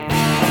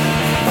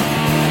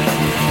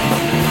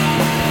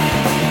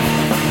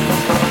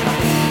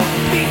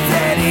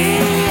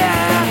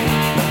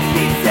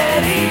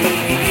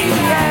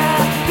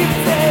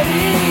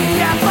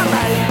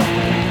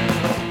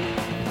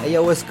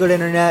what's good,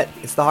 Internet?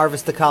 It's the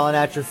Harvest of Colin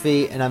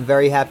Atrophy, and I'm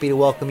very happy to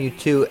welcome you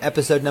to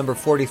episode number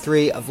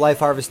 43 of Life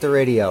Harvester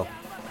Radio.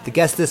 The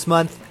guest this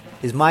month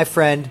is my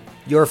friend,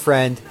 your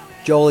friend,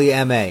 Jolie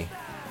M.A.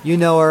 You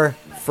know her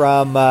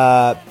from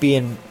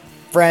being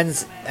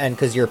friends, and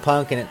because you're a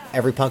punk, and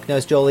every punk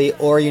knows Jolie,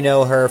 or you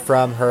know her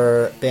from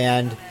her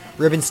band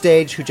Ribbon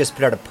Stage, who just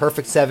put out a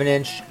perfect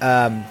 7-inch,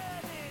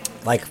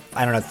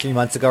 3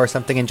 months ago or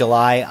something in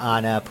July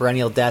on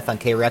Perennial Death on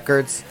K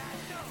Records.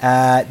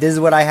 This is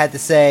what I had to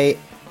say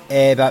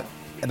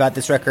about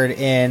this record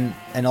in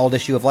an old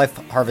issue of Life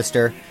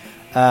Harvester.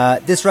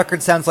 This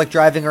record sounds like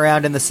driving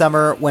around in the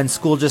summer when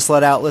school just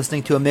let out,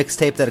 listening to a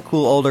mixtape that a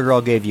cool older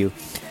girl gave you.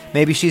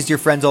 Maybe she's your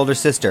friend's older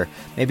sister.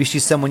 Maybe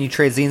she's someone you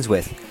trade zines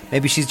with.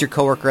 Maybe she's your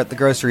coworker at the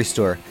grocery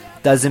store.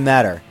 Doesn't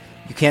matter.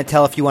 You can't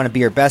tell if you want to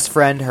be her best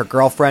friend, her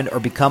girlfriend, or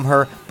become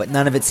her, but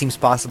none of it seems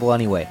possible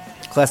anyway.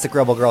 Classic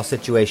Rebel Girl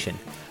situation.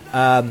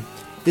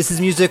 This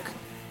is music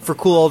for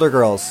cool older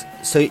girls.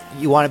 So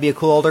you want to be a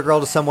cool older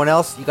girl to someone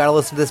else, you got to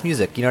listen to this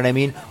music, you know what I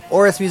mean?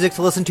 Or it's music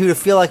to listen to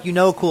feel like you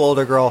know a cool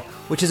older girl,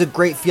 which is a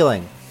great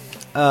feeling.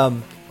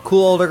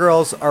 Cool older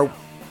girls are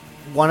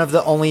one of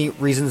the only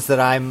reasons that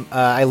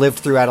I lived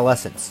through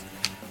adolescence.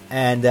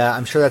 And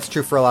I'm sure that's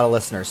true for a lot of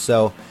listeners.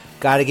 So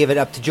got to give it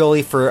up to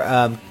Jolie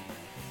for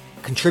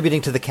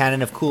contributing to the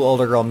canon of cool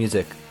older girl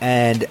music.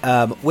 And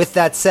with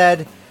that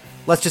said,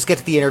 let's just get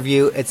to the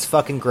interview. It's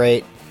fucking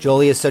great.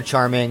 Jolie is so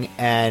charming,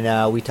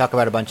 and we talk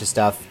about a bunch of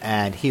stuff,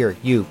 and here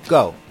you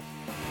go.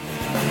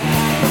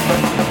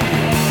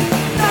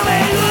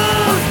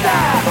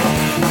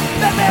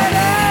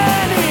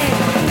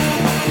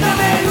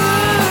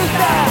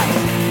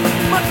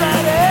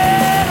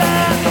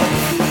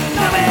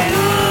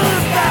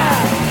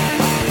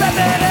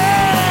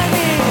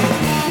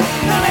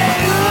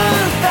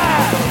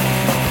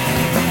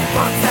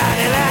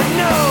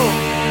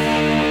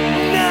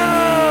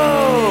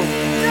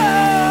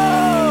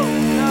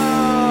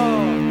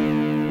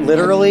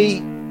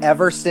 Literally,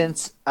 ever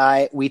since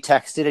we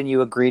texted and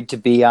you agreed to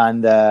be on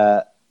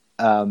the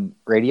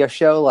radio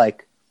show,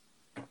 like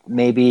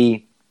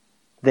maybe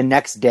the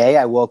next day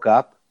I woke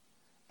up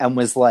and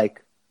was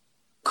like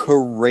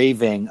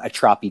craving a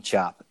troppy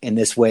chop in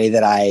this way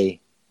that I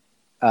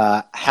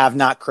have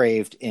not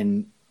craved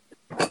in,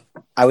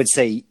 I would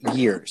say,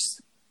 years.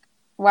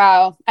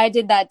 Wow, I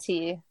did that to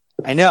you.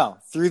 I know,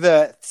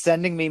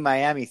 sending me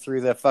Miami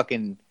through the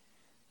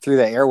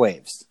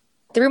airwaves.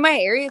 Through my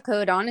area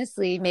code,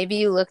 honestly, maybe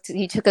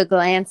you took a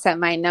glance at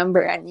my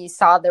number and you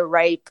saw the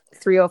ripe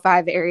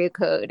 305 area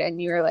code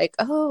and you were like,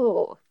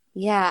 oh,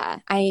 yeah,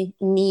 I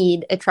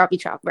need a troppy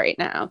chop right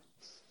now.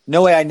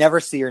 No way, I never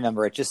see your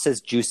number. It just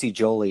says Juicy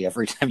Jolie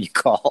every time you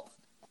call.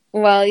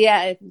 Well,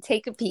 yeah,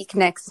 take a peek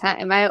next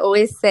time. I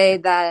always say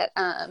that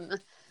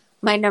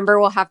my number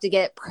will have to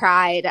get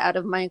pried out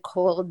of my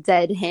cold,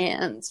 dead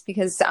hands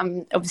because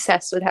I'm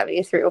obsessed with having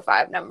a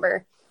 305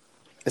 number.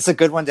 It's a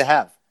good one to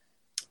have.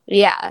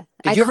 Yeah.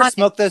 Did you ever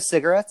smoke those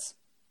cigarettes?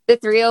 The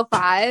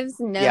 305s?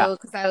 No,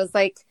 because I was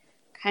like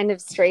kind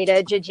of straight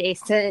edge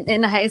adjacent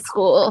in high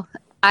school,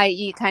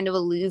 i.e. kind of a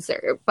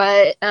loser.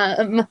 But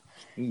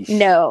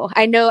no,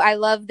 I know I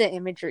love the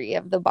imagery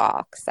of the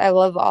box. I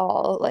love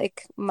all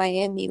like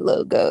Miami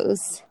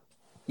logos.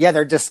 Yeah,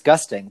 they're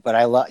disgusting, but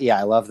I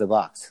love the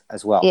box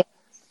as well. Yeah.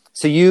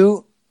 So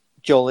you,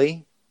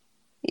 Jolie.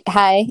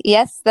 Hi.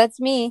 Yes,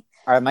 that's me.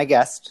 Are my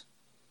guest.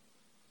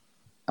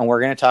 And we're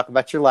going to talk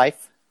about your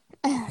life.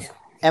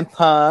 And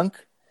punk.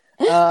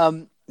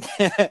 I'm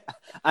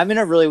in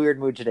a really weird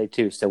mood today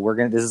too, so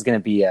this is gonna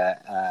be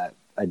a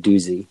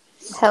doozy.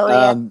 Hell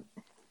yeah.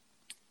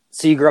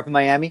 So you grew up in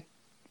Miami?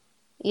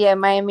 Yeah,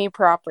 Miami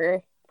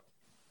proper.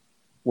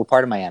 What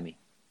part of Miami?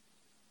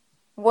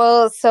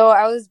 Well, so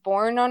I was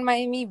born on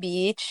Miami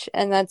Beach,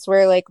 and that's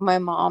where like my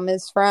mom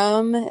is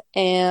from,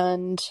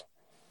 and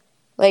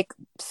like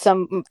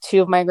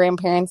two of my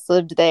grandparents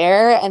lived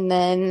there, and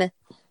then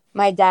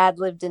my dad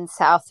lived in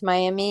South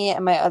Miami,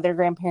 and my other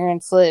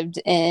grandparents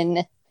lived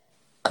in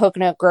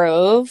Coconut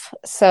Grove.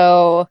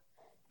 So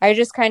I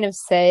just kind of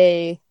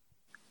say,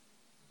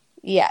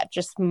 yeah,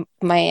 just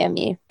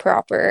Miami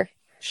proper.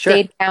 Sure.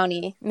 Dade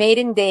County. Made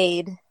in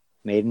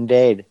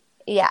Dade.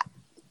 Yeah.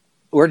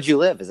 Where did you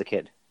live as a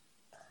kid?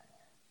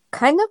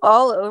 Kind of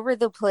all over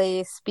the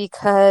place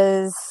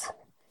because,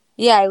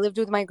 yeah, I lived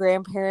with my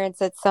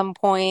grandparents at some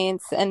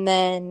points, and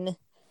then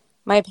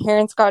my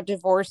parents got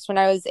divorced when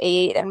I was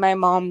 8, and my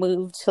mom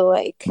moved to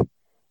like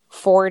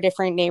 4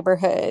 different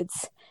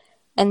neighborhoods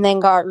and then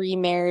got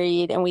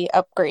remarried, and we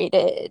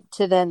upgraded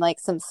to then like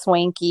some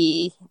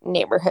swanky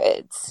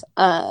neighborhoods.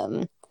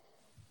 And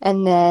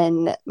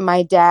then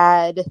my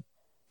dad,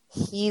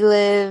 he's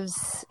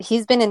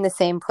been in the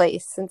same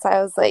place since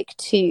I was like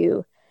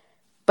 2,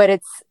 but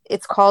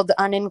it's called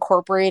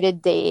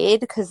unincorporated Dade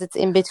because it's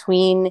in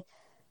between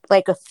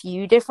like a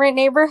few different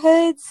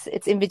neighborhoods.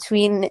 It's in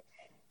between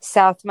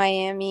South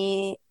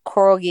Miami,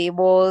 Coral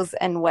Gables,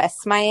 and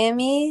West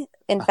Miami.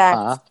 In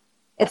fact,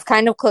 it's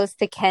kind of close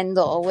to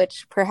Kendall,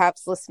 which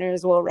perhaps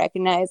listeners will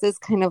recognize as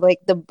kind of like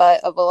the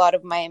butt of a lot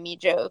of Miami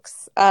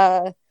jokes.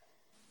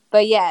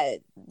 But yeah,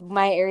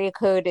 my area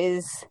code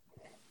is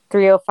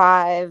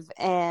 305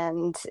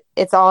 and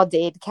it's all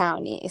Dade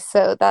County.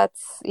 So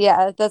that's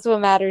what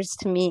matters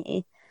to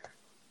me.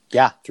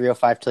 Yeah,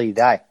 305 till you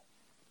die.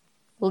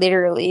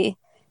 Literally.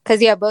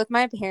 Because yeah, both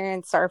my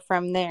parents are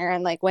from there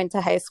and like went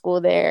to high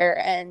school there,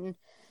 and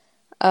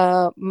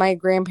my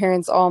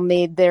grandparents all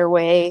made their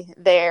way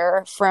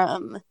there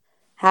from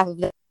half of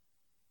the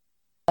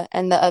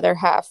and the other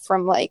half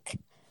from like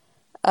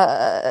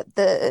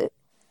the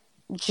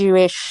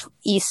Jewish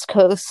East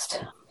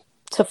Coast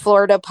to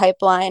Florida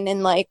pipeline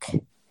in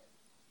like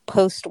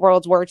post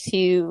World War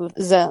II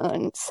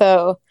zone.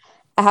 So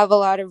I have a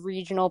lot of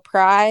regional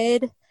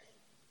pride.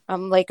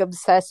 I'm like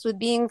obsessed with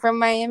being from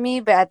Miami,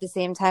 but at the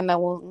same time, I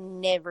will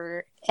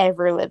never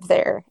ever live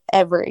there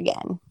ever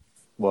again.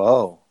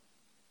 Whoa.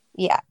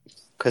 Yeah.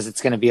 Because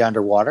it's going to be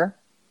underwater?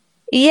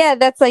 Yeah,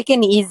 that's like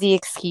an easy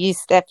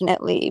excuse,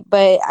 definitely.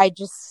 But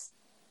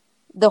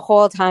the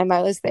whole time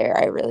I was there,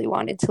 I really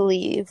wanted to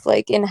leave,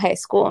 like in high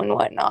school and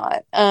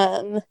whatnot.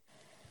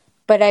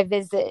 But I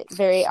visit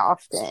very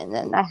often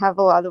and I have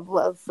a lot of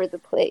love for the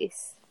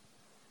place.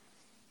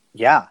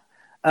 Yeah.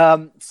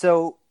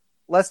 So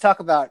let's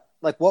talk about,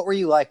 like, what were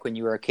you like when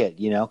you were a kid,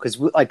 you know? Because,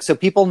 like, so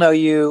people know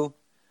you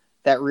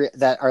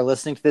that are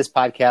listening to this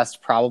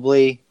podcast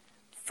probably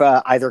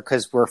either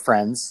because we're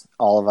friends,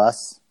 all of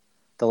us,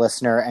 the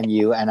listener and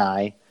you and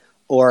I,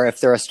 or if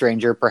they're a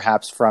stranger,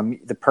 perhaps from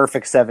the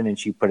perfect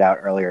 7-inch you put out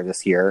earlier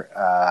this year,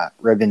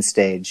 Ribbon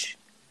Stage.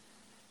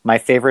 My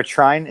Favorite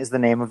Shrine is the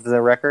name of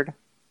the record.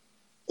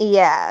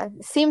 Yeah,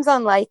 seems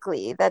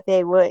unlikely that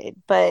they would,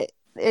 but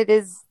it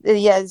is,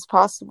 yeah, it's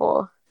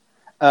possible.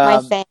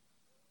 My fan,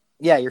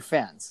 Yeah, your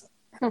fans.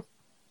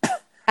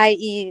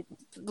 i.e.,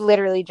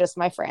 literally just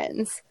my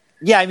friends.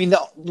 Yeah, I mean,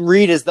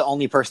 Reed is the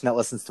only person that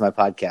listens to my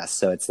podcast,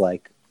 so it's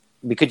like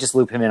we could just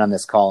loop him in on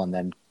this call and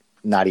then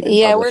not even.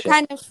 Yeah, publish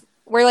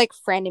we're like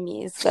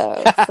frenemies,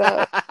 though.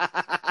 So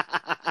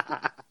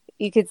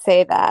you could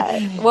say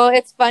that. Well,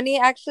 it's funny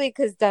actually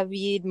because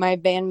David, my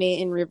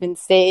bandmate in Ribbon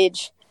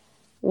Stage,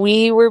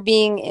 we were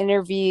being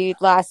interviewed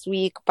last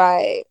week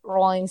by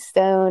Rolling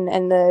Stone,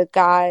 and the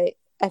guy,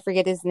 I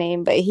forget his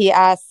name, but he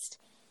asked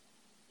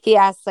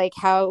like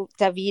how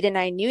David and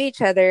I knew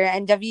each other,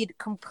 and David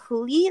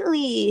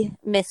completely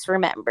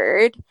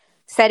misremembered,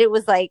 said it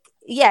was like,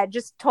 yeah,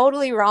 just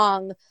totally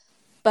wrong.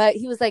 But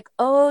he was like,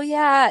 oh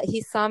yeah,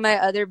 he saw my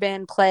other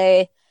band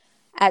play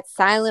at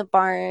Silent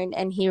Barn,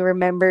 and he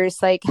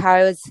remembers like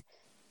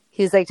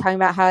he was like talking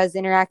about how I was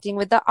interacting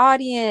with the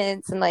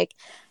audience and like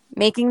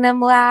making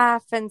them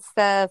laugh and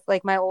stuff,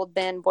 like my old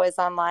band Boys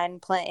Online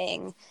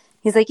playing.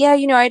 He's like, yeah,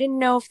 I didn't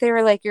know if they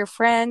were like your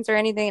friends or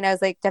anything. And I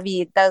was like,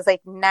 David, that was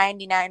like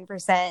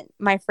 99%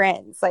 my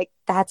friends. Like,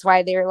 that's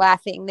why they were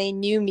laughing. They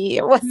knew me.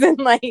 It wasn't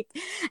like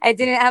I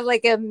didn't have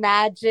like a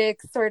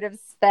magic sort of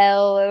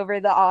spell over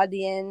the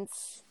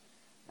audience.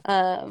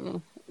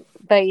 But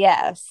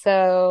yeah,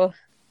 so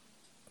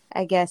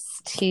I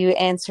guess to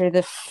answer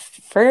the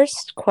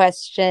first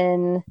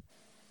question,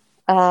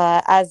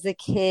 as a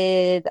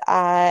kid,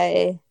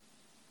 I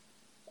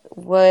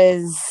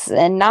was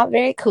not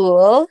very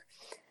cool.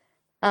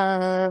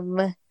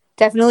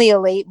 Definitely a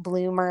late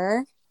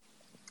bloomer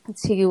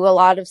to a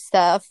lot of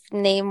stuff,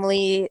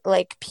 namely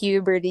like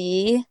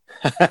puberty.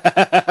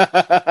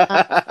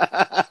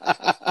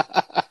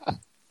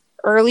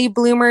 Early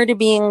bloomer to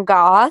being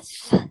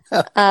goth.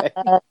 Okay.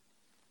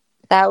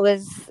 That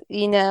was,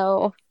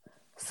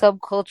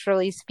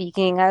 subculturally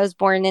speaking, I was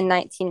born in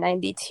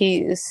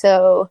 1992.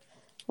 So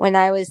when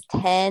I was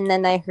 10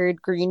 and I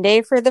heard Green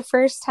Day for the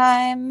first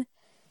time,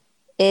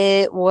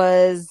 it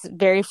was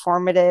very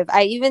formative.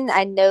 I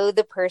know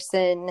the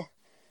person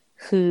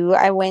who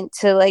I went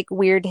to like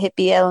weird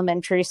hippie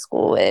elementary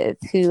school with,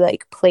 who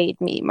like played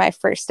me my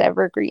first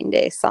ever Green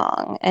Day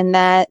song. And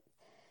that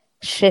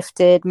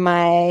shifted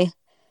my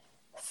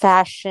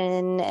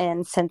fashion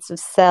and sense of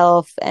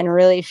self and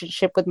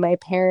relationship with my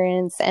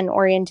parents and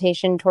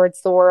orientation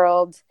towards the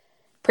world.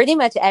 Pretty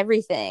much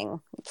everything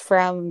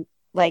from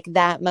like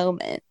that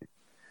moment.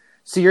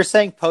 So you're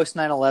saying post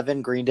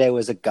 9/11 Green Day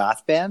was a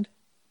goth band?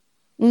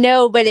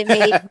 No, but it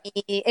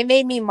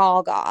made me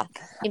mall goth.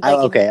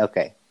 Like,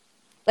 Okay.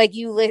 Like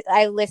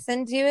I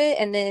listened to it,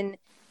 and then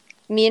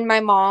me and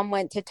my mom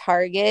went to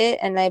Target,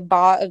 and I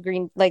bought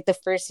the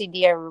first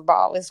CD I ever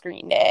bought was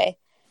Green Day,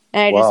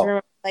 and I just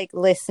remember like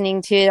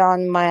listening to it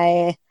on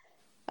my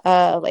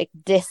like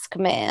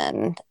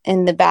Discman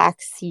in the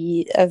back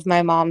seat of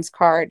my mom's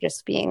car,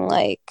 just being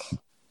like,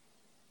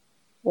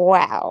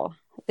 "Wow,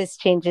 this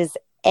changes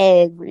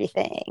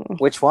everything."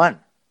 Which one?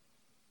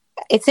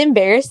 It's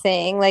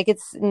embarrassing. Like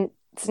it's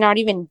not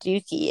even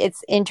Dookie.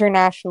 It's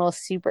international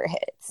super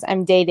hits.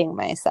 I'm dating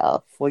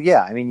myself. Well,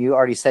 yeah. I mean, you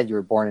already said you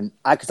were born in.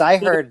 Because I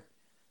heard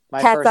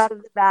my Cat's first out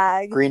of the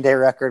bag. Green Day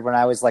record when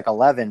I was like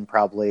 11,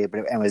 probably, and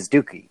it was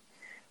Dookie.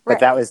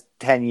 But that was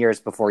 10 years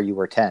before you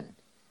were 10.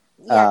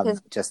 Yeah,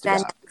 because just Gen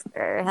about.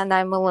 Xer, and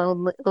I'm a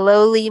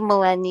lowly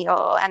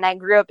millennial, and I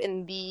grew up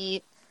in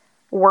the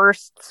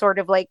worst sort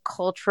of like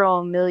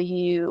cultural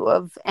milieu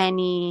of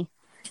any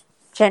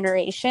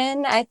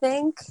generation, I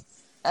think.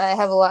 I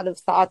have a lot of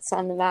thoughts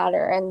on the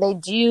matter, and they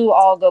do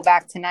all go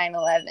back to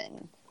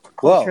 9/11,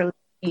 Whoa. culturally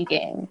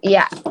speaking.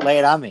 Yeah. Lay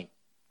it on me.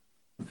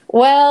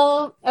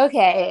 Well,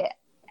 okay.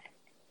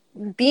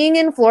 Being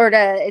in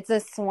Florida, it's a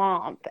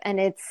swamp,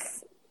 and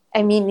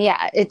I mean,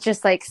 yeah, it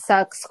just like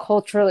sucks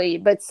culturally,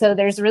 but so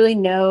there's really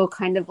no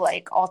kind of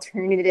like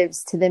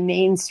alternatives to the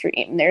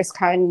mainstream. There's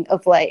kind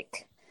of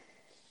like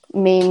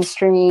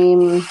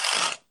mainstream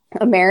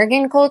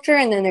American culture,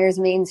 and then there's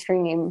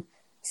mainstream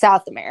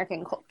South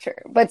American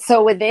culture. But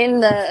so within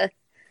the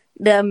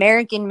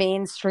American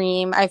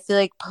mainstream, I feel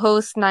like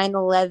post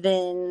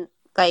 9/11,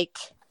 like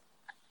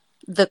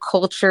the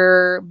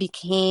culture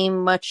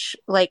became much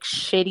like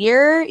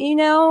shittier,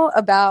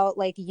 about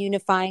like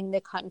unifying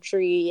the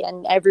country,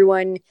 and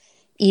everyone,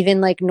 even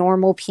like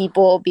normal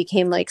people,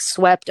 became like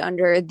swept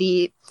under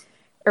the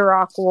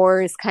Iraq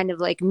War's kind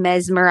of like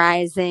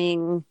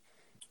mesmerizing,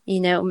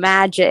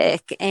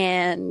 magic,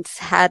 and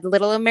had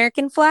little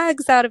American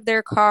flags out of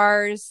their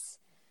cars,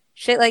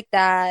 shit like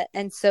that.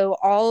 And so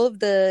all of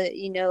the,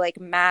 like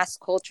mass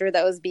culture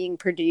that was being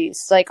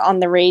produced, like on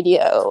the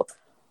radio,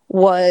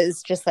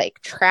 was just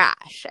like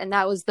trash. And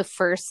that was the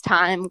first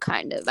time,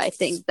 kind of, I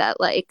think, that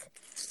like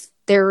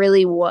there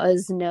really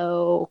was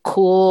no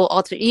cool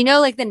like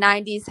the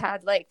 90s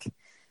had like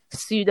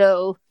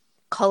pseudo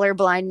color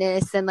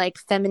blindness and like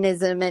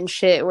feminism and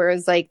shit,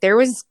 whereas like there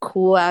was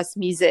cool ass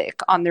music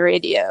on the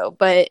radio.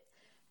 But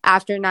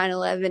after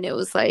 9/11, it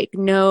was like,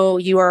 no,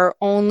 you are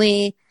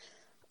only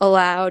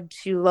allowed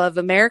to love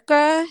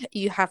America.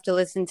 You have to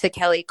listen to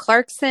Kelly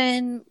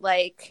Clarkson.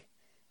 Like,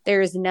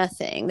 there's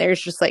nothing.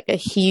 There's just like a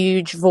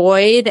huge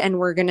void, and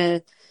we're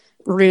gonna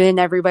ruin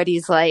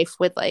everybody's life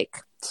with like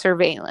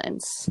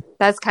surveillance.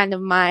 That's kind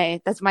of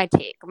that's my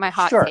take, my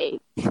hot take.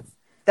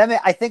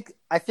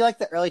 I feel like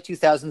the early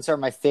 2000s are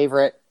my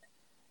favorite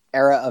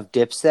era of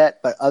Dipset,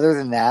 but other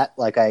than that,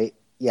 like I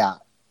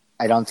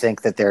don't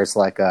think that there's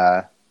like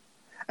and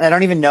I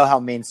don't even know how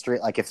mainstream,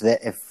 like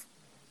if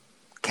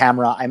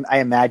Cameron, I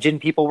imagine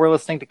people were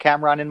listening to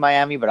Cameron in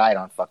Miami, but I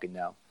don't fucking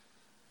know.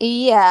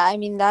 Yeah, I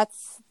mean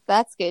that's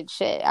good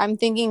shit. I'm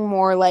thinking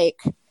more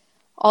like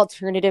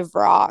alternative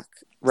rock,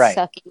 right?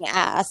 Sucking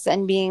ass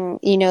and being,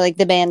 like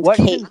the band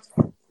Cake.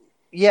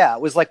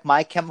 Was like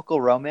My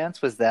Chemical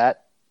Romance. Was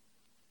that?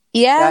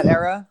 Yeah. That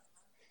era?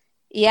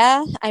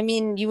 Yeah. I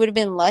mean, you would have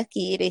been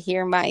lucky to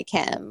hear My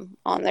Chem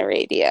on the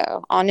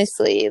radio.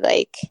 Honestly,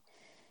 like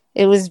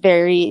it was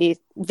very,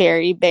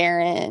 very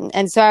barren.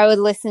 And so I would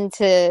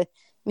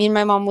me and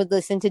my mom would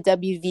listen to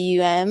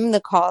WVUM,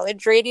 the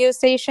college radio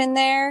station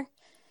there,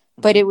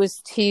 but it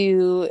was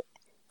too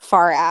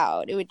far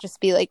out. It would just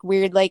be like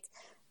weird, like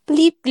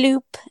bleep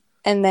bloop,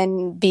 and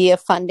then be a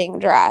funding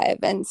drive.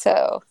 And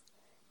so,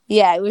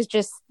 yeah, it was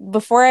just,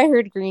 before I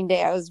heard Green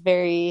Day, I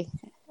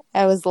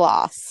was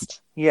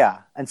lost. Yeah.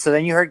 And so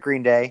then you heard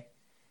Green Day,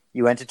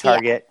 you went to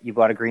Target, you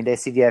bought a Green Day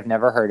CD I've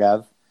never heard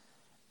of.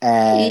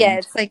 And yeah,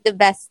 it's like the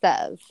best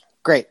of.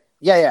 Great.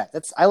 Yeah.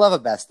 I love a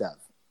best of.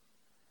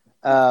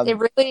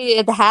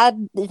 It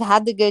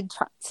had the good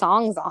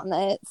songs on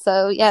it.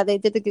 So yeah, they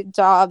did a good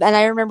job. And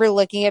I remember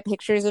looking at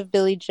pictures of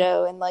Billy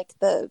Joe in like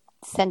the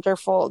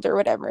centerfold or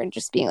whatever, and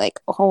just being like,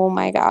 oh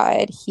my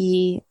God,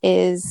 he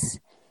is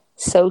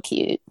so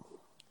cute.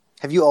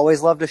 Have you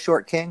always loved a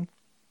short king?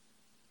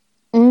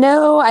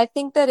 No, I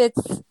think that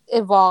it's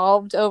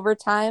evolved over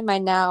time. I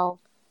now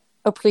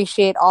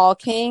appreciate all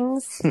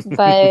kings,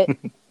 but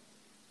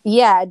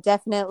yeah,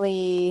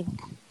 definitely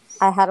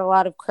I had a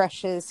lot of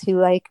crushes who,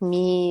 like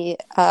me,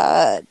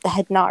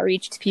 had not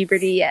reached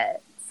puberty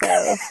yet.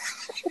 So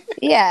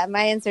yeah,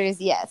 my answer is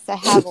yes. I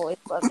have always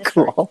loved a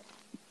short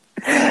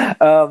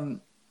king.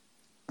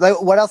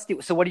 Like what else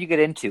what do you get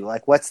into?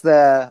 Like what's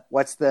the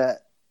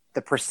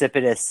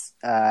precipitous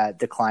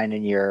decline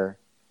in your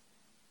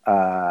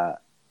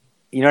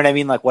you know what I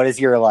mean? Like, what is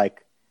your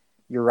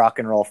rock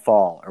and roll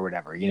fall or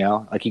whatever,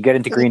 Like, you get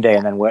into Green Day,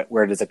 and then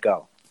where does it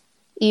go?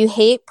 You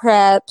hate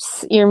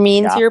preps. You're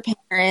mean to your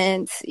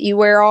parents. You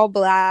wear all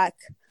black.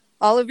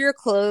 All of your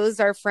clothes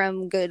are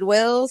from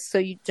Goodwill, so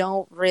you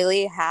don't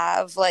really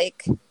have,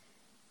 like,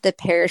 the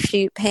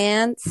parachute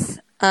pants.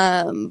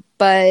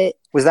 But...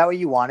 Was that what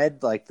you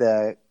wanted? Like,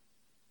 the...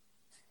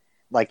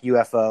 Like,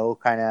 UFO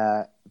kind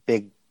of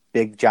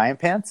big giant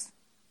pants?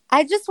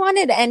 I just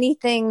wanted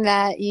anything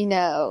that,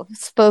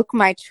 spoke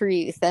my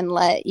truth and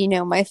let,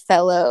 my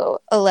fellow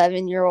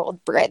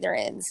 11-year-old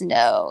brethrens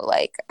know.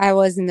 Like, I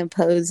wasn't a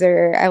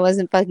poser. I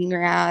wasn't fucking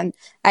around.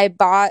 I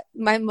bought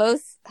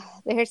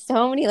there's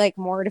so many, like,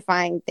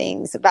 mortifying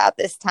things about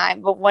this time.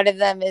 But one of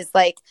them is,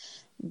 like,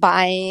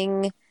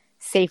 buying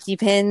safety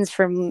pins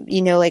from,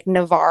 like,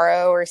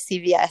 Navarro or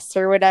CVS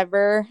or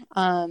whatever.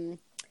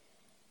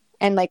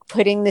 And like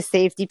putting the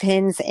safety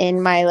pins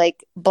in my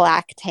like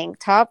black tank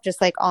top,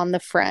 just like on the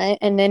front,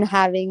 and then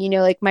having,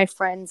 like my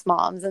friends'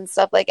 moms and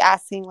stuff like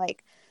asking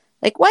like,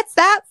 what's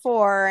that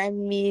for?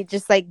 And me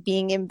just like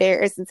being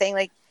embarrassed and saying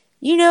like,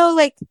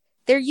 like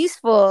they're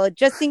useful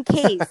just in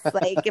case,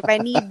 like if I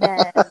need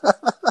them.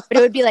 But it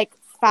would be like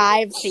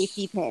 5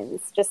 safety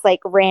pins just like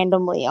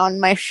randomly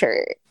on my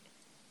shirt.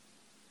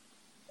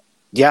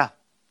 Yeah.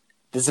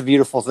 This is a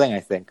beautiful thing, I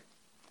think.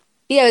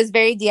 Yeah, it was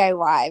very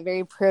DIY,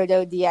 very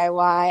proto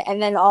DIY.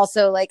 And then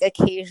also like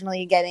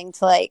occasionally getting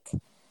to like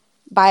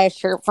buy a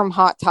shirt from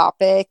Hot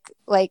Topic.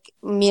 Like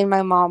me and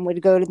my mom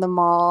would go to the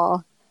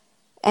mall,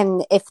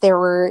 and if there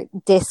were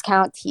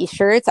discount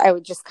t-shirts, I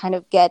would just kind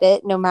of get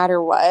it no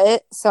matter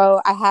what.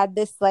 So I had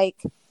this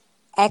like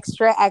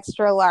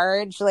extra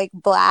large, like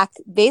black,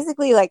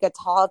 basically like a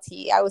tall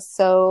tee. I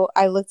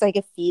looked like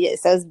a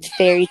fetus. I was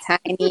very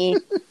tiny.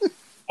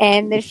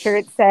 And the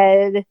shirt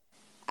said,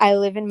 I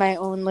live in my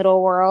own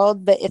little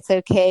world, but it's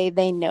okay.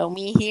 They know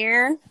me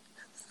here.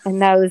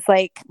 And that was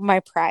like my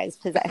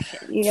prized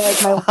possession,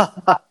 like my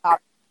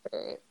top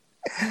shirt.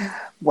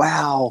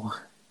 Wow.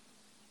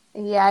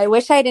 Yeah, I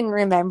wish I didn't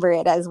remember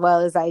it as well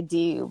as I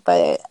do,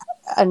 but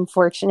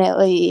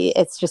unfortunately,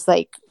 it's just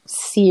like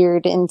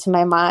seared into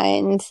my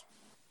mind.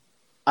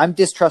 I'm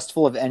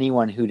distrustful of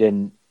anyone who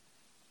didn't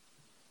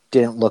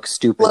look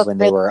stupid when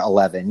they were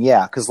 11.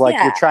 Yeah, because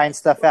you're trying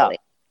stuff out.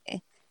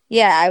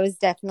 Yeah, I was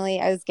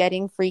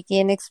getting freaky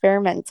and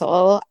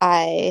experimental.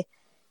 I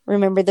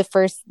remember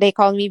they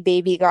called me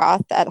Baby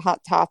Goth at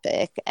Hot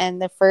Topic. And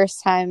the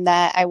first time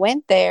that I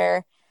went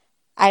there,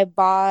 I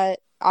bought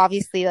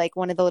obviously like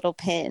one of the little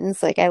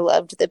pins. Like I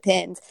loved the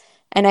pins.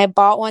 And I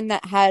bought one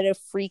that had a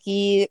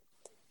freaky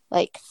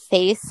like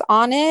face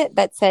on it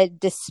that said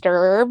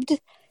disturbed,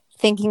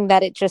 thinking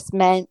that it just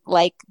meant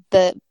like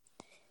the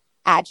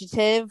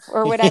adjective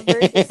or whatever,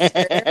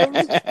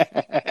 disturbed,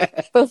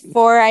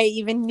 before I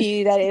even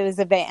knew that it was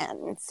a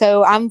band.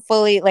 So I'm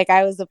fully like,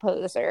 I was a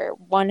poser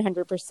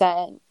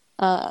 100%.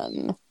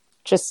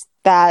 Just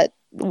that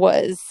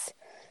was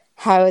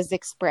how I was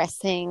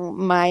expressing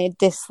my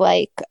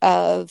dislike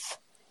of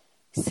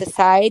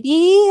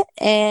society,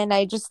 and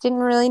I just didn't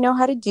really know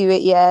how to do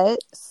it yet.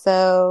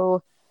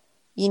 So,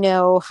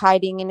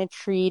 hiding in a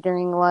tree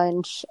during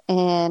lunch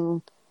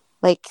and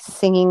like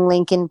singing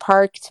Linkin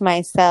Park to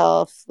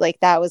myself, like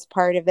that was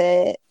part of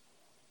it.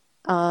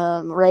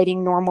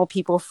 Writing Normal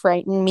People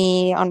Frighten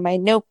Me on my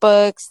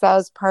notebooks, that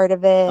was part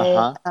of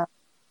it.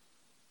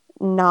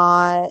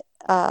 Not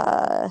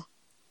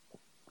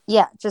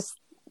just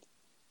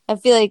I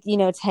feel like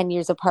 10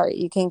 years apart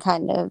you can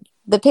kind of,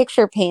 the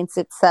picture paints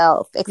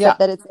itself, except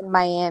that it's in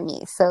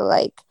Miami, so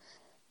like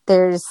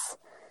there's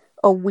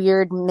a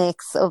weird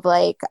mix of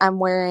like I'm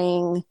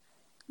wearing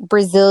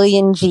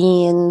Brazilian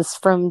jeans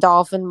from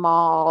Dolphin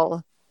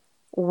Mall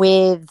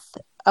with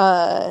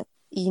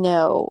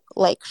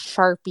like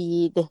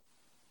Sharpied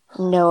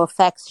no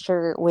effects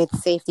shirt with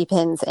safety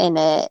pins in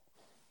it,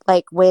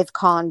 like with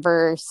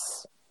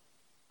Converse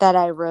that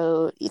I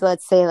wrote,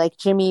 let's say like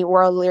Jimmy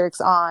World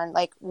Lyrics on,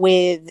 like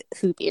with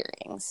hoop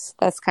earrings.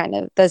 That's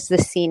the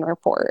scene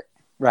report.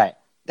 Right.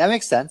 That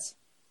makes sense.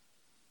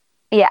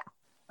 Yeah.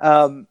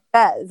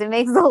 It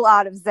makes a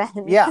lot of sense.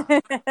 Yeah.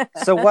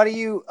 So what do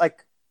you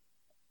like?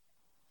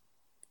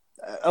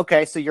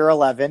 Okay, so you're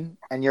 11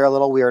 and you're a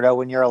little weirdo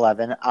when you're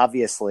 11,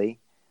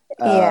 obviously.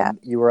 Yeah.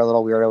 You were a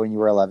little weirdo when you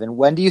were 11.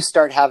 When do you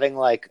start having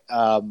like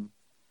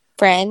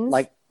friends?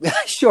 Like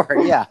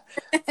sure, yeah.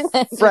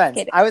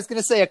 Friends. I was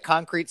going to say a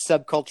concrete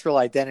subcultural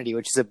identity,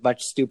 which is a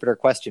much stupider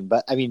question,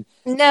 but I mean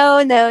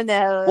No.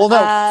 Well,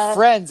 no,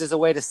 friends is a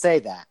way to say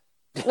that.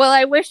 Well,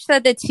 I wish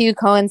that the two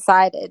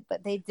coincided,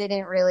 but they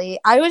didn't really.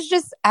 I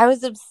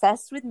was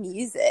obsessed with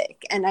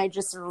music, and I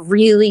just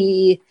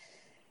really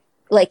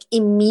like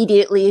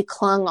immediately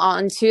clung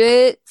onto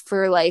it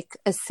for like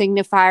a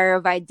signifier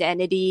of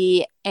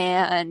identity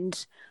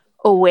and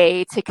a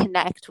way to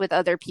connect with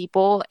other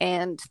people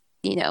and,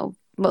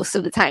 most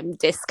of the time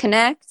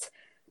disconnect.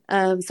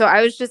 So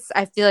I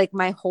feel like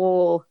my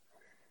whole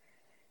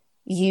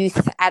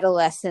youth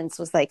adolescence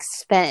was like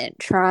spent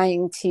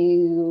trying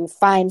to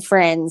find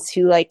friends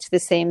who liked the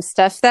same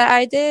stuff that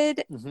I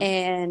did,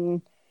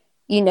 and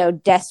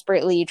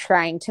desperately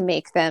trying to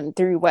make them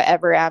through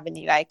whatever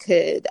avenue I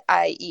could,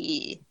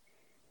 i.e.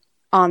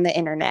 on the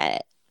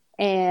internet.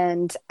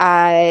 And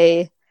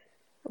I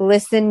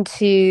listened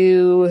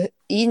to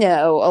a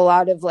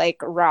lot of like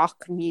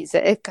rock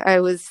music. I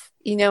was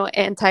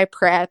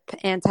anti-prep,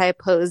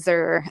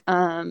 anti-poser,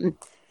 and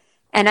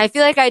I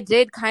feel like I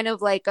did kind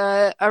of like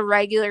a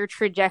regular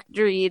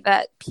trajectory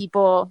that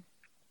people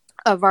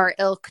of our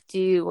ilk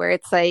do, where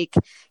it's like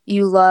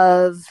you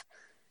love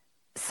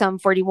Sum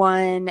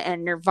 41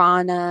 and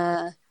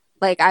Nirvana.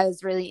 Like I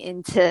was really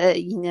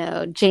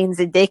into, Jane's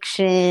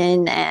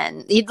Addiction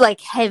and like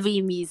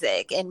heavy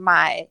music in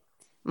my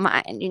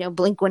mind,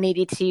 Blink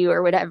 182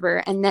 or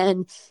whatever. And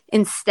then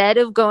instead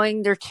of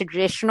going the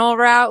traditional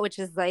route, which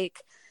is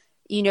like,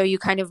 you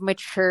kind of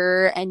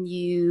mature and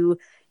you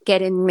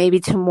get in maybe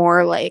to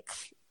more like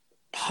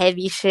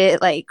heavy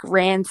shit like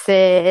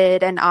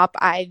Rancid and Op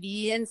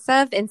Ivy and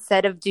stuff,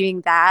 instead of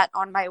doing that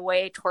on my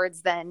way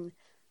towards then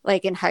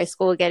like in high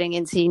school getting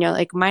into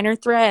like Minor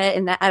Threat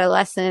and the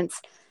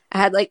adolescence, I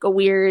had like a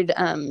weird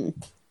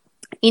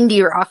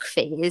indie rock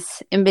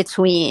phase in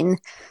between.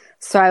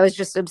 So I was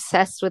just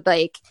obsessed with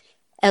like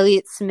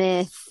Elliott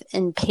Smith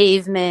and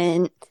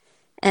Pavement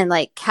and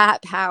like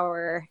Cat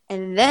Power,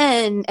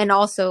 and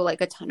also like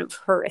a ton of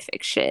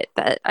horrific shit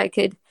that I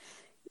could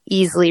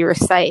easily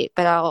recite,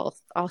 but I'll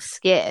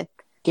skip.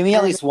 Give me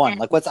at least one.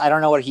 Like, I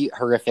don't know what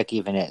horrific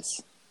even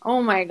is.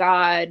 Oh my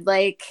God.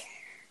 Like,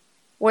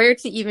 where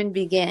to even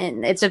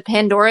begin? It's a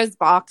Pandora's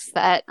box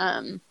that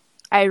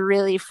I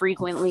really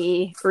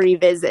frequently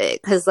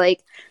revisit because,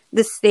 like,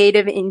 the state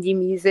of indie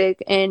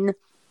music in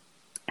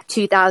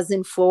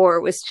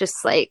 2004 was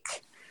just,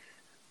 like,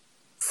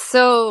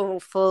 so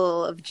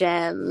full of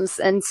gems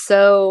and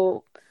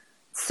so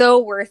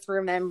worth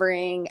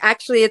remembering.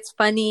 Actually, it's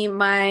funny.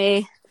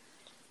 My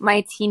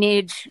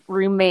teenage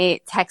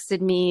roommate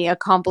texted me a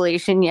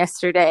compilation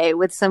yesterday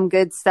with some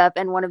good stuff,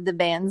 and one of the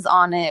bands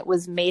on it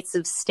was Mates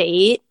of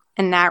State,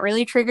 and that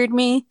really triggered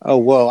me. Oh,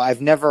 whoa.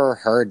 I've never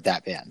heard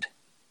that band.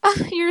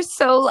 You're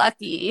so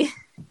lucky.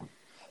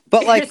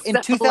 But, like,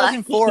 in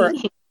 2004,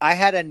 I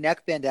had a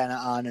neck bandana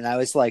on, and I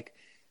was, like,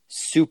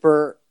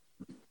 super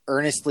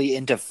earnestly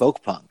into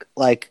folk punk.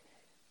 Like,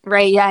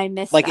 right, yeah, I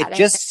missed like, that. it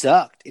just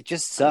sucked. It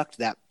just sucked.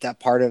 That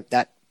part of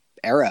that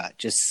era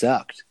just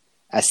sucked.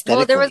 Aesthetically.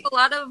 Well, there was a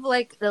lot of,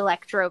 like,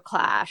 electro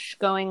clash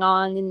going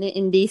on in the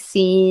indie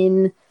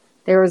scene.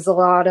 There was a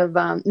lot of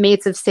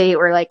Mates of State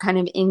were, like, kind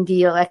of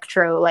indie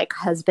electro, like,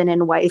 husband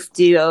and wife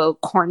duo,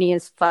 corny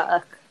as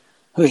fuck.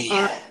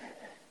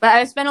 But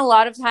I spent a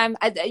lot of time,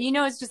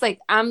 it's just, like,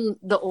 I'm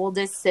the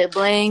oldest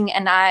sibling,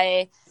 and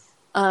I,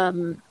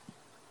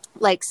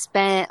 like,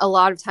 spent a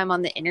lot of time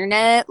on the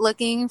internet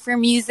looking for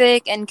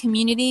music and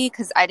community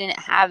because I didn't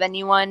have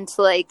anyone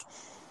to, like,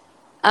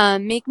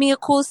 make me a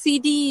cool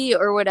CD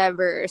or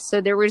whatever.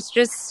 So it was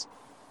just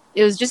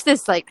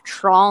this, like,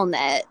 trawl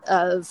net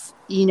of,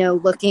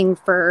 looking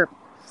for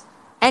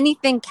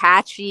anything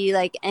catchy,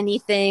 like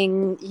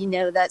anything,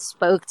 that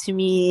spoke to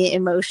me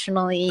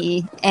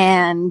emotionally.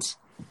 And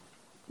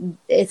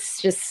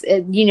it's just,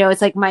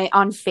 it's like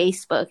on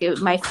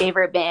Facebook, my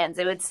favorite bands,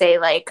 it would say,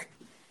 like,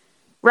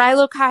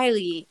 Rilo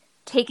Kiley,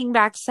 Taking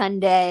Back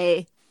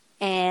Sunday,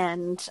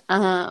 and,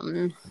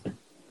 God,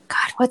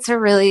 what's a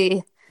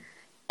really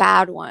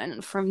bad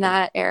one from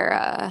that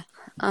era?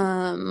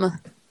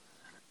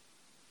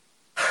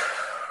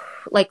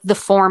 Like The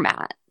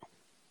Format.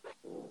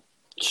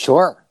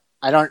 Sure.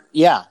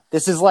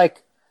 This is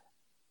like,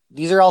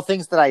 these are all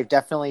things that I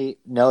definitely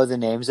know the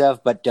names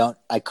of, but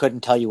I couldn't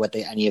tell you what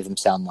any of them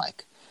sound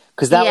like.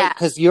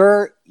 Because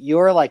your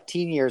like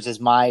teen years is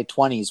my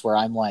 20s, where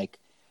I'm like,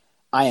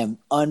 I am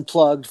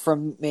unplugged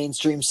from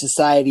mainstream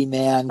society,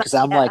 man, because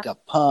I'm like a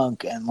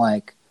punk, and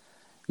like,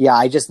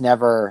 I just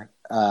never,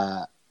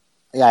 I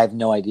have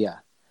no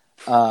idea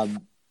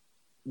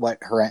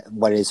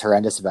what is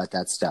horrendous about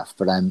that stuff,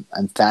 but I'm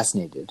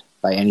fascinated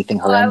by anything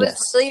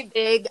horrendous.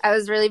 I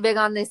was really big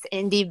on this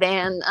indie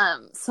band,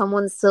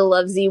 Someone Still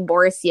Loves You,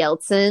 Boris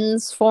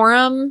Yeltsin's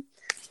forum,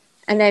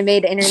 and I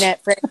made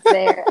internet friends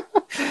there.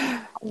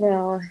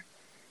 No,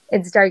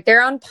 it's dark.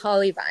 They're on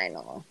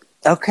polyvinyl.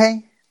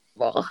 Okay.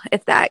 Well,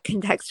 if that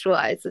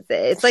contextualizes it,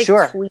 it's like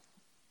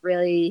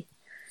really,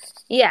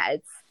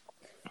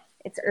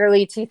 it's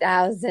early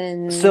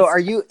 2000s. So, are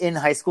you in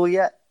high school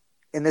yet?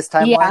 In this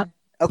timeline? Yeah.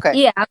 Okay.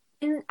 Yeah,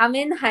 I'm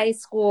in high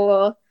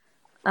school.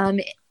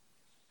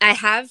 I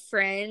have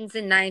friends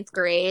in 9th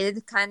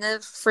grade, kind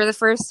of for the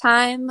first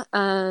time.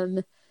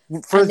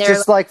 For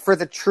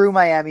the true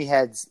Miami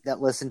heads that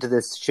listen to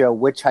this show,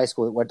 what high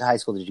school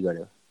did you go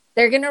to?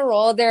 They're gonna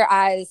roll their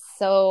eyes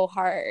so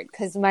hard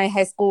because my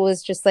high school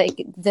was just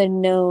like the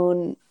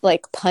known,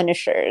 like,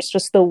 punishers,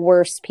 just the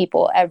worst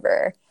people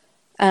ever.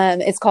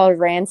 It's called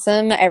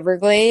Ransom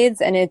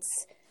Everglades, and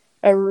it's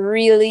a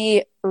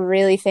really,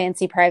 really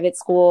fancy private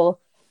school.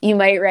 You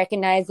might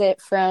recognize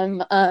it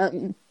from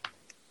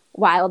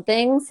Wild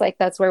Things. Like,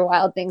 that's where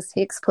Wild Things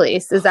takes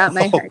place. Is that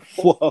my heart?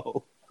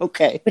 Whoa.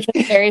 Okay. Which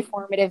was a very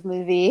formative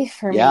movie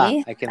for me.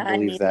 Yeah, I can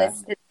believe that.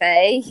 To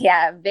say.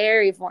 Yeah,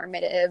 very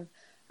formative.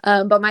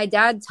 But my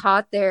dad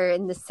taught there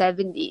in the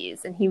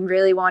 70s, and he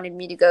really wanted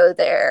me to go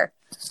there.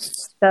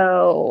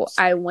 So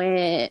I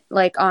went,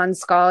 like, on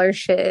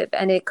scholarship,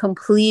 and it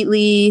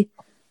completely,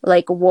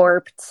 like,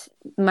 warped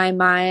my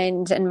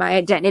mind and my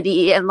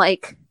identity, and,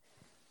 like,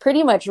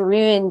 pretty much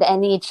ruined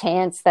any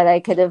chance that I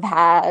could have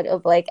had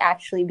of, like,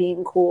 actually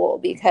being cool,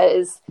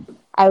 because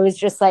I was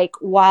just, like,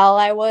 while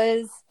I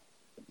was,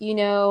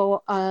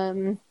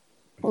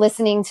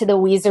 listening to the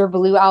Weezer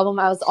Blue album,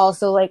 I was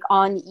also, like,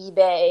 on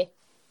eBay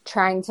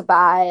trying to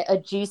buy a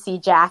Juicy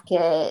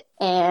jacket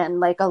and,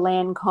 like, a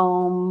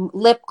Lancome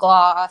lip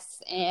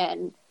gloss,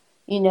 and,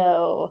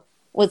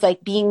 was,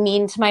 like, being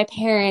mean to my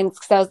parents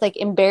because I was, like,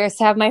 embarrassed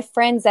to have my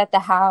friends at the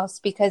house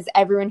because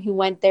everyone who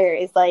went there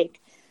is, like,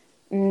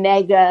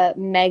 mega,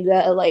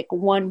 like,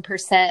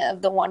 1%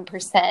 of the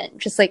 1%,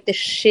 just, like, the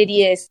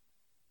shittiest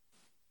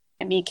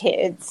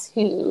kids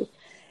who,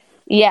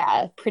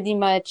 pretty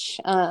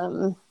much,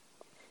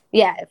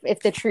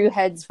 if the true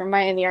heads from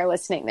Miami are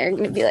listening, they're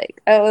going to be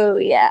like, oh,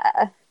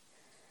 yeah,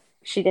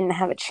 she didn't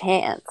have a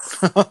chance.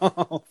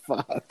 Oh,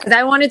 fuck. Because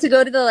I wanted to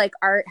go to the, like,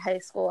 art high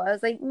school. I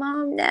was like,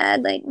 Mom,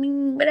 Dad, like,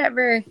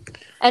 whatever.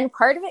 And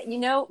part of it,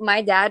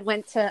 my dad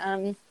went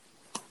to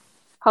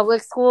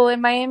public school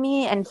in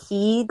Miami, and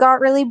he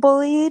got really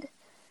bullied.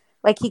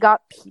 Like he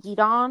got peed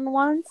on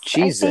once, I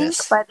think,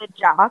 Jesus. by the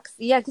jocks.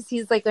 Yeah, because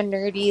he's like a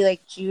nerdy,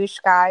 like Jewish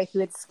guy who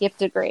had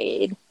skipped a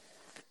grade.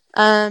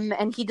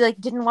 And he like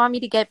didn't want me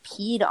to get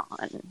peed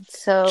on.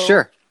 So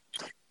Sure.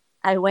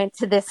 I went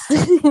to this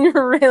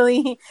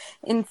really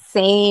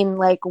insane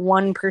like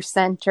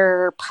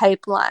 1%er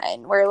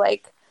pipeline where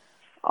like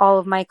all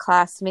of my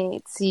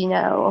classmates,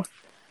 I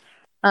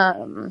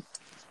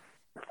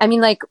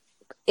mean like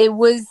it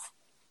was,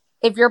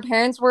 if your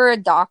parents were a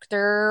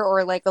doctor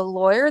or like a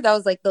lawyer, that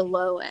was like the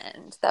low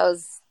end. That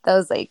was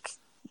like,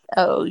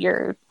 oh,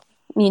 you're,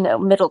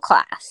 middle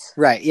class.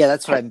 Right. Yeah,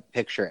 that's what I'm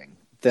picturing.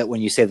 That when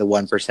you say the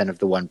 1% of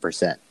the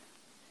 1%.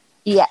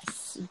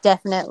 Yes,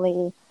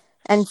 definitely.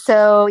 And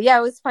so, yeah,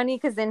 it was funny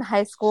because in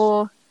high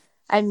school,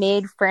 I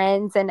made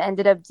friends and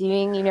ended up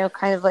doing,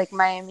 kind of like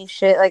Miami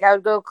shit. Like I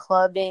would go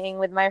clubbing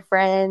with my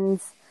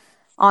friends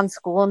on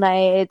school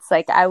nights.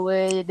 Like I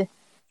would,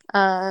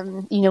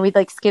 we'd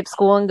like skip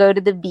school and go to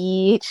the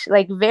beach.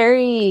 Like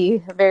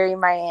very, very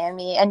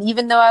Miami. And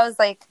even though I was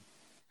like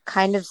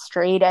kind of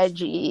straight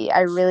edgy,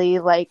 I really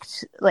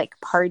liked like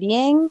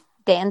partying,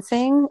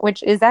 dancing,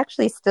 which is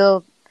actually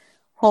still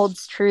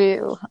holds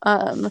true.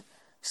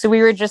 So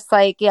we were just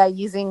like, yeah,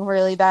 using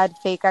really bad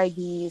fake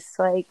IDs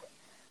to like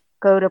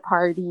go to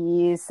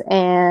parties.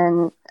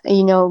 And,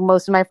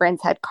 most of my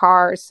friends had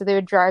cars, so they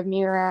would drive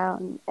me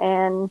around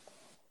and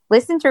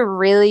listen to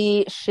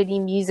really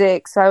shitty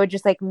music. So I would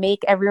just like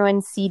make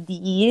everyone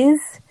CDs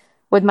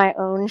with my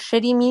own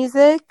shitty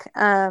music,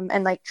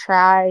 and like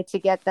try to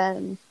get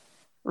them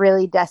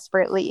really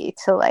desperately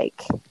to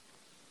like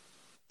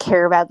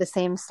care about the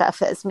same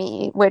stuff as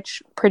me,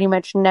 which pretty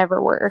much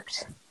never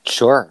worked.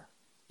 Sure.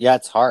 Yeah,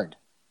 it's hard.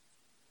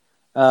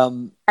 I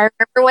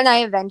remember when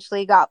I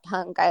eventually got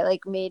punk, I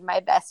like made my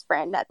best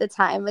friend at the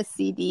time a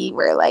CD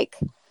where like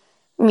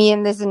me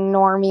and this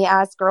normie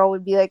ass girl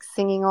would be like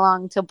singing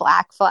along to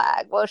Black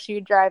Flag while she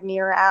would drive me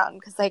around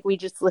because like we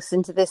just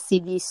listened to this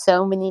CD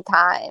so many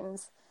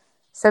times.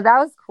 So that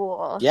was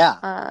cool.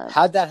 Yeah.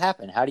 How'd that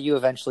happen? How do you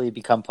eventually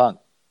become punk?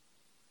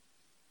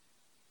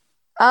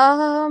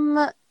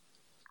 I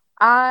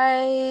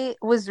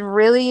was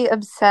really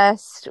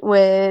obsessed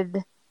with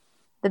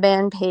the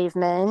band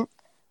Pavement.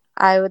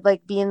 I would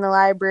like be in the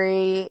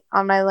library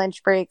on my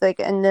lunch break, like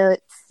in the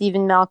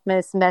Stephen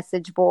Malkmus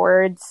message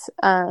boards.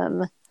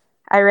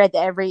 I read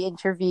every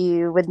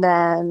interview with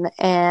them,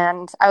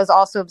 and I was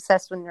also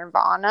obsessed with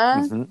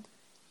Nirvana. Mm-hmm.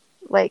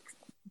 Like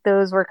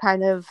those were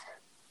kind of,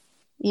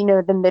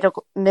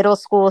 the middle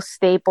school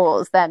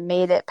staples that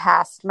made it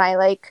past my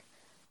like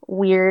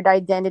weird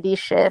identity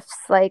shifts.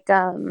 Like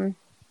I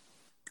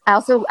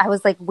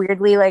was like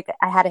weirdly like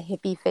I had a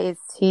hippie phase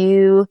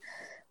too,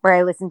 where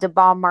I listened to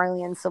Bob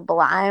Marley and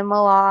Sublime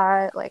a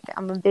lot. Like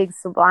I'm a big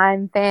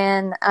Sublime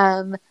fan.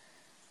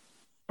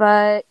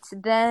 But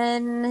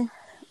then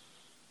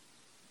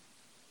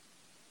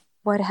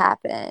what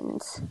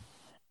happened?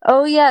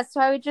 Oh yeah,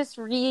 so I would just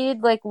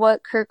read like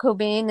what Kurt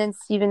Cobain and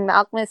Stephen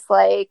Malkmus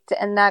liked,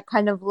 and that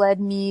kind of led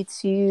me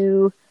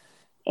to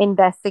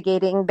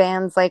investigating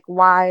bands like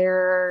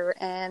Wire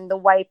and the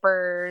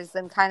Wipers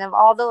and kind of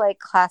all the like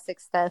classic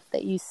stuff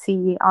that you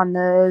see on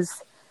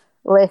those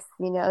lists.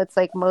 It's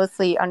like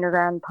mostly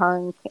underground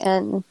punk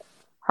and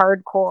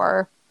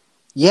hardcore.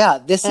 Yeah,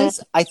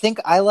 I think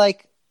I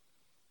like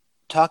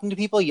talking to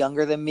people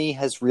younger than me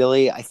has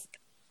really,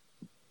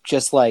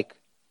 just like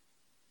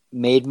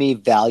made me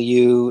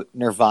value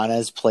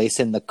Nirvana's place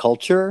in the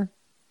culture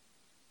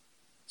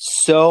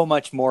so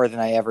much more than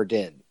I ever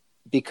did.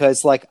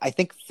 Because like I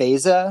think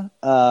Phasa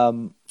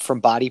from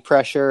Body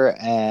Pressure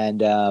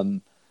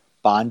and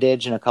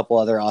Bondage and a couple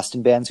other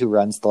Austin bands who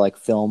runs the like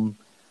film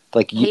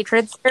like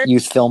Hatred Surge?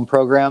 youth film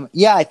program.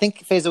 Yeah, I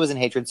think Phasa was in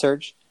Hatred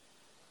Surge.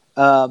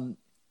 Phasa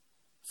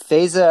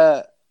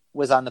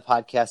was on the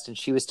podcast and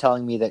she was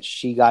telling me that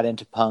she got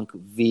into punk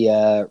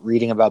via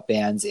reading about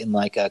bands in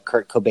like a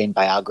Kurt Cobain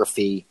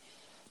biography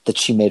that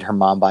she made her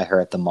mom buy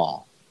her at the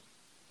mall.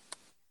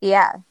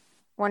 Yeah,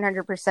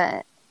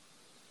 100%.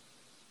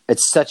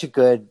 It's such a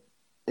good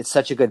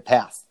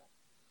path.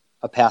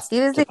 A path He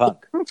was to a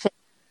punk. game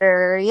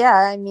changer. Yeah,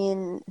 I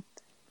mean,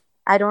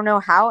 I don't know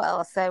how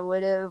else I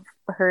would have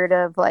heard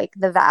of like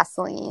the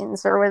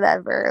Vaselines or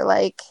whatever.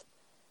 Like,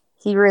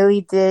 he really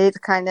did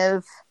kind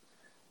of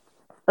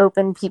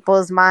open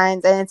people's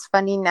minds. And it's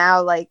funny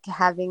now, like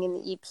having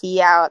an EP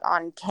out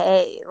on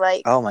K.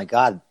 Like, Oh my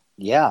God.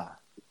 Yeah.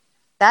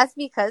 that's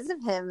because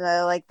of him,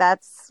 though. Like,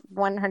 that's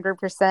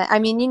 100%. I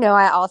mean,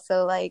 I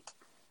also like,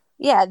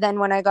 yeah, then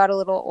when I got a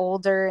little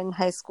older in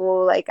high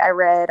school, like I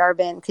read Our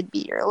Band Could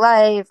Be Your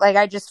Life. Like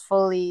I just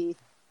fully,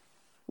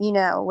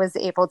 was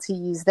able to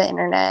use the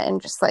internet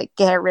and just like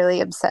get really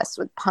obsessed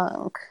with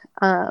punk.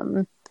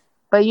 But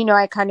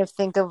I kind of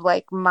think of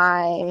like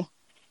my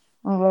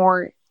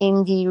more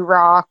indie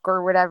rock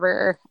or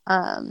whatever,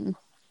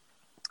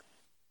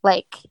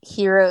 like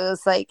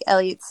heroes like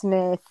Elliott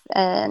Smith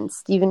and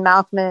Stephen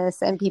Malkmus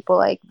and people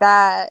like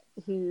that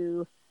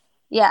who,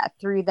 yeah,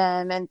 through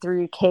them and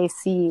through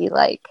KC,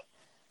 like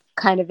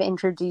kind of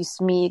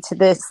introduced me to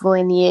this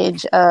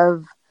lineage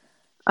of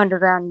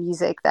underground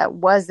music that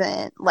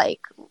wasn't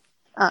like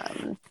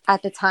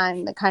at the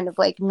time the kind of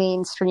like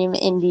mainstream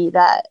indie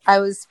that I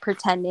was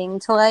pretending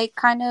to like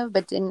kind of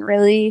but didn't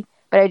really,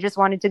 but I just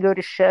wanted to go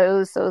to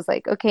shows. So it was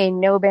like, okay,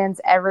 no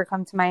bands ever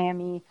come to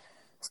Miami,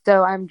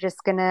 so I'm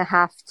just gonna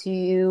have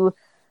to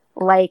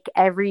like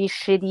every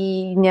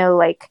shitty,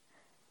 like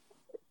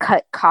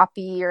cut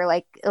copy or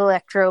like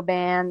electro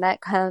band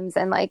that comes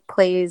and like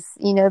plays,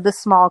 the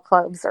small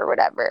clubs or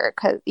whatever.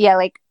 Cause yeah,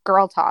 like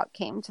Girl Talk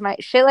came to my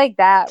shit like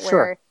that, Sure.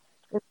 where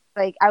it's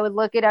like I would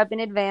look it up in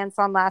advance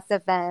on Last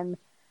FM.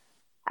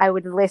 I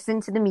would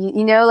listen to the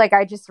music, like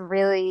I just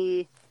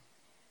really,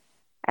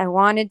 I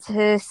wanted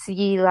to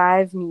see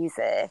live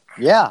music.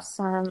 Yeah.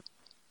 Some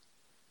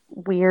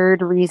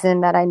weird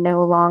reason that I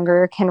no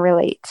longer can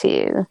relate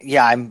to.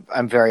 Yeah,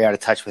 I'm very out of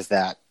touch with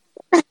that.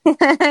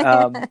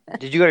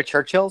 Did you go to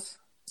Churchill's?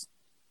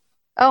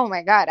 Oh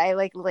my God, I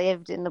like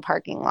lived in the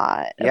parking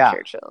lot of Yeah.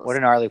 Churchill's. What a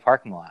gnarly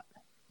parking lot.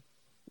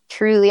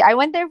 Truly. I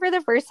went there for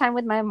the first time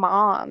with my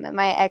mom and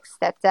my ex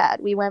stepdad.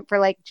 We went for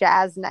like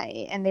jazz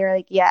night and they were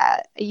like,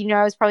 yeah,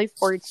 I was probably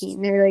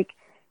 14. They were like,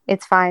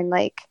 it's fine.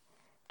 Like,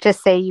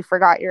 just say you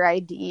forgot your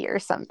ID or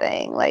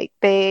something. Like,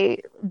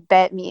 they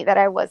bet me that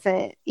I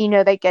wasn't,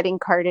 that getting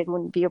carded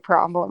wouldn't be a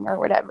problem or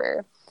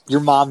whatever. Your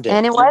mom did.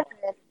 And it wasn't.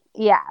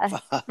 Yeah.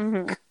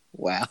 Mm-hmm.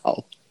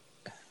 Wow.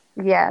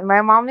 Yeah.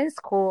 My mom is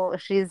cool.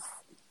 She's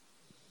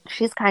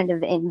kind of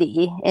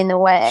indie in a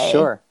way.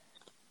 Sure.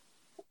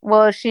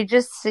 Well, she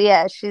just,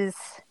 yeah, she's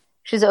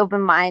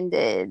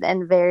open-minded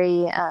and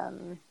very,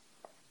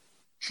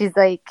 she's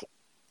like,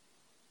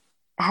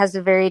 has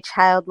a very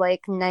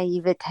childlike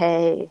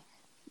naivete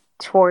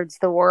towards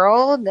the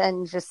world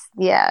and just,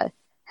 yeah,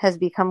 has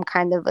become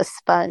kind of a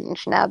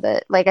sponge now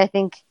that, like, I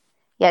think,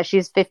 yeah,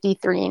 she's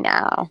 53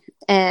 now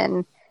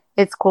and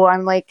it's cool.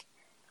 I'm like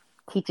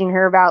teaching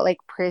her about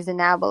like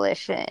prison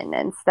abolition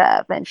and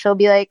stuff. And she'll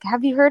be like,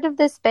 have you heard of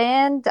this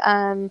band?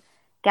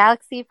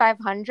 Galaxy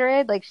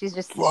 500, like she's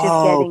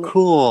getting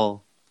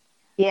cool.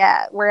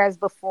 Yeah, whereas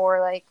before,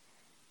 like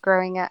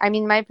growing up, I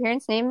mean, my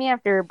parents named me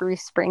after a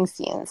Bruce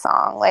Springsteen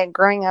song. Like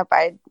growing up,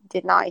 I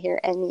did not hear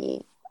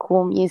any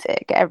cool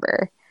music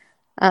ever,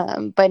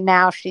 but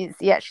now she's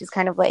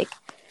kind of like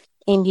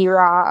indie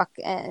rock,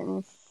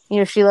 and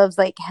she loves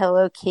like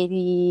Hello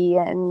Kitty,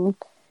 and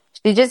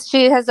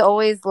she has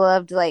always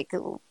loved like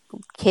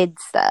kid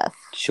stuff.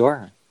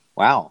 Sure.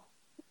 Wow.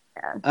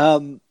 Yeah.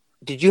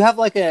 Did you have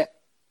like a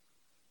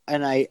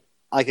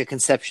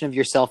conception of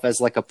yourself as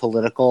like a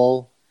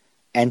political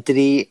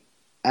entity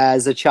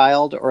as a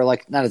child, or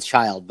like not as a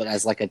child, but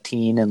as like a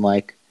teen and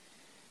like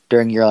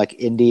during your like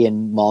indie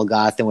and mall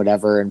goth and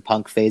whatever and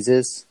punk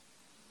phases?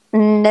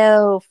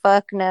 No,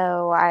 fuck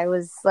no. I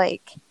was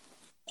like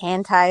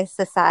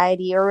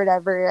anti-society or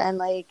whatever, and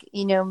like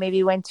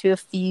maybe went to a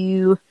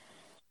few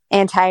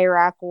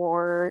anti-Iraq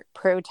war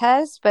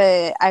protests,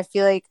 but I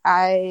feel like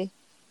I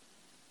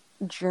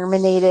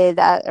germinated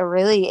at a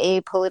really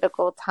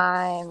apolitical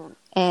time.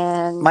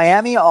 And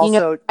Miami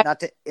also,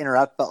 not to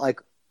interrupt, but like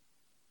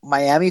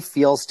Miami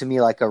feels to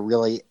me like a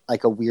really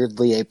like a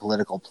weirdly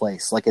apolitical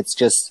place. Like it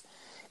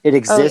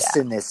exists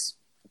in this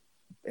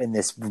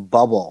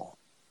bubble.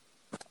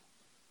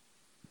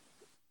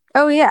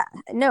 Oh yeah,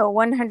 no,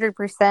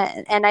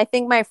 100%. And I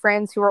think my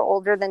friends who were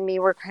older than me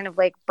were kind of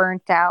like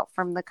burnt out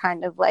from the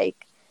kind of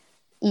like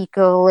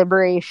eco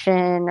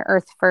liberation,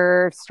 earth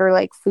first, or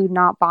like food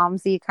not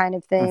bombsy kind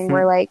of thing. Mm-hmm.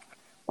 Where like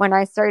when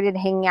I started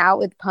hanging out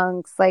with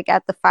punks, like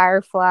at the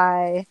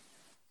Firefly,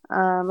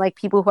 like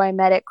people who I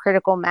met at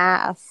Critical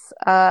Mass,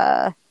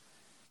 I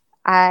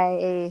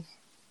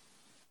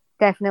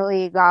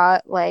definitely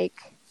got like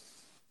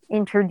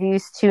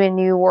introduced to a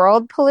new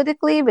world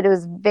politically, but it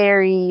was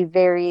very,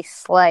 very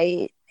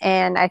slight.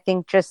 And I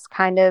think just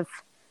kind of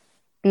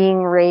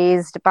being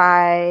raised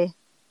by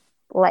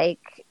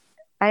like,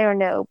 I don't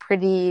know,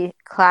 pretty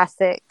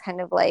classic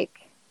kind of like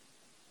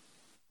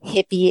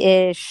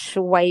hippie-ish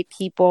white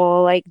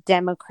people, like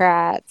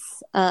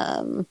Democrats.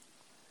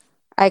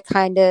 I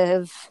kind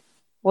of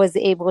was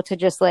able to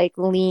just like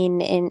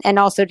lean in, and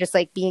also just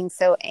like being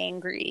so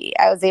angry,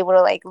 I was able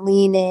to like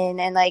lean in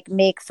and like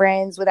make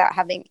friends without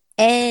having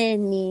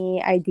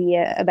any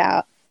idea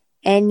about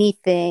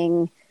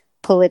anything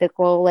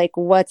political like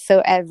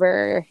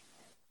whatsoever,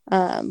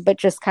 but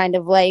just kind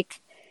of like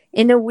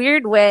in a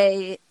weird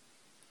way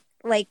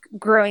like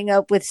growing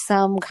up with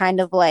some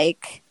kind of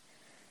like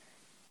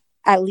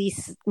at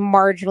least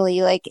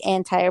marginally like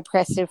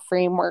anti-oppressive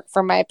framework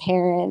from my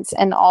parents,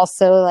 and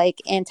also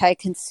like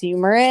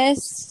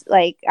anti-consumerist.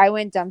 Like I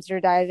went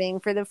dumpster diving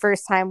for the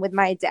first time with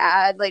my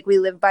dad. Like we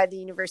lived by the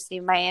University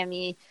of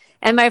Miami,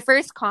 and my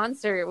first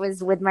concert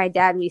was with my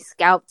dad. We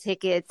scalped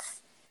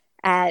tickets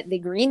at the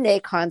Green Day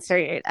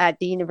concert at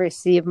the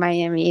University of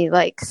Miami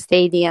like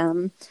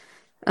stadium,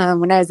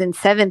 when I was in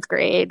 7th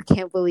grade.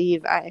 Can't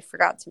believe I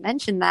forgot to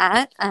mention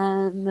that.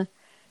 And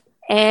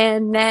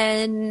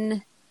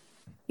then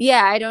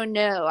yeah, I don't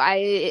know.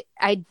 I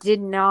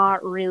did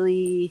not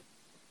really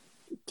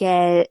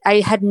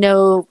I had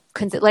no,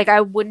 like,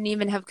 I wouldn't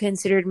even have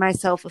considered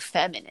myself a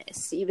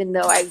feminist, even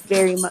though I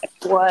very much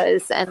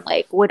was, and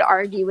like would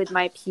argue with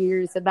my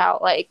peers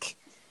about like,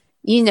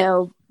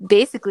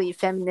 basically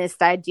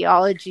feminist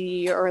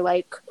ideology or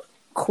like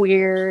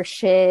queer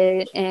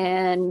shit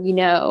and,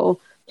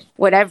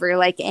 whatever,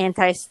 like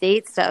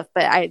anti-state stuff.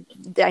 But I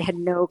had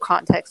no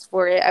context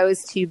for it. I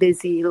was too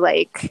busy,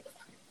 like,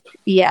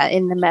 yeah,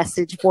 in the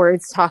message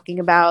boards talking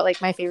about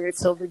like my favorite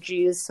Silver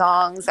Jews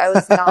songs. I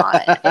was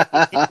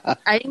not.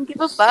 I didn't give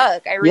a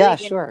fuck. I really Yeah,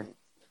 didn't. sure.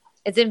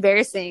 It's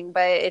embarrassing,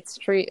 but it's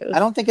true. I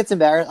don't think it's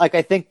embarrassing. Like,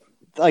 I think,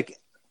 like,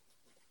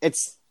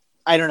 it's,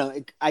 I don't know.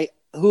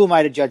 Who am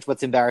I to judge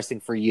what's embarrassing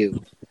for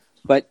you?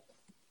 But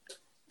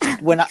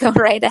when Go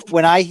right ahead.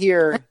 when I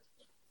hear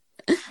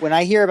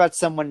about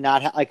someone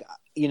not like,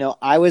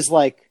 I was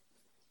like,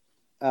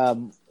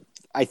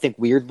 I think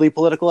weirdly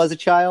political as a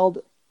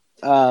child.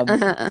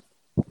 But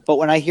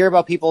when I hear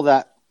about people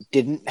that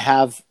didn't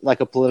have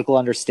like a political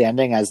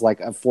understanding as like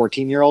a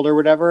 14-year-old or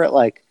whatever,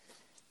 like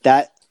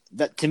that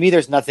to me,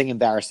 there's nothing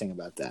embarrassing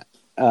about that.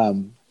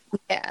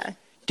 Yeah.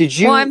 Did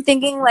you? Well, I'm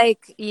thinking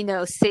like,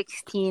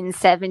 16,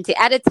 17,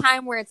 at a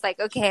time where it's like,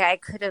 okay, I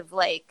could have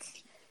like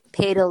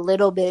paid a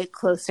little bit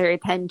closer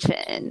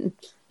attention.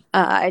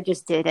 I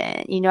just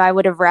didn't. I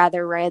would have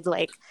rather read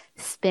like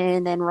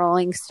Spin and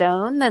Rolling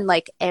Stone than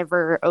like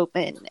ever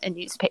open a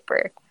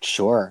newspaper.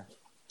 Sure.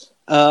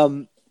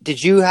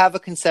 Did you have a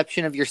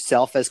conception of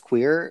yourself as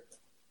queer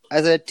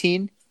as a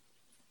teen?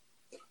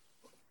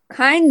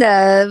 Kind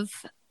of.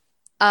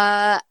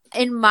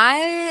 In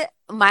my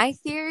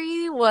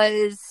theory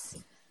was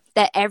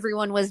that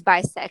everyone was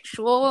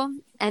bisexual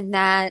and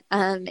that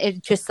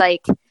it just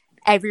like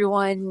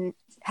everyone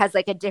has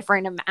like a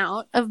different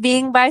amount of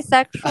being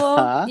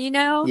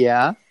bisexual,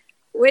 Yeah.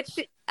 Which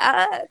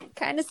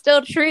kind of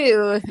still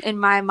true in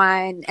my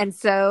mind. And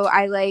so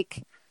I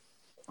like,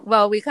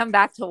 well, we come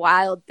back to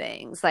Wild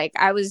Things. Like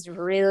I was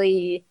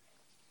really,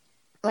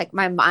 like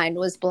my mind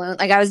was blown.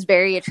 Like I was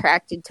very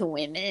attracted to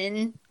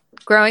women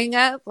growing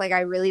up. Like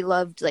I really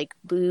loved like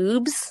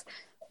boobs,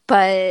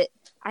 but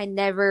I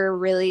never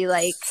really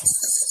like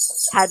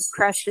had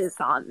crushes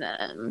on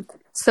them.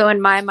 So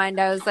in my mind,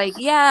 I was like,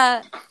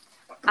 yeah,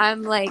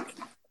 I'm like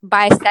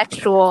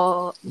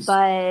bisexual,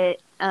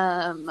 but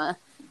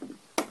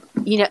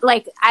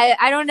like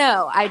I don't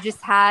know. I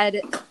just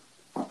had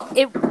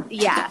it.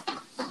 Yeah,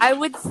 I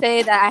would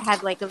say that I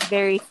had like a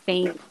very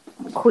faint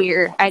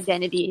queer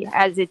identity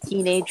as a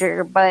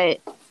teenager, but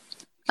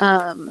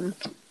I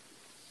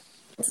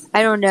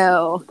don't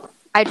know.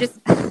 I just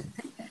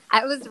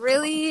I was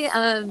really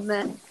I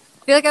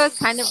feel like I was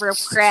kind of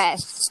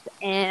repressed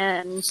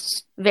and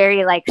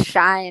very like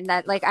shy, and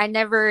that like I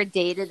never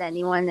dated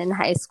anyone in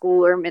high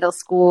school or middle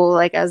school.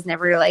 Like I was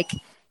never like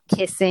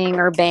kissing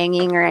or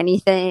banging or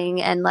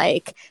anything, and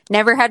like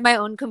never had my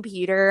own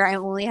computer. I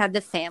only had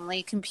the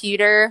family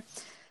computer.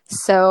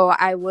 So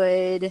I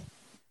would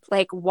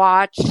like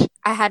watch.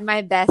 I had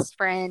my best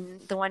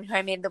friend, the one who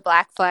I made the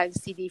Black Flag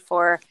CD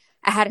for.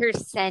 I had her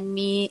send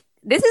me.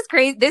 This is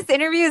crazy. This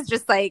interview is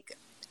just like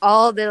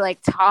all the like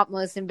top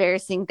most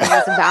embarrassing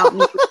things about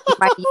me,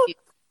 my youth,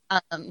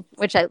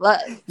 which I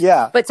love.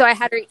 Yeah. But so I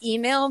had her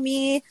email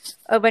me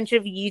a bunch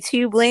of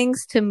YouTube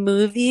links to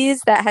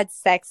movies that had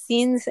sex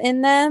scenes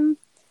in them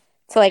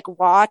to like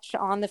watch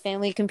on the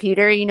family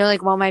computer,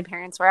 like while my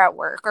parents were at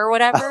work or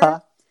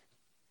whatever.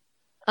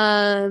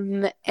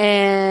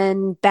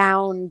 And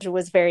Bound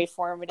was very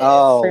formative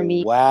for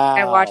me. Wow.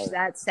 I watched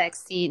that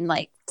sex scene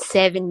like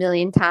 7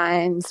 million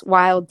times.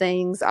 Wild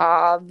Things,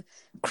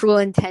 Cruel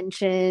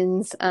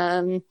Intentions.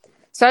 So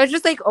I was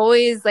just like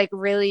always like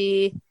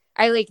really,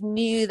 I like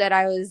knew that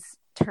I was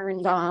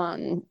turned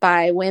on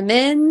by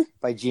women.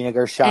 By Gina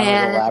Gershon with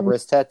a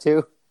Labrys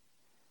tattoo.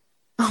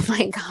 Oh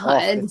my God.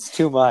 Oh, it's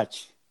too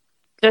much.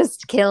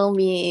 Just kill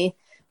me.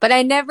 But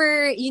I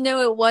never,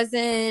 it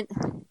wasn't,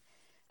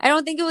 I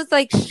don't think it was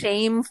like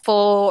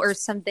shameful or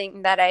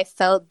something that I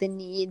felt the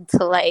need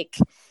to like,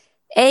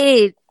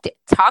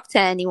 talk to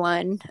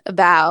anyone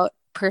about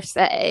per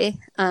se.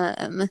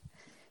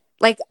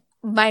 Like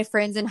my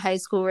friends in high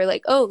school were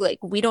like, oh, like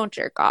we don't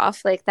jerk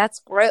off. Like that's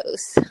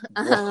gross.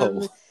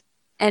 And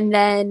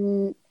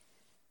then,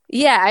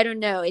 yeah, I don't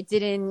know. It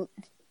didn't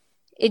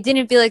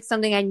feel like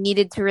something I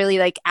needed to really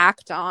like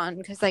act on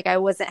because like I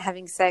wasn't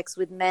having sex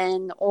with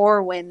men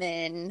or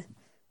women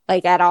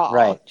like at all.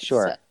 Right.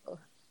 Sure. So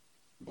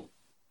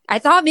I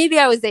thought maybe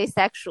I was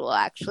asexual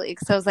actually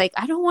because I was like,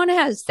 I don't want to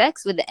have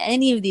sex with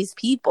any of these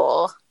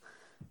people.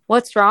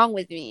 What's wrong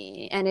with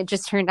me? And it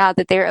just turned out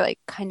that they were like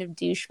kind of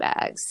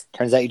douchebags.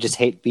 Turns out you just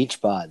hate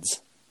beach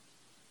buds.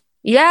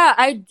 Yeah,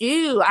 I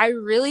do. I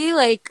really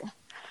like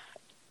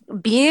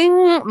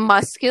being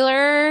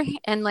muscular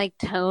and like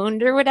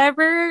toned or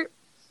whatever.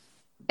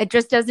 It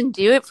just doesn't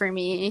do it for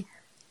me.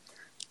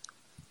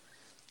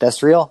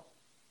 That's real.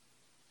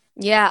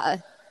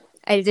 Yeah.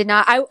 I did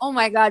not. Oh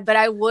my God. But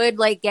I would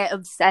like get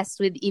obsessed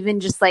with even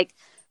just like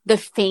the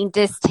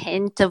faintest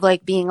hint of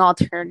like being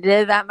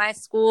alternative at my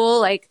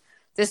school. Like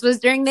this was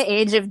during the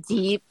age of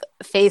deep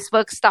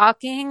Facebook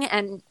stalking.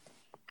 And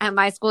at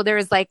my school there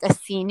was like a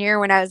senior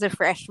when I was a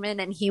freshman,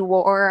 and he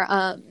wore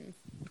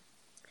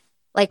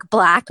like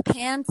black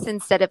pants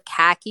instead of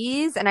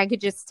khakis, and I could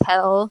just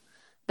tell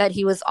that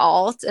he was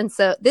alt. And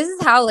so this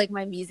is how like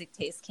my music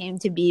taste came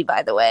to be,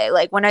 by the way.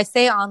 Like when I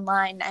say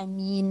online, I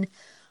mean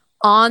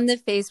on the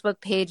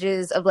Facebook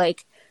pages of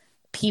like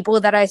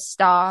people that I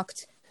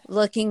stalked,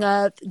 looking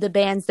up the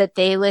bands that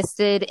they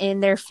listed in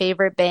their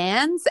favorite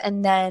bands,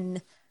 and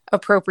then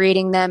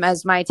appropriating them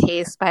as my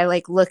taste by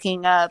like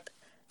looking up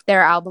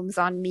their albums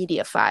on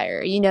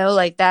Mediafire. You know,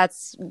 like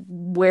that's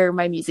where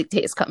my music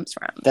taste comes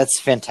from. That's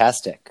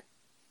fantastic.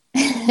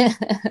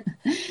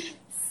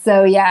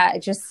 So yeah,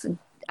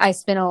 I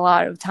spent a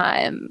lot of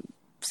time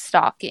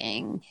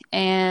stalking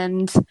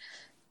and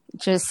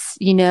just,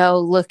 you know,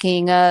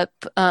 looking up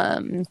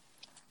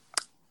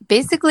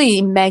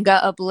basically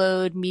mega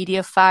upload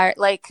Mediafire.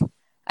 Like,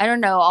 I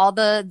don't know, all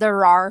the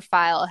RAR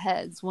file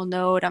heads will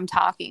know what I'm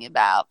talking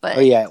about. But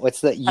oh yeah,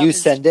 what's that? You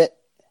send it?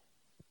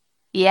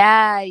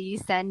 Yeah, you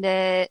send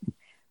it,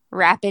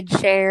 rapid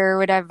share,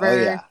 whatever.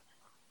 Oh yeah.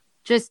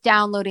 Just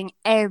downloading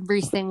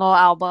every single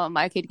album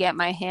I could get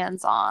my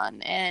hands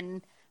on.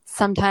 And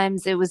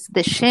sometimes it was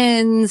the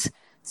Shins,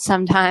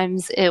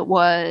 sometimes it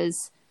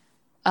was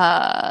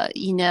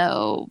you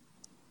know,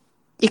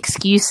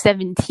 Excuse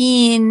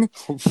 17,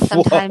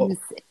 sometimes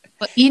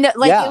you know,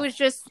 like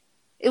yeah.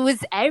 It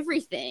was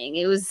everything.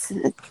 It was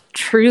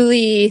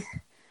truly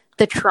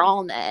the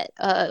trawl net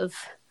of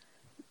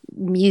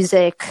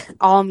music,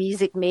 all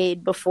music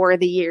made before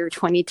the year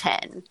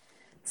 2010.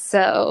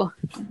 So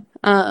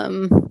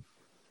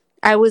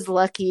I was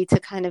lucky to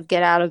kind of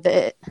get out of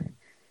it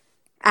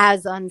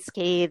as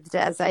unscathed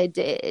as I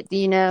did,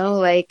 you know,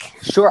 like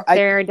sure,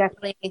 there are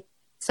definitely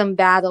some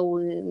battle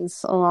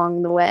wounds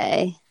along the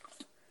way.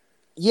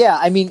 Yeah,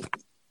 I mean,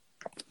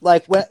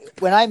 like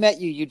when I met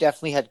you, you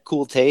definitely had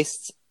cool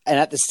tastes, and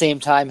at the same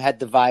time had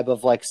the vibe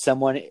of like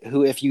someone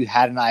who, if you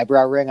had an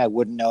eyebrow ring, I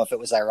wouldn't know if it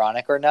was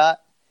ironic or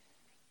not.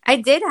 I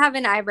did have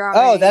an eyebrow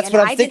ring. Oh, that's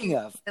what I'm thinking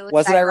of.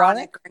 Was it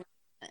ironic?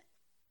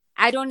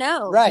 I don't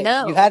know. Right.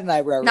 No. You had an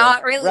eyebrow ring.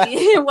 Not really. Right.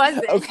 It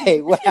wasn't.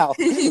 Okay, wow.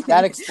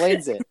 That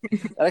explains it.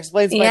 That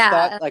explains my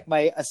thought, like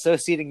my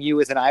associating you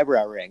with an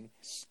eyebrow ring.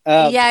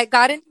 Yeah, it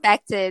got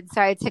infected,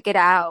 so I took it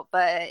out.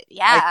 But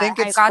yeah, I think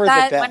it's I got for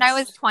that the best. when I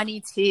was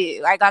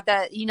 22. I got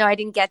that, you know, I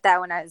didn't get that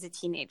when I was a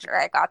teenager.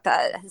 I got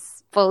that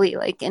as fully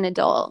like an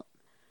adult.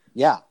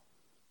 Yeah.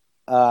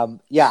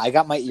 Yeah, I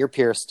got my ear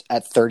pierced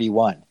at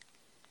 31.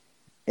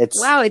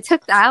 Wow, it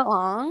took that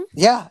long?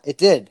 Yeah, it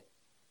did.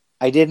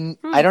 I didn't.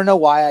 I don't know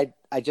why.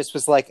 I just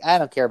was like, I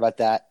don't care about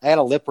that. I had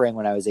a lip ring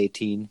when I was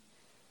 18.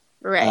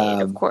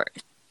 Right, of course.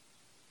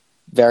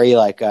 Very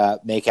like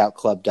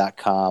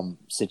makeoutclub.com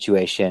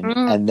situation.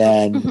 And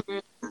then,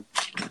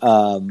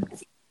 but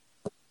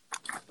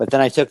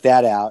then I took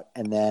that out,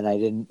 and then I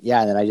didn't.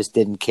 Yeah, and then I just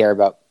didn't care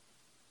about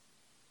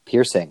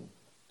piercing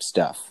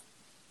stuff.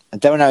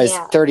 And then when I was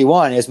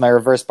 31, it was my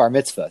reverse bar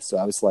mitzvah. So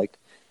I was like,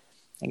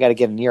 I got to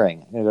get an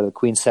earring. I'm gonna go to the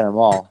Queens Center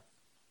Mall.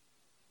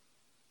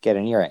 Get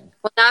an earring.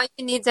 Well, now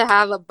you need to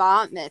have a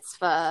bat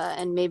mitzvah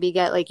and maybe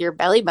get like your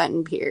belly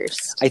button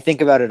pierced. I think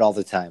about it all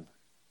the time.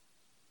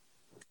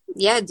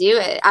 Yeah, do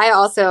it.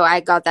 I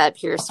got that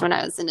pierced when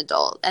I was an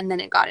adult, and then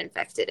it got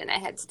infected and I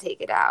had to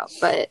take it out.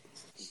 But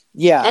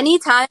yeah,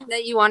 anytime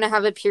that you want to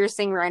have a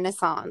piercing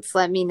renaissance,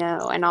 let me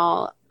know, and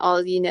I'll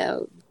you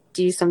know,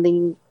 do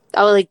something.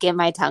 I'll like get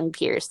my tongue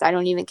pierced. I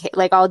don't even care.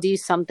 Like I'll do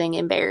something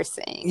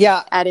embarrassing.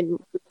 Yeah, at an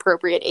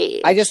appropriate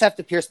age. I just have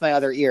to pierce my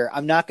other ear.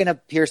 I'm not going to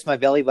pierce my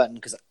belly button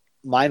because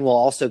mine will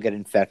also get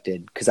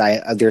infected. Because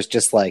there's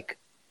just like,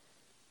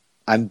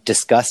 I'm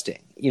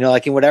disgusting. You know,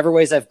 like in whatever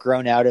ways I've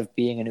grown out of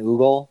being an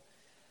oogle,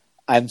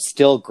 I'm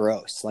still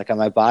gross. Like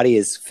my body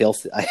is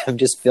filthy. I'm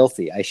just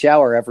filthy. I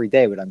shower every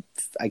day, but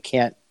I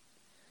can't.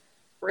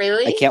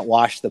 Really? I can't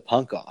wash the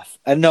punk off.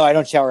 No, I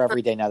don't shower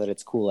every day now that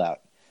it's cool out.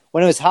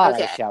 When it was hot,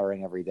 I was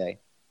showering every day.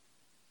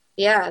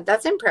 Yeah,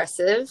 that's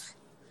impressive.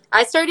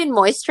 I started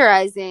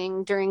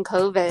moisturizing during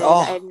COVID.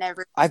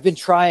 Oh, I've been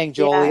trying,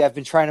 Jolie. Yeah. I've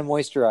been trying to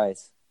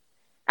moisturize.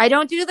 I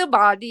don't do the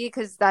body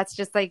because that's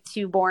just like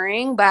too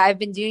boring, but I've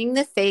been doing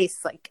the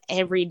face like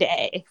every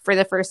day for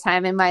the first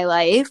time in my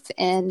life,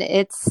 and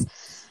it's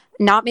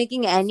not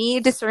making any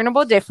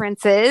discernible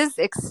differences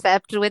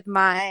except with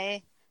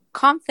my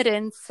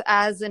confidence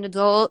as an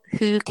adult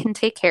who can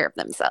take care of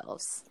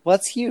themselves. Well,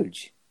 that's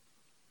huge.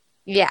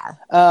 Yeah.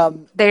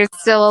 There's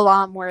still a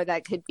lot more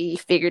that could be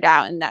figured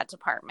out in that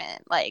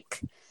department, like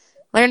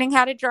learning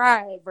how to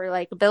drive or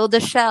like build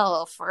a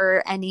shelf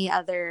or any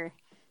other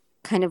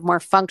kind of more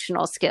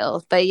functional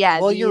skills. But yeah.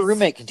 Well, your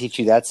roommate can teach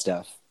you that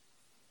stuff.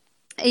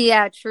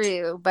 Yeah,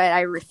 true. But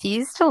I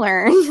refuse to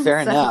learn. Fair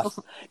enough.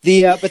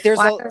 But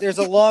there's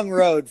a long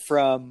road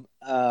from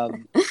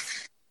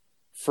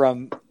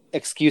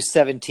Excuse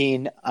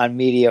 17 on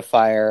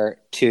Mediafire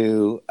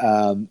to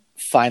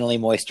finally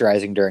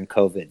moisturizing during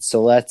COVID.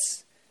 So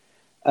let's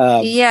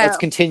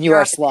continue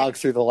our slog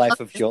through the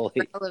life of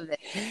Jolie.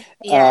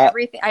 Yeah,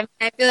 everything.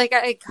 I feel like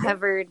I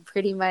covered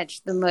pretty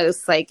much the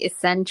most like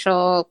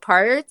essential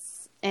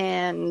parts,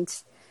 and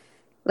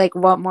like,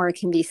 what more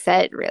can be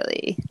said,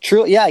 really?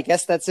 True. Yeah, I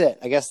guess that's it.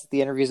 I guess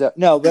the interview's up.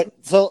 No, but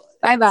so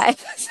Bye bye.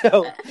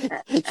 so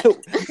so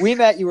we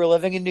met. You were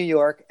living in New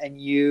York,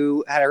 and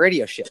you had a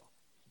radio show.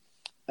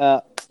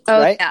 Oh,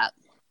 Right? yeah.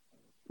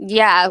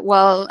 Yeah.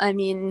 Well, I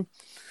mean,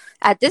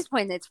 at this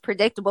point, it's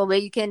predictable,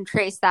 but you can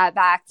trace that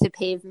back to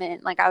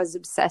Pavement. Like, I was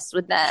obsessed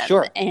with them.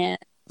 Sure. And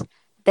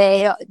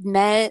they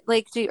met,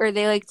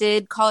 they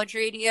did college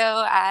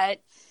radio at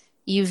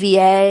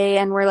UVA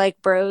and were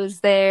like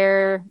bros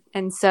there.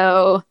 And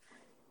so,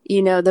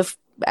 my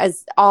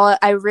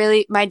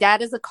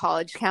dad is a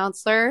college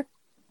counselor.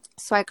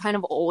 So I kind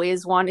of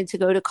always wanted to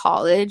go to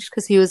college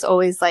because he was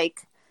always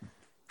like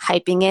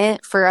hyping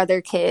it for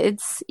other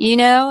kids,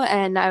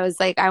 and I was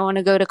like, I want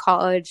to go to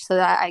college so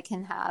that I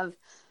can have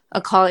a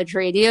college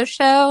radio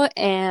show.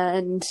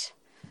 And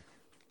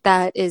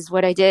that is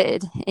what I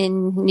did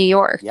in New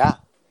York. Yeah.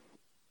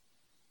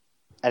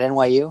 At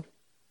NYU?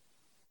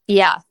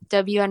 Yeah,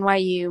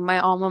 WNYU, my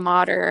alma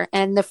mater.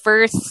 And the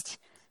first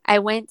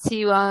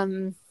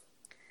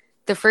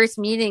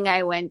meeting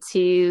I went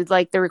to,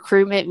 like the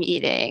recruitment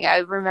meeting, I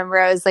remember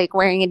I was like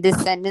wearing a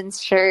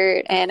Descendants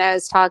shirt and I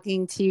was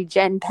talking to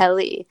Jen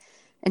Pelly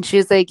and she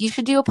was like, you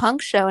should do a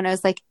punk show. And I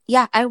was like,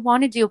 yeah, I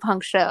want to do a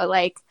punk show.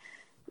 Like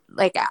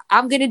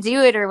I'm going to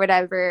do it or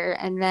whatever.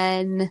 And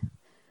then,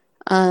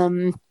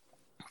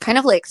 kind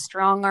of like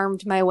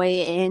strong-armed my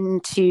way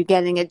into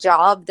getting a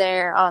job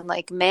there on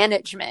like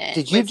management.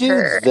 Did you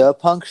do the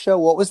punk show?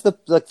 What was the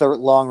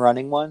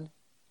long-running one?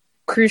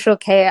 Crucial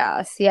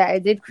Chaos. Yeah, I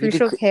did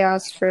Crucial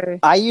Chaos for...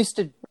 I used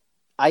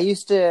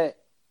to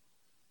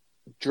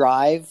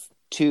drive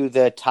to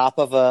the top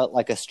of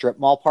a strip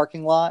mall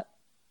parking lot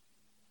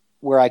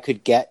where I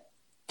could get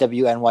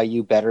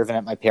WNYU better than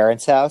at my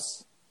parents'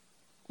 house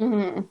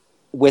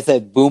with a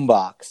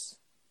boombox.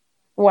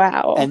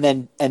 Wow.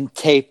 And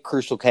tape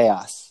Crucial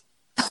Chaos.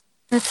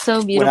 That's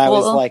so beautiful. When I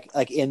was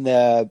like in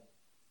the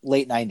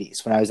late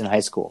 90s when I was in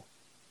high school.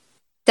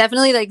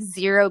 Definitely like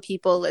zero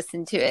people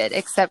listened to it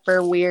except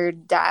for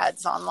weird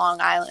dads on Long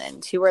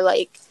Island who were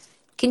like,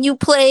 can you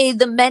play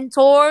The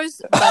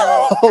Mentors? But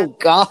oh,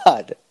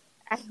 God.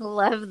 I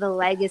love the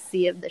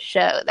legacy of the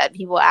show that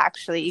people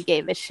actually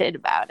gave a shit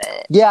about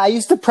it. Yeah, I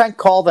used to prank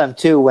call them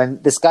too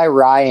when this guy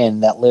Ryan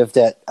that lived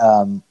at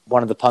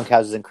one of the punk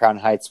houses in Crown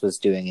Heights was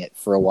doing it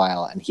for a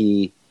while. And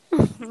I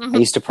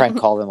used to prank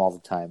call them all the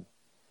time.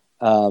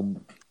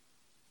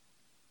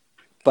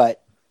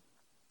 But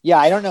yeah,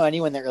 I don't know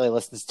anyone that really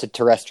listens to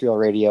terrestrial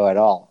radio at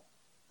all.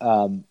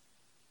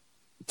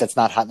 That's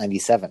not Hot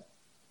 97.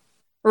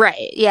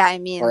 Right. Yeah, I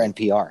mean... Or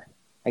NPR.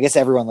 I guess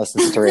everyone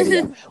listens to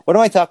radio. What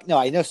am I talking... No,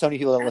 I know so many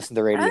people don't listen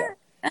to radio.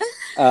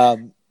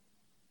 And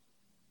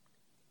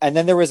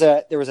then there was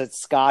a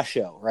ska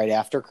show right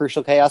after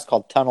Crucial Chaos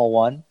called Tunnel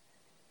One.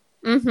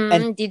 Mm-hmm.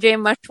 And DJ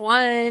Mush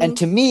One. And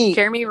to me...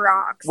 Jeremy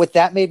Rocks. What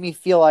that made me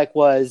feel like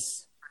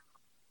was...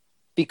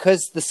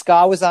 Because the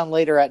ska was on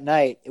later at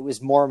night, it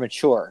was more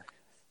mature.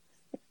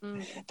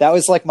 That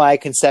was like my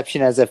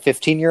conception as a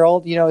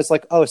 15-year-old. It's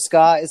like, oh,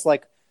 ska is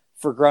like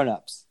for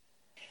grown-ups.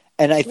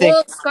 And I think...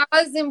 Well, ska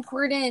is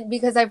important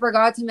because I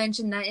forgot to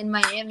mention that in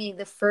Miami,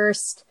 the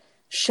first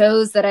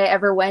shows that I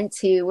ever went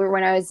to were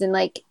when I was in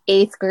like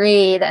 8th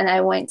grade and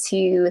I went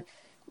to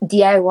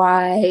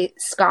DIY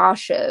ska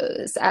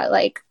shows at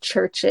like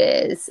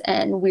churches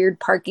and weird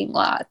parking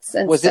lots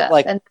and was stuff. It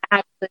like... And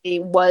that actually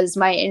was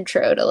my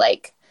intro to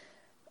like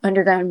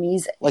underground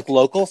music. Like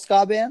local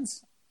ska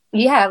bands?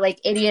 Yeah, like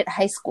idiot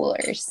high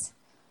schoolers.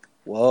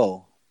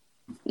 Whoa.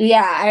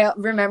 Yeah, I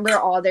remember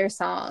all their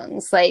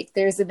songs. Like,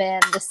 there's a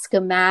band, The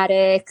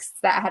Schematics,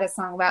 that had a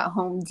song about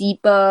Home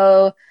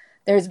Depot.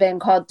 There's a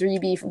band called Three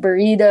Beef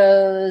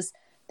Burritos.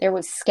 There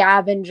was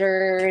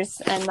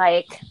Scavengers. And,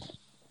 like,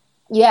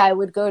 yeah, I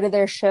would go to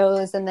their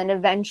shows. And then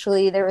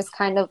eventually there was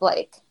kind of,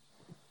 like,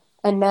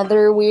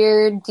 another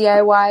weird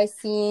DIY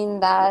scene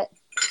that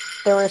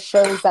there were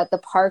shows at the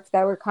park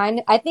that were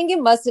I think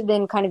it must have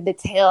been kind of the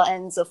tail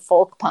ends of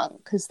folk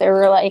punk because there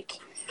were like,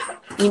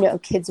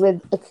 kids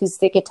with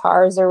acoustic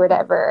guitars or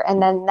whatever.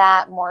 And then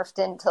that morphed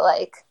into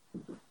like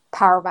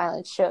power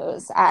violence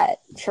shows at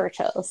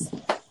Churchill's.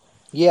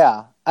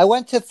 Yeah. I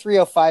went to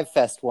 305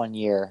 Fest one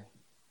year.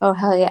 Oh,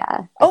 hell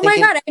yeah. Oh my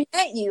God, I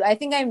met you. I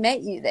think I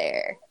met you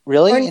there.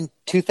 Really? In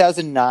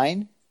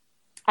 2009?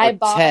 I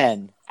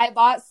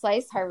bought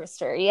Slice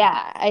Harvester.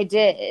 Yeah, I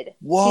did.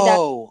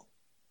 Whoa.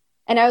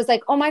 And I was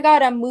like, oh my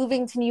God, I'm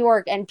moving to New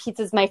York and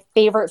pizza's my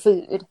favorite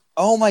food.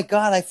 Oh my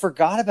God, I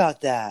forgot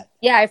about that.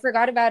 Yeah, I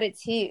forgot about it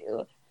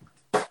too.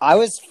 I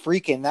was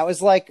freaking. That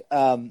was like,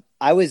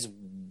 I was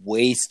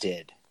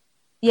wasted.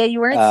 Yeah, you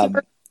weren't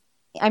super...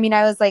 I mean,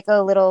 I was like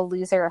a little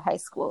loser high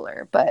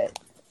schooler, but...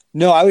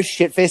 No, I was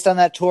shit-faced on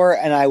that tour,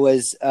 and I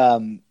was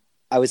on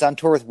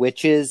tour with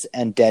Witches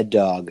and Dead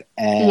Dog,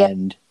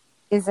 and...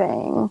 Yeah.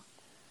 Amazing.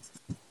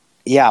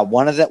 Yeah,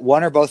 one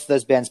or both of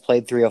those bands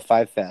played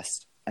 305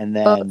 Fest, and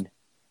then...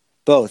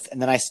 Both.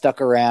 And then I stuck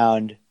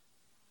around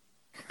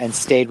and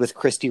stayed with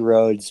Christy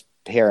Rhodes'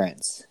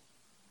 parents.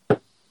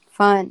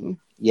 Fun.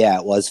 Yeah,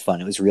 it was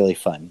fun. It was really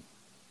fun.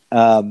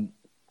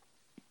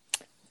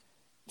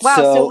 Wow,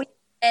 so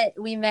So,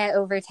 we met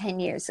over 10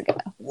 years ago.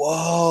 Let's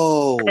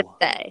whoa,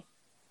 say.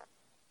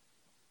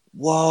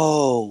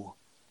 whoa,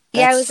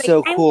 Yeah, I that's was like,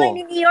 so I'm going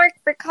cool. to New York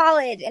for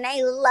college and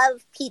I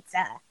love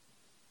pizza.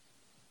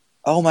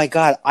 Oh my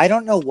God. I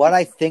don't know what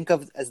I think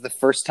of as the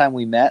first time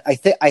we met.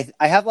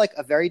 I have like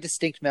a very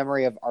distinct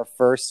memory of our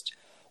first,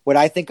 what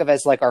I think of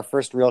as like our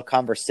first real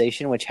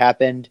conversation, which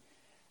happened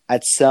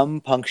at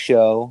some punk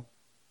show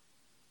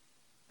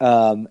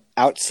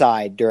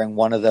outside during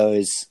one of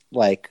those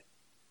like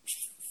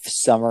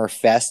summer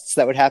fests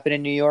that would happen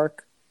in New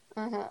York.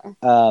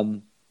 Uh-huh.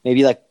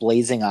 Maybe like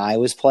Blazing Eye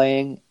was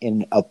playing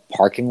in a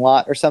parking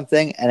lot or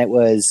something, and it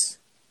was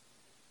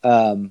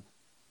um,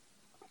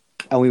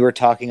 and we were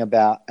talking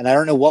about, and I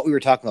don't know what we were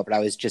talking about, but I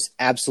was just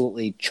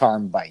absolutely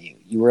charmed by you.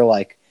 You were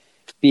like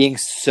being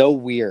so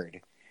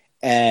weird.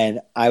 And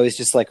I was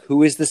just like,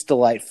 who is this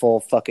delightful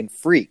fucking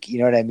freak? You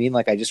know what I mean?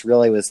 Like, I just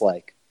really was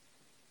like,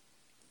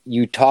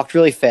 you talked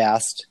really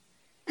fast.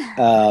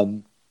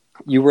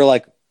 You were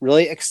like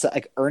really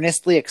like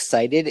earnestly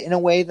excited in a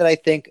way that I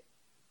think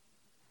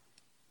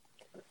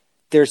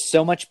there's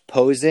so much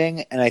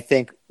posing. And I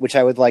think, which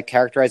I would like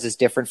characterize as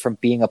different from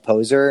being a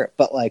poser,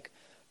 but like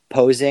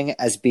posing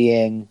as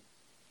being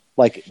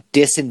like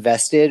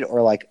disinvested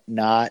or like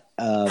not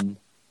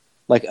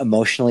like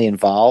emotionally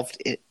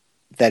involved,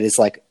 that is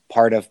like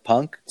part of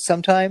punk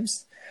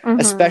sometimes, Mm-hmm.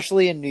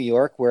 especially in New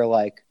York where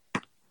like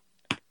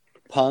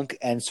punk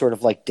and sort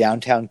of like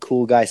downtown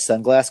cool guy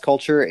sunglass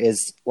culture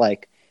is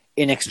like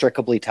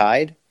inextricably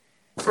tied,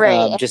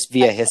 Right. just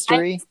via Like, I'm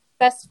history. a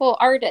successful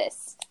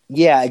artist.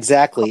 Yeah,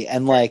 exactly.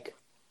 And like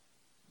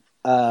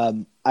I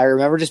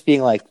remember just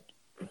being like,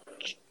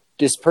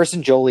 this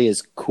person Jolie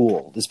is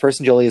cool. This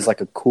person Jolie is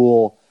like a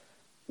cool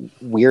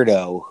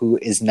weirdo who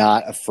is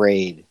not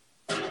afraid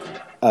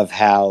of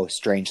how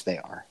strange they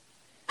are.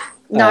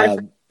 Not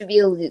afraid to be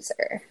a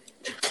loser,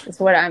 is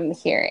what I'm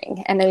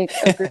hearing. And I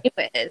agree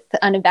with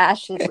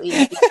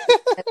unabashedly.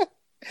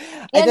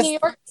 Yeah, Just New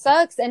York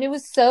sucks. And it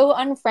was so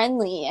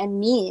unfriendly and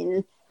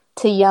mean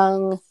to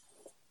young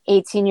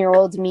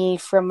 18-year-old me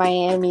from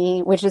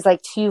Miami, which is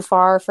like too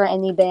far for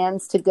any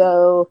bands to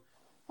go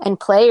and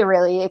play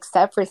really,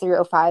 except for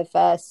 305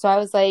 Fest. So I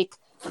was like,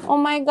 oh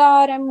my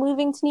God, I'm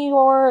moving to New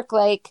York.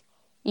 Like,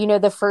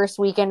 the first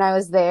weekend I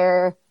was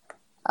there,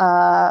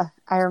 I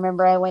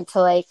remember I went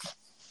to like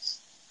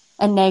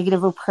a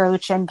Negative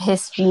Approach and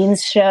Piss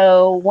Jeans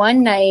show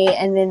one night,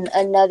 and then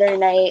another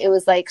night it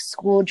was like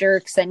School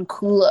Jerks and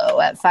Kulo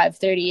at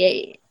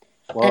 538.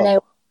 whoa. And I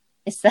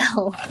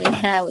myself, and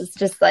I was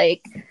just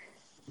like,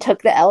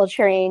 took the L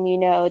train,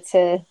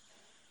 to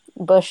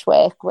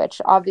Bushwick,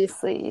 which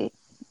obviously,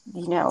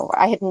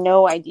 I had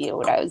no idea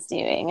what I was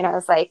doing. And I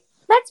was like,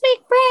 let's make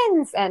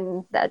friends.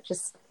 And that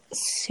just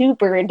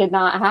super did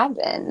not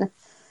happen.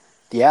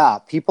 Yeah,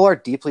 people are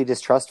deeply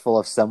distrustful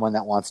of someone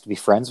that wants to be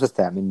friends with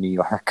them in New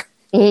York.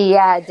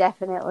 Yeah,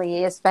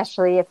 definitely.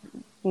 Especially if,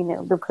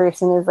 the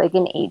person is like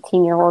an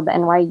 18-year-old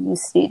NYU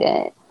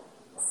student.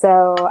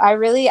 So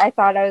I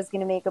thought I was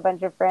going to make a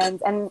bunch of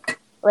friends. And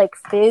like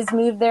Fizz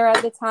moved there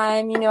at the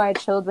time, I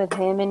chilled with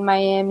him in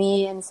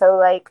Miami. And so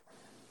like,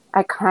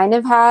 I kind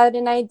of had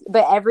an idea,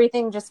 but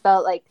everything just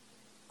felt like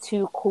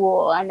too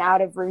cool and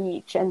out of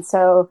reach. And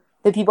so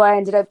the people I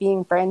ended up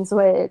being friends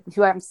with,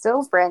 who I'm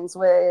still friends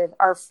with,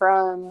 are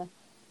from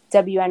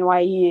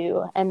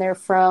WNYU, and they're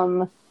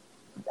from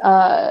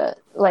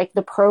like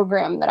the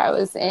program that I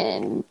was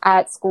in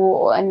at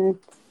school. And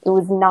it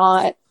was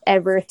not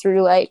ever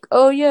through like,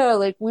 oh yeah,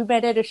 like we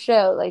met at a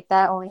show. Like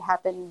that only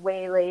happened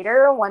way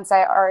later, once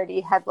I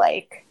already had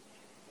like,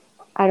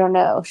 I don't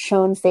know,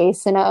 shown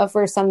face enough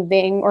or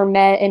something, or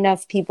met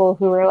enough people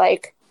who were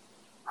like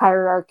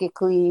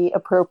hierarchically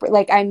appropriate.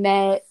 Like I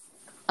met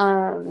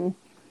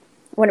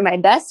one of my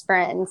best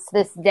friends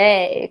this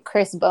day,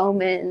 Chris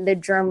Bowman, the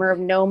drummer of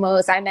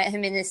Nomos. I met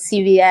him in a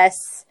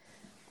CVS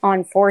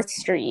on 4th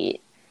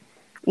Street,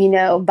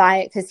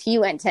 because he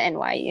went to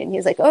NYU, and he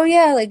was like, oh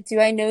yeah, like, do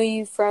I know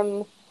you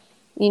from,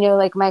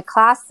 like my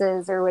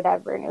classes or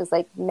whatever? And it was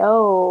like,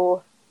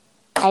 no,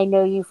 I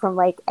know you from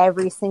like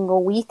every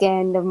single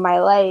weekend of my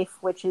life,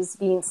 which is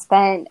being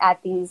spent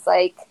at these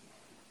like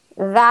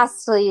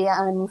vastly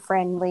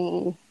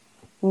unfriendly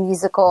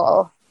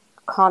musical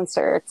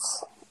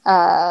concerts.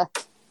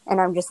 And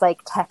I'm just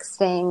like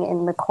texting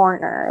in the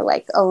corner,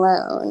 like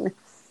alone.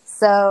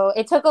 So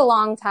it took a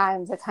long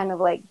time to kind of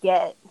like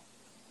get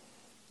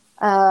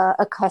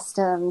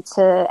accustomed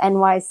to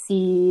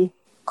NYC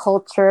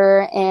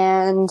culture,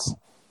 and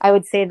I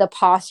would say the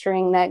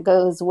posturing that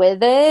goes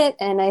with it.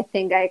 And I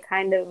think I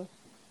kind of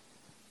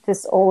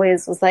just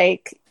always was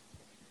like,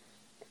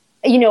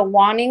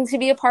 wanting to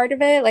be a part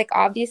of it, like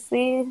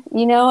obviously,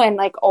 and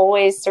like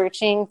always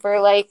searching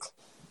for like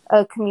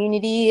a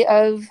community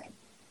of,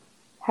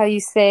 how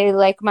you say,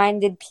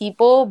 like-minded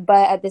people.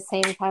 But at the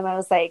same time, I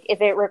was like,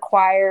 if it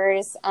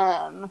requires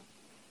the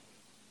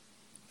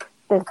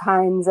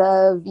kinds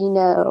of,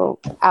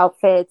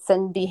 outfits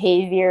and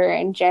behavior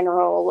and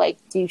general like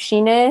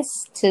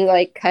douchiness to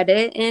like cut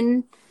it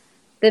in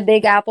the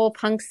Big Apple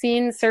punk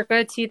scene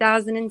circa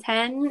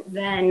 2010,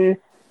 then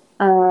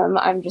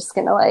I'm just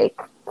gonna like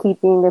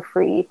keep being a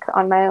freak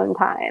on my own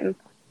time.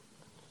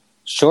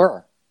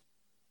 Sure.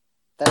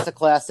 That's a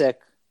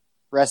classic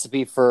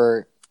recipe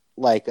for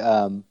like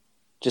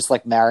just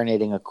like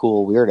marinating a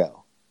cool weirdo.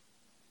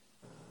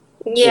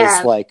 Is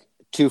Yeah. like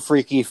too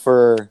freaky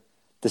for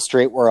the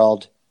straight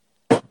world,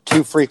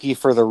 too freaky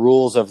for the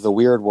rules of the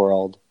weird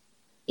world.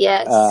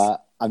 Yes.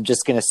 I'm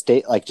just gonna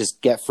stay like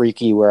just get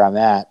freaky where I'm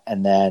at,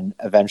 and then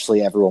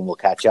eventually everyone will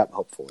catch up,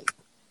 hopefully.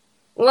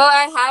 Well,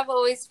 I have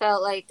always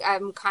felt like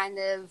I'm kind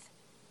of,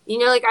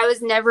 like I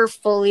was never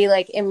fully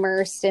like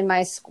immersed in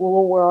my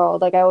school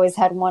world. Like I always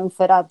had one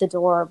foot out the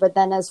door. But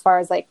then as far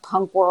as like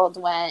punk world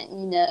went,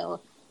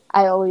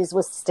 I always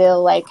was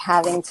still like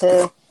having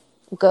to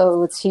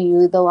go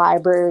to the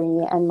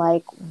library and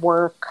like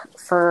work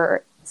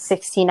for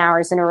 16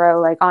 hours in a row,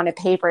 like on a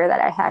paper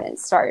that I hadn't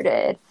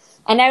started.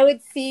 And I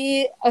would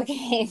see,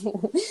 okay,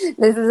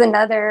 this is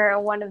another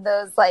one of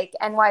those like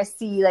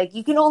NYC, like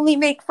you can only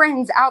make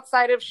friends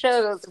outside of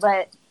shows.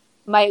 But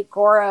Mike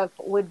Gorup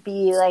would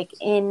be like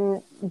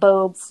in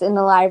Bobes in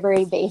the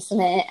library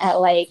basement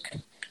at like,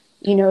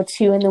 2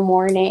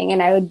 a.m.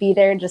 And I would be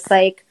there just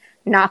like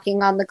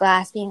knocking on the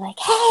glass, being like,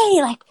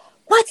 hey, like,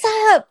 what's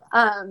up?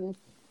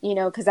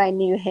 Because I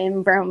knew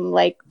him from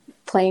like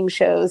playing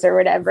shows or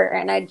whatever.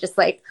 And I'd just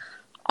like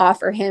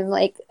offer him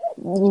like,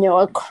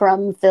 a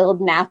crumb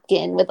filled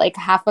napkin with like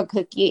half a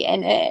cookie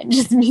in it.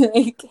 Just be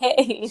like,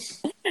 hey,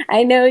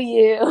 I know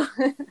you.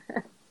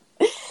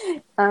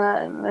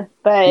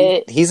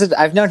 But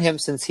I've known him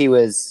since he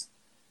was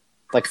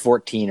like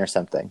 14 or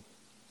something.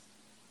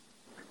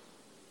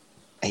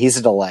 He's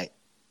a delight,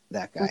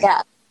 that guy.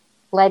 Yeah,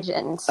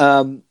 legend.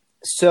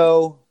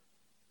 So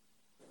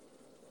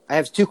I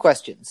have two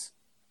questions.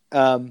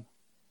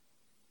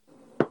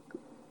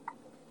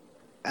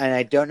 And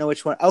I don't know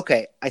which one.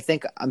 Okay, I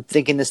think I'm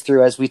thinking this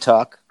through as we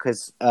talk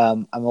because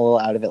I'm a little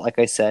out of it, like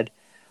I said.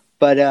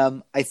 But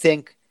I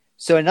think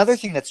so. Another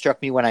thing that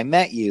struck me when I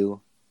met you,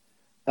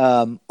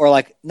 or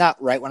like not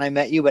right when I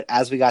met you, but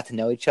as we got to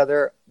know each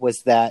other,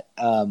 was that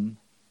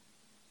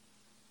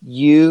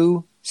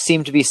you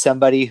seem to be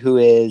somebody who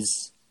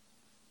is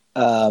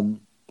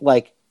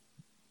like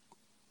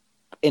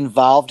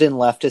involved in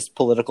leftist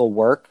political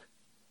work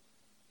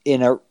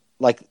in a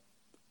like.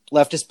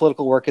 Leftist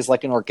political work is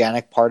like an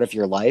organic part of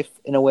your life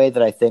in a way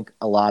that I think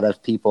a lot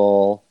of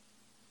people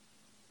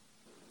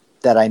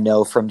that I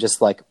know from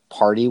just like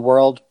party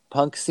world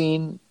punk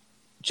scene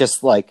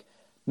just like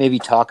maybe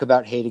talk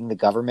about hating the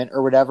government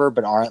or whatever,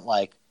 but aren't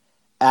like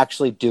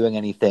actually doing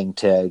anything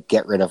to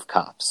get rid of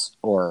cops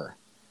or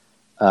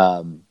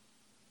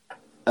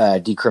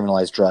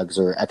decriminalize drugs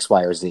or X,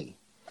 Y, or Z.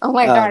 Oh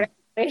my God,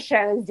 I wish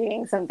I was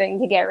doing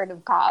something to get rid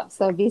of cops.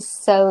 That'd be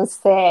so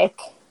sick.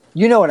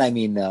 You know what I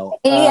mean, though.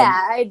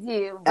 Yeah, I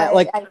do. But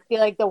like, I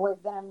feel like the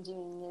work that I'm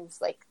doing is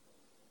like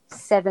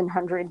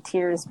 700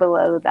 tiers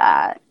below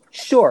that.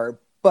 Sure,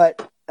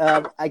 but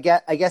I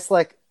guess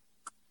like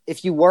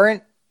if you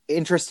weren't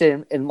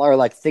interested in or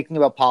like thinking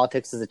about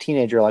politics as a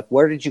teenager, like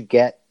where did you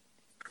get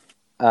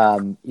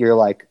your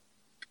like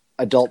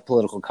adult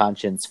political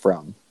conscience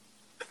from?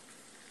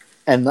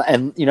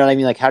 And you know what I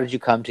mean? Like, how did you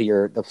come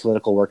to the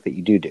political work that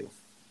you do?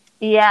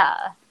 Yeah.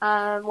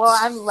 Well,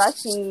 I'm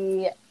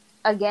lucky.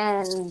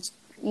 Again,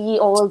 the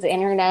old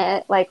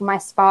internet, like my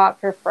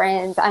spot for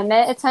friends. I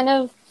met a ton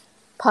of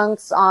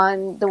punks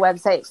on the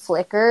website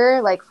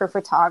Flickr, like for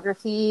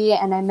photography,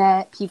 and I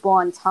met people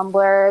on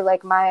Tumblr,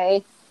 like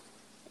my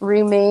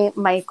roommate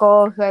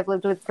Michael, who I've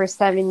lived with for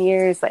 7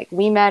 years. Like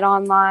we met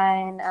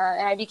online,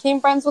 and I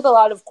became friends with a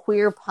lot of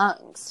queer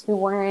punks who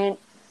weren't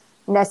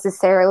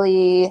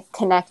necessarily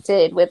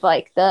connected with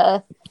like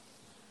the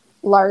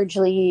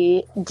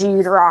largely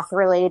dude rock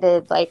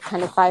related like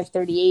kind of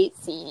 538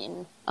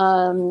 scene.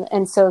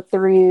 And so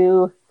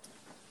through,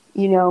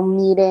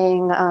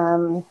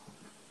 meeting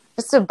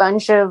just a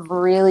bunch of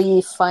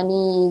really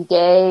funny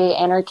gay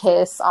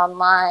anarchists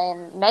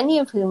online, many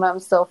of whom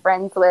I'm still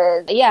friends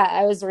with. Yeah,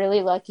 I was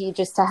really lucky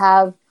just to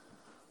have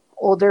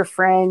older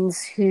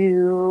friends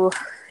who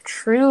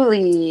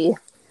truly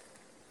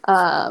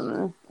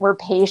were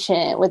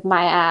patient with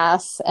my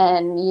ass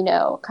and,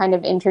 kind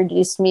of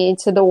introduced me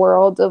to the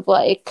world of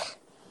like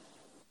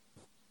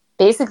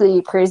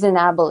basically prison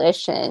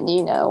abolition,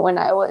 when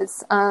I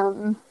was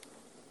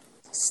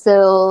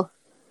still,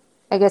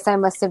 I guess I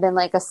must have been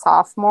like a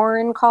sophomore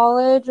in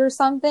college or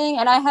something.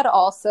 And I had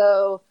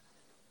also,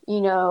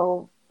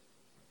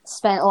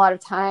 spent a lot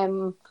of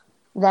time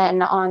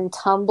then on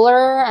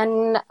Tumblr,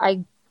 and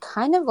I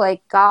kind of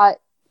like got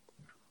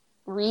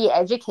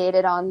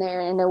re-educated on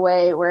there in a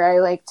way where I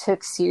like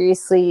took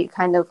seriously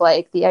kind of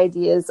like the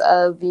ideas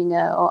of,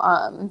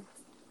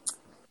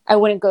 I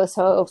wouldn't go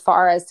so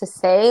far as to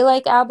say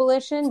like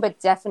abolition,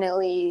 but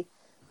definitely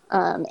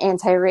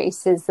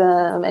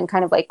anti-racism and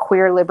kind of like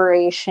queer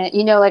liberation.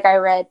 Like I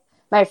read,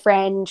 my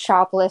friend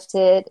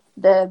shoplifted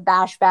the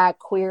Bashback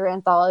queer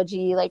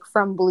anthology like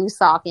from Blue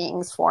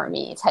Stockings for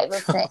me type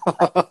of thing.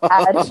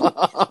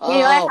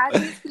 I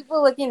had these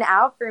people looking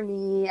out for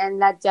me,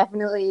 and that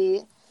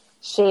definitely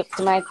shaped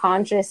my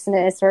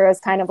consciousness, where it was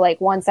kind of like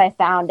once I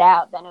found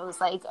out, then it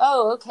was like,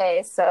 oh,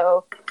 okay,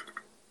 so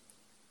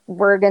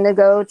we're going to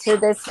go to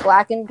this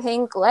black and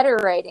pink letter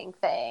writing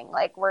thing.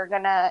 Like, we're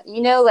going to,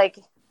 like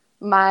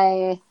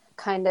my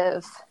kind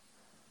of,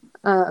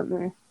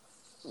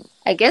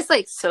 I guess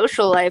like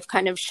social life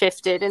kind of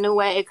shifted in a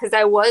way, because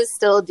I was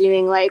still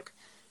doing like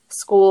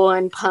school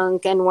and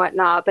punk and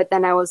whatnot, but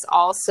then I was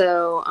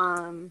also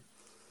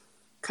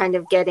kind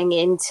of getting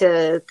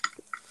into,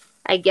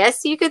 I guess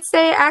you could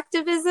say,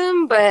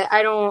 activism, but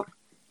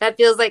that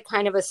feels like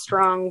kind of a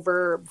strong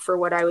verb for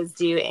what I was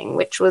doing,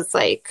 which was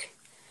like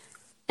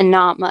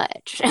not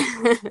much.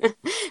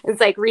 It's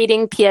like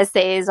reading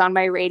PSAs on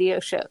my radio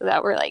show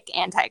that were like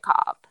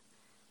anti-cop.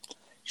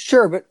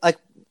 Sure, but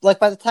like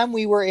by the time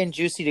we were in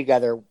Juicy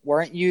together,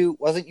 wasn't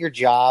your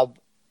job?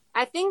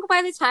 I think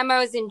by the time I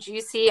was in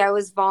Juicy, I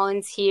was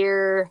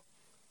volunteer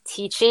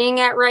teaching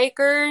at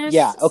Rikers.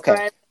 Yeah,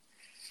 okay.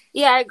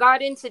 So I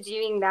got into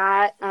doing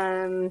that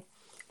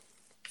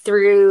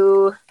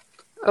through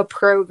a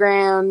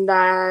program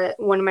that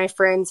one of my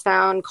friends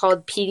found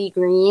called PD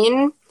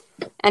Green.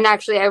 And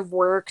actually, I've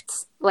worked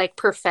like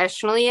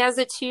professionally as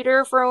a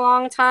tutor for a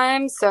long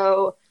time.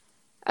 So,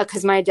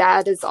 because my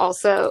dad is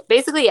also,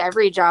 basically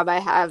every job I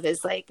have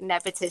is like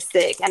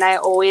nepotistic. And I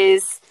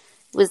always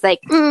was like,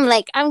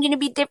 I'm going to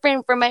be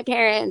different from my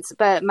parents.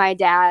 But my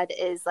dad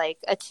is like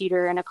a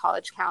tutor and a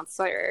college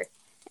counselor.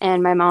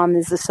 And my mom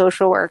is a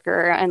social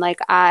worker. And like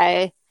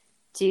I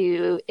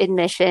do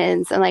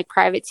admissions and like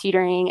private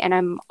tutoring. And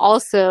I'm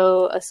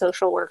also a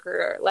social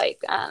worker.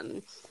 Like,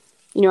 I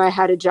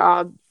had a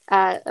job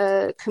at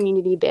a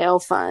community bail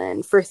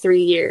fund for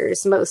 3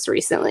 years most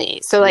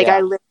recently. So like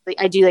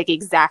I do like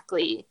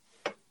exactly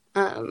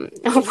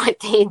what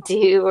they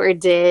do or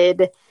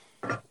did.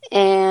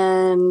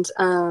 And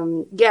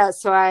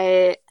so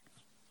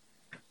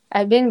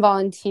I've been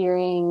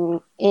volunteering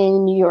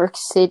in New York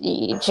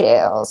City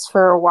jails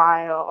for a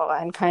while,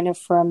 and kind of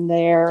from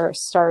there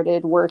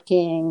started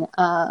working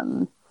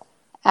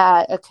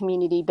at a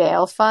community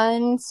bail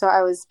fund. So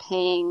I was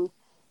paying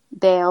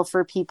bail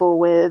for people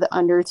with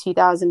under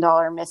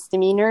 $2,000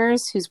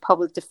 misdemeanors whose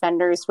public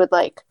defenders would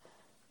like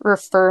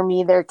refer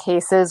me their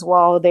cases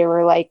while they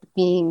were like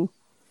being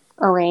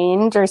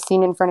arraigned or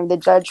seen in front of the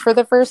judge for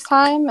the first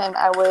time. And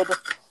I would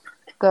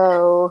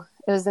go,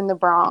 it was in the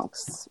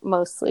Bronx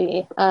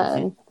mostly,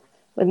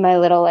 with my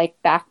little like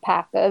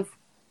backpack of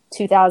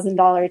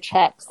 $2,000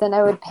 checks, and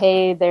I would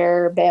pay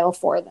their bail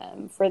for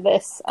them for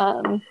this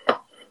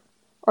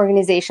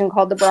organization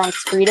called the Bronx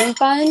Freedom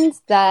Fund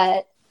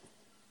that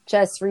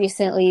just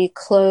recently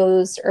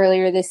closed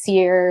earlier this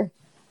year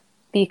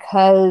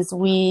because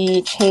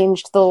we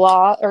changed the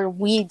law, or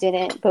we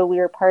didn't, but we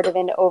were part of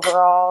an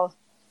overall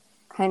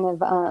kind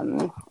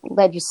of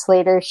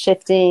legislator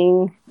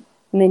shifting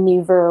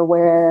maneuver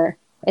where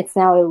it's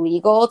now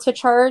illegal to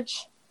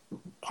charge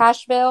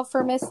cash bail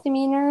for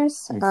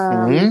misdemeanors.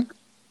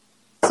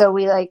 So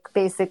we like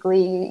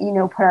basically,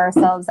 put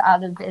ourselves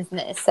out of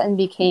business and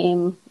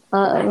became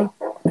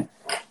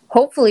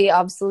hopefully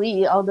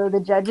obsolete, although the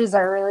judges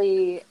are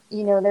really,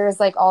 there's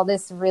like all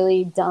this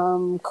really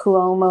dumb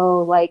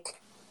Cuomo like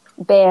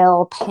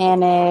bail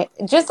panic,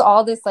 just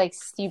all this like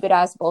stupid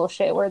ass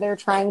bullshit where they're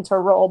trying to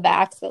roll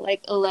back the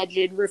like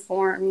alleged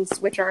reforms,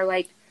 which are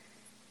like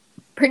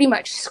pretty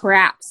much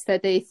scraps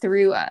that they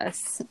threw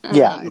us.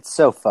 Yeah, it's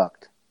so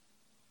fucked.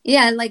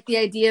 Yeah, and like the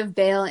idea of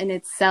bail in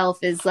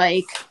itself is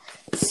like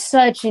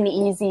such an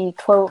easy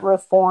quote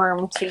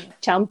reform to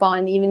jump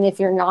on, even if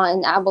you're not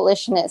an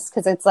abolitionist,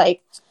 because it's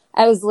like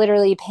I was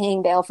literally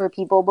paying bail for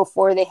people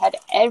before they had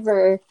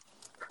ever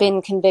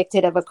been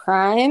convicted of a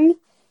crime.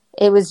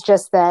 It was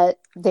just that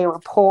they were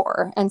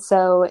poor. And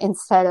so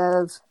instead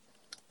of,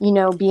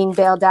 being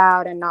bailed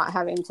out and not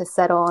having to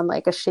settle on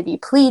like a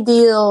shitty plea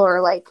deal or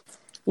like,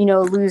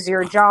 lose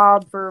your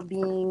job for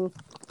being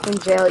in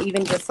jail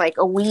even just like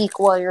a week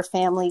while your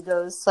family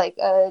goes like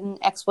an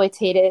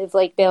exploitative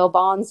like bail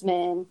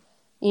bondsman,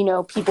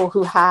 people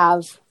who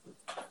have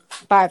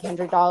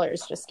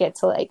 $500 just get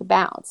to like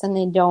bounce and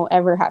they don't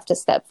ever have to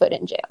step foot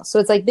in jail. So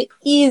it's like the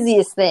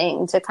easiest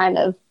thing to kind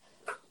of,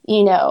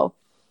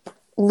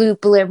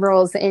 loop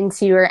liberals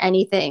into or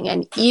anything.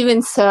 And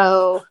even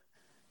so,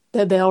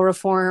 the bail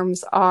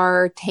reforms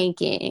are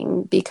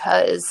tanking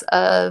because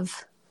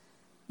of,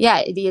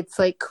 idiots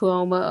like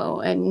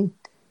Cuomo and,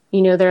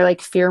 they're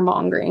like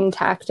fear-mongering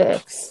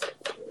tactics.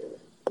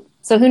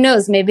 So who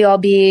knows? Maybe I'll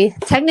be,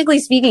 technically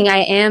speaking, I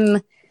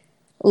am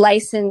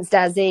licensed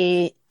as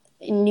a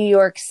New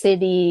York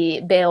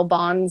City bail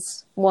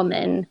bonds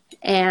woman,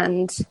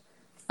 and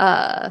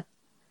the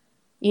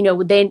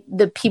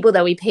people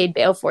that we paid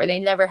bail for, they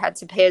never had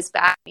to pay us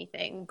back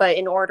anything. But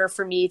in order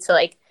for me to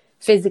like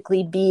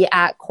physically be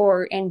at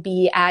court and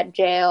be at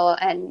jail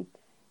and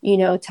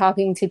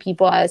talking to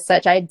people as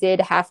such, I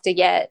did have to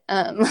get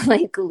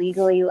like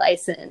legally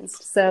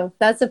licensed. So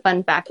that's a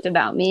fun fact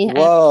about me.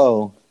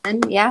 Whoa.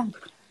 And yeah.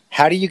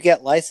 How do you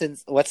get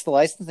licensed? What's the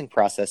licensing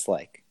process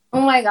like?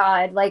 Oh my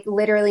God, like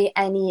literally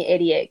any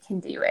idiot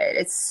can do it.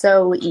 It's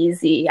so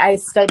easy. I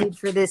studied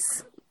for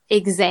this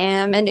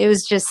exam, and it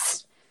was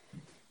just,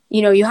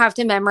 you have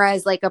to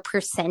memorize like a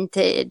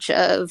percentage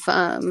of,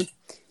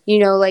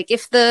 like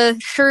if the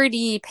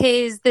surety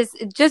pays this,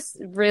 just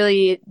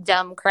really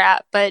dumb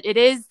crap, but it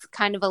is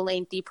kind of a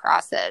lengthy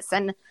process.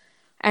 And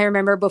I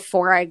remember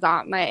before I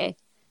got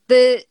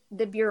the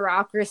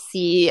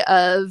bureaucracy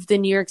of the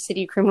New York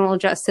City criminal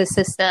justice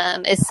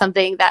system is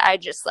something that I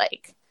just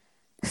like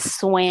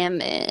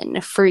swam in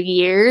for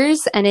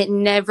years, and it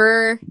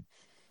never,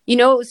 it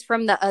was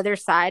from the other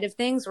side of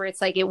things where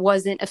it's like it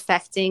wasn't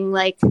affecting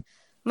like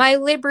my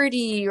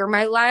liberty or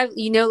my life,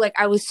 like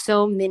I was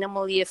so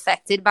minimally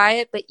affected by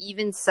it. But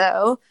even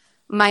so,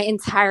 my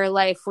entire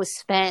life was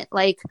spent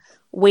like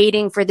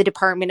waiting for the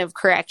Department of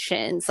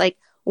Corrections, like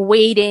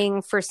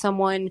waiting for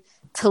someone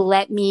to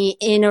let me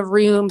in a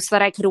room so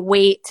that I could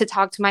wait to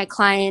talk to my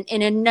client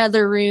in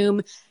another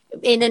room,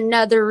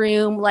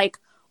 like,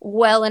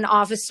 well, an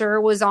officer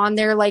was on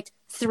their like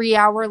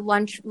 3-hour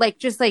lunch, like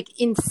just like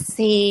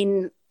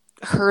insane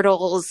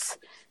hurdles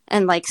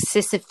and like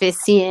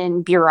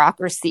Sisyphusian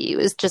bureaucracy. It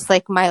was just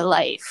like my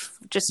life,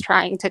 just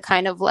trying to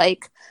kind of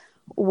like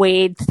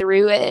wade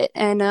through it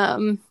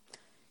and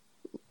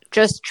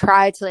just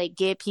try to like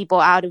get people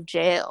out of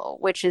jail,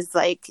 which is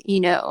like,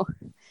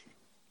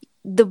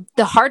 the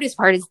hardest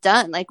part is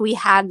done. Like we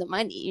had the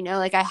money,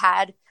 like I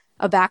had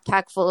a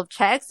backpack full of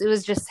checks. It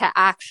was just to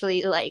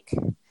actually like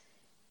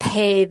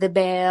pay the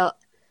bail.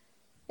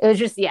 It was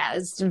just,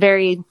 it's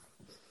very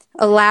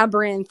a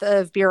labyrinth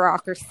of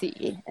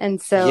bureaucracy.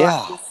 And so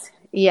I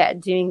was,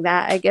 doing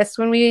that, I guess,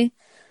 when we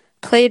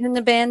played in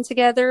the band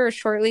together or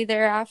shortly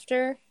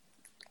thereafter.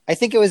 I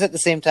think it was at the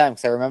same time,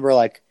 because I remember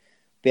like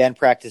band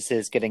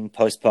practices getting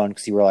postponed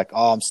because you were like,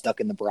 oh, I'm stuck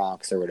in the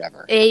Bronx or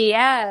whatever.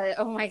 Yeah.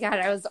 Oh my God.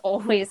 I was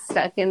always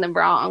stuck in the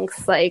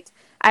Bronx. Like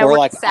I worked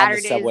like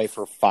Saturdays on the subway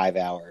for 5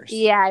 hours.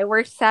 Yeah. I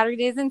worked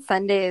Saturdays and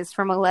Sundays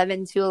from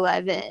 11 to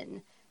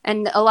 11.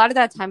 And a lot of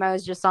that time I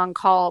was just on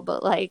call,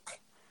 but like,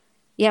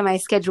 my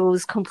schedule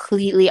was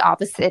completely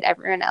opposite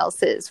everyone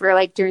else's, where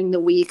like during the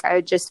week I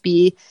would just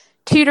be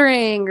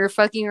tutoring or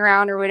fucking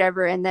around or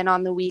whatever. And then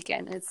on the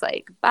weekend, it's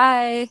like,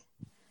 bye.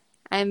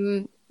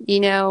 I'm,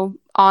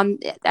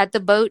 at the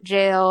boat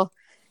jail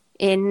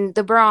in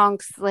the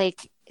Bronx,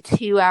 like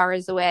 2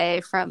 hours away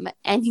from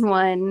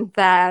anyone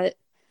that,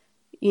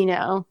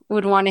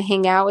 would want to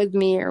hang out with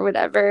me or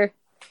whatever.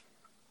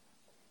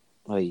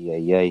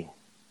 Oy.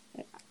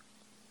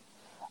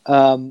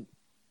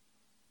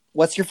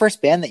 What's your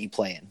first band that you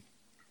play in?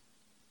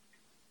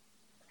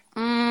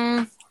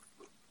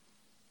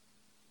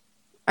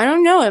 I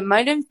don't know. It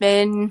might have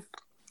been.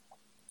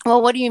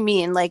 Well, what do you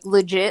mean? Like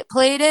legit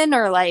played in,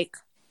 or like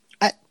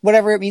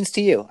whatever it means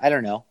to you? I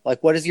don't know.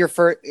 Like, what is your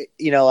first?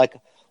 Like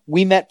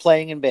we met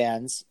playing in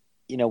bands.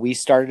 We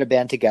started a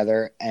band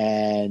together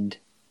and,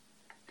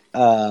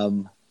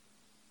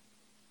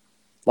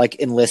 like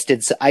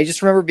enlisted. So I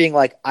just remember being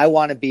like, I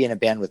want to be in a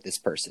band with this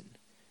person.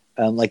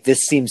 Like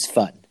this seems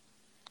fun.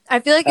 I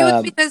feel like it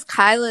was because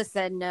Kyla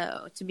said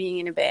no to being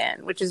in a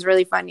band, which is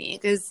really funny.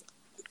 Because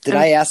did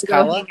I ask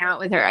Kyla? Hang out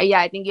with her. Yeah,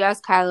 I think you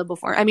asked Kyla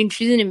before. I mean,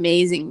 she's an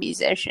amazing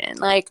musician.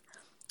 Like,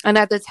 and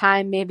at the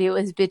time, maybe it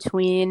was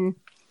between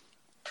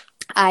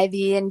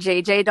Ivy and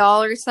JJ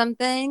Doll or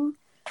something.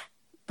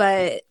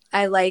 But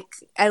I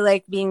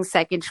like being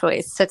second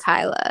choice to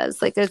Kyla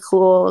as like a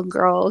cool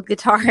girl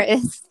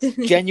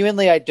guitarist.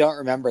 Genuinely, I don't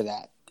remember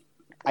that.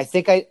 I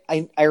think I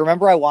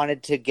remember I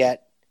wanted to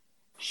get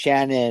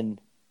Shannon.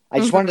 I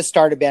just wanted to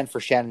start a band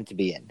for Shannon to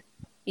be in.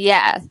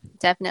 Yeah,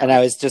 definitely. And I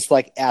was just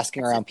like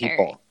asking around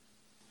people.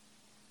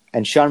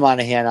 And Sean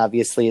Monahan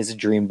obviously is a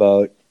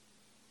dreamboat.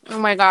 Oh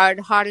my God,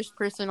 hottest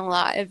person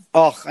alive.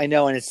 Oh, I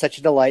know. And it's such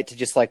a delight to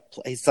just like,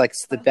 he's like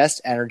the best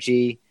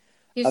energy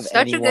He's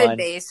such a good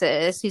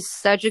bassist. He's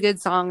such a good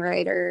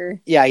songwriter.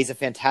 Yeah, he's a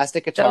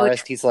fantastic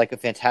guitarist. He's like a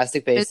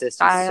fantastic bassist.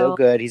 He's so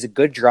good. He's a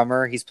good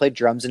drummer. He's played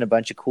drums in a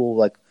bunch of cool,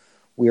 like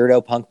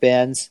weirdo punk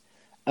bands.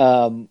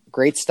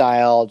 Great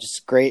style,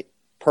 just great.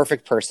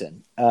 Perfect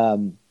person.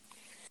 And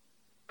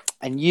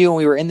we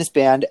were in this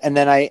band, and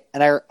then I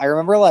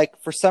remember, like,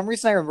 for some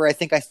reason I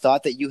think I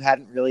thought that you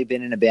hadn't really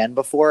been in a band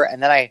before,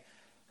 and then I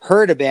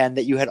heard a band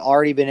that you had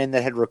already been in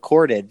that had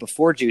recorded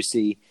before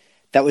Juicy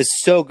that was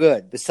so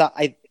good.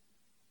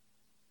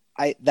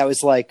 That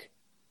was like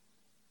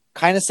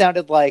kind of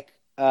sounded like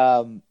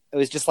it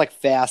was just like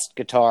fast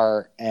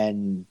guitar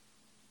and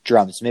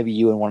drums, maybe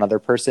you and one other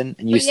person,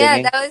 and you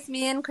singing. That was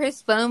me and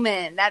Chris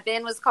Bowman. That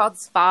band was called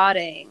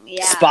Spotting.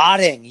 Yeah,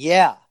 Spotting.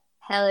 Yeah,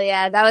 hell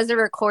yeah, that was a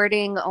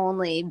recording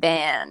only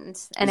band,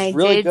 and it was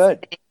really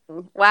good.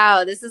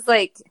 Wow, this is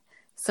like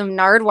some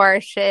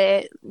Nardwuar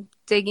shit,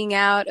 digging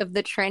out of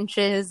the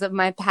trenches of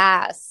my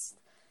past.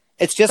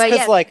 It's just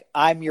because like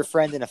I'm your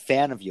friend and a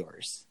fan of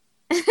yours.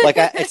 Like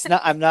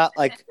I'm not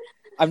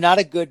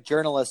a good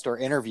journalist or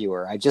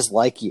interviewer. I just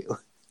like you.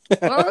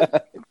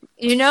 Well,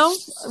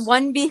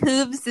 one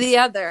behooves the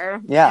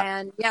other. Yeah.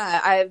 And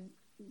I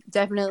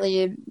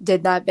definitely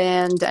did that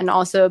band, and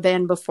also a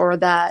band before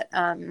that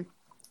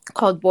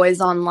called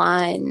Boys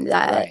Online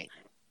that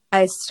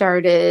I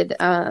started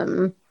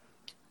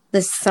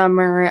the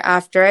summer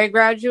after I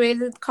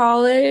graduated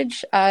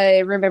college. I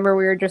remember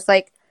we were just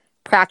like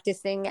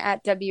practicing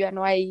at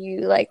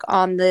WNYU, like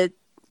on the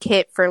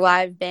kit for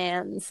live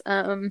bands.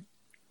 And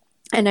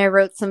I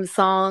wrote some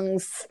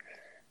songs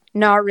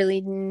not really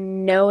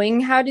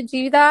knowing how to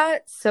do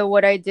that. So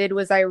what I did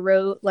was I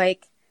wrote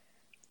like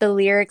the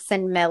lyrics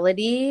and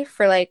melody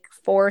for like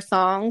 4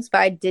 songs, but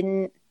I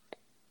didn't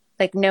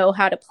like know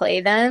how to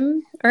play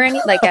them or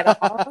any like at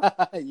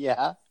all.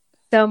 Yeah.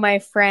 So my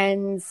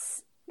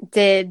friends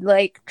did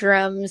like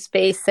drums,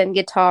 bass, and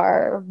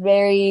guitar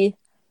very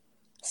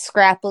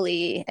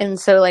scrappily. And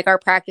so like our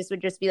practice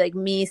would just be like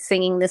me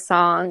singing the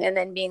song and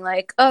then being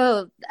like,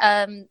 oh,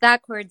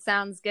 that chord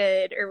sounds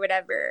good or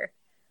whatever.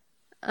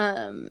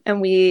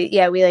 And we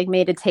like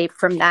made a tape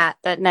from that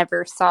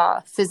never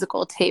saw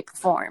physical tape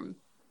form.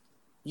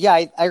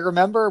 Yeah, I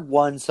remember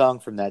one song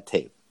from that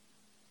tape.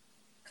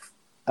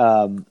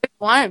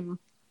 One.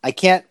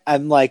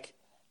 I'm like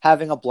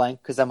having a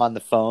blank because I'm on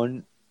the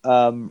phone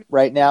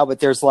right now, but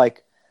there's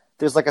like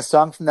a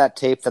song from that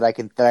tape that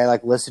I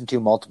like listen to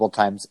multiple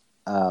times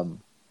on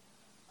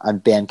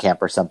Bandcamp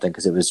or something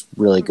because it was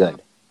really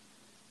good.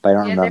 But I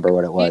don't remember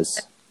what it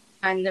was.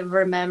 Kind of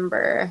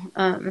remember.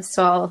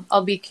 So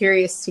I'll be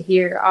curious to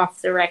hear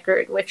off the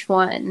record which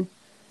one.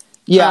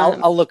 Yeah,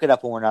 I'll look it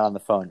up when we're not on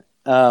the phone.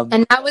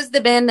 And that was the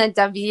band that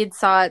David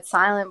saw at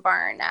Silent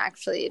Barn,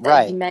 actually,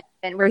 that he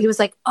mentioned, where he was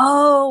like,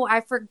 oh,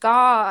 I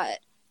forgot.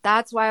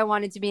 That's why I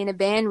wanted to be in a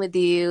band with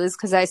you, is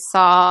because I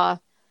saw,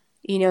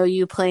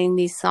 you playing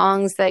these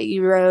songs that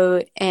you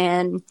wrote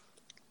and,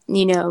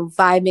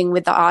 vibing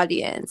with the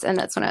audience. And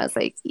that's when I was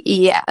like,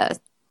 yeah,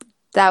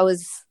 that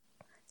was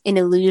an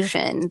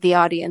illusion. The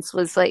audience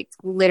was like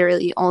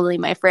literally only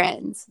my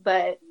friends.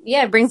 But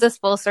yeah, it brings us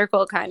full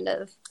circle, kind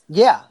of.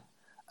 Yeah,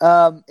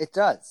 it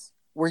does.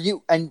 Were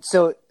you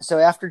so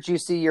after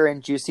Juicy, you're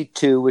in Juicy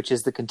 2, which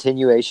is the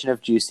continuation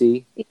of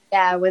Juicy?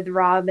 Yeah, with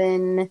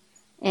Robin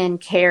and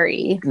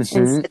Carrie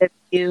instead of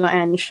you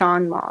and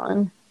Sean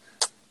Long.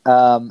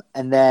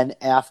 And then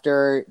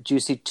after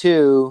Juicy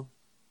 2,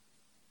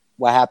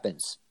 what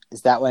happens?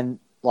 Is that when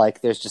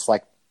like there's just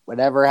like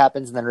whatever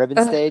happens and then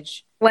Ribbon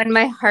Stage? When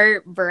my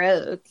heart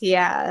broke,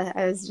 yeah,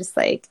 I was just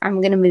like, I'm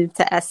gonna move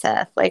to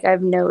SF. Like I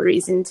have no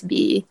reason to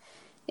be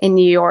in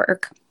New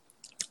York.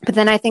 But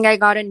then I think I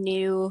got a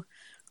new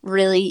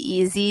really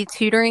easy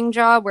tutoring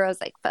job where I was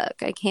like,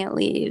 fuck, I can't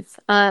leave.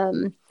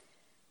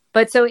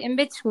 But so in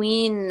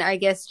between, I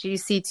guess,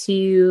 Juicy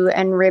 2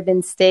 and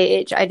Ribbon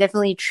Stage, I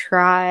definitely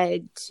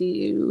tried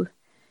to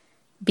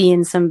be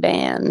in some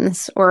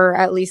bands, or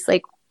at least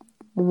like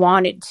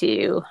wanted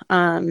to.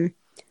 I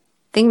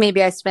think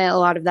maybe I spent a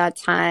lot of that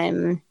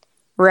time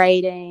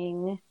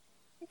writing,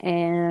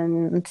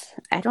 and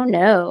I don't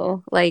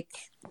know, like,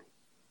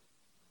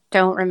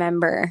 don't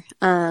remember.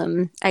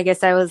 I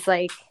guess I was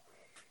like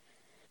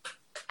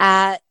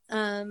at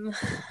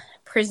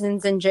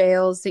prisons and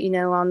jails,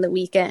 on the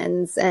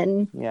weekends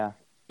and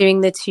doing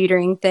the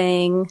tutoring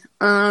thing.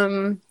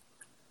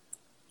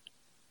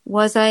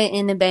 Was I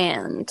in a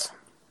band?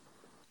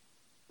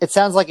 It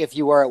sounds like if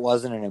you were, it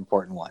wasn't an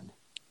important one.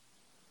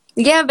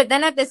 Yeah, but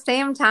then at the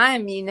same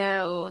time,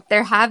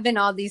 there have been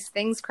all these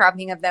things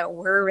cropping up that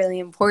were really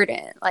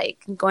important,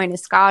 like going to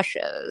ska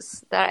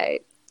shows that I,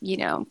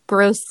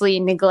 grossly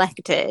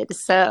neglected.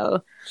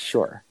 So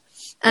sure.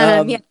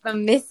 Yeah,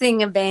 I'm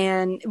missing a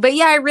band. But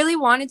yeah, I really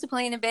wanted to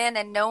play in a band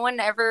and no one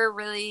ever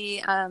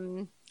really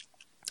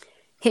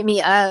hit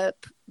me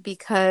up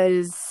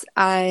because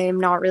I'm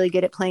not really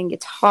good at playing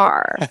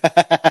guitar.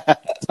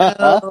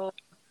 So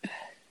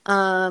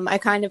I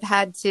kind of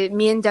had to,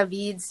 me and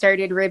David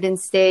started Ribbon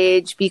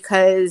Stage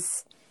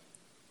because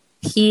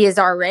he is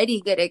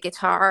already good at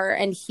guitar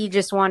and he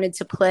just wanted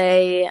to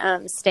play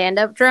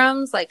stand-up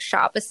drums, like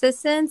shop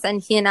assistants.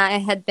 And he and I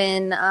had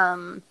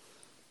been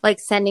like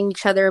sending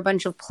each other a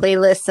bunch of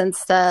playlists and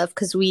stuff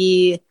because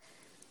we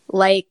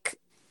like,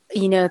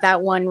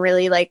 that one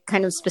really like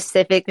kind of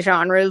specific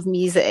genre of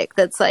music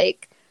that's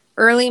like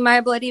early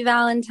My Bloody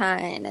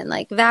Valentine and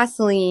like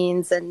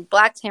Vaseline's and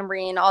Black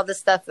Tambourine, all the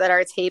stuff that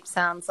our tape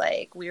sounds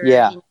like.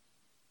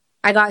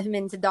 I got him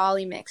into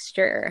Dolly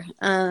Mixture.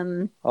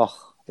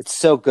 It's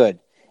so good.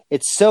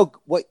 It's so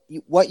what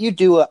you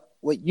do,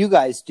 what you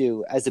guys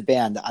do as a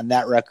band on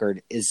that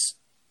record it's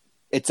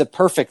a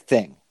perfect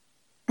thing.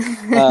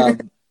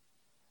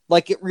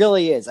 Like it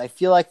really is. I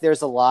feel like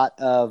there's a lot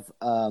of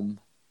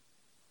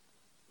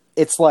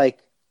it's like,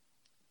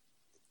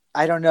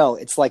 I don't know,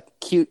 it's like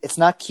cute. It's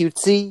not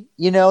cutesy,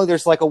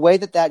 there's like a way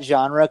that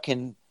genre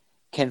can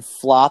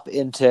flop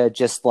into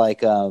just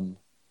like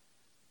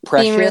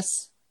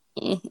precious.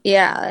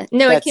 Yeah.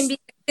 No, it can be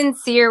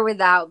sincere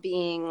without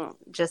being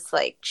just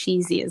like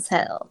cheesy as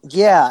hell.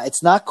 Yeah,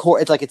 it's not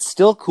it's like it's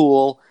still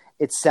cool.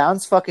 It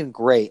sounds fucking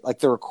great. Like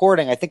the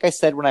recording, I think I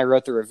said when I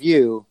wrote the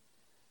review,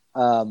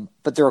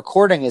 but the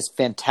recording is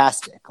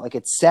fantastic. Like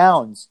it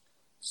sounds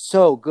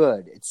so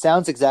good. It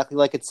sounds exactly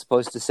like it's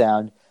supposed to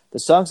sound. The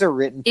songs are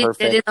written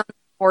perfect. It did it on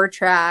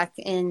 4-track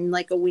in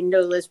like a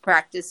windowless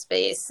practice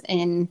space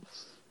in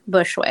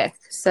Bushwick.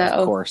 So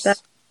of course.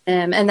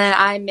 And then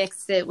I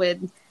mixed it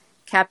with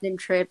Captain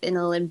Tripp in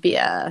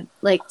Olympia,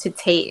 like to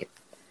tape.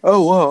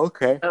 Oh, whoa,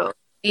 okay. So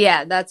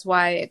yeah, that's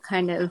why it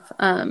kind of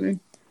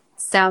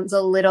sounds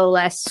a little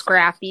less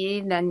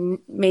scrappy than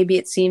maybe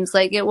it seems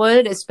like it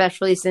would,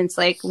 especially since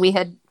like we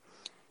had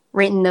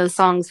written those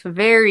songs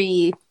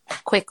very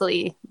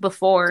quickly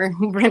before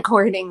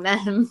recording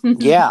them.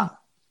 Yeah.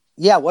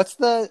 Yeah, what's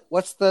the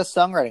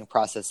songwriting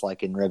process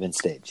like in Ribbon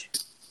Stage?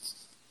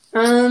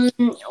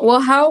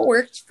 Well, how it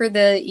worked for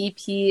the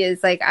EP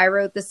is like I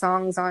wrote the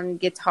songs on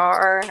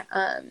guitar.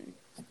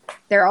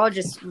 They're all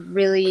just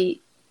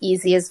really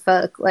easy as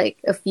fuck, like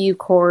a few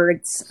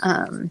chords,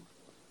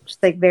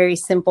 just like very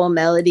simple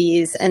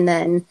melodies. And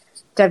then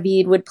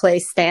David would play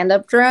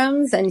stand-up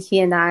drums, and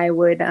he and I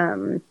would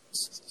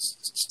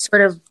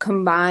sort of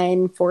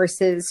combine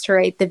forces to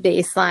write the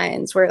bass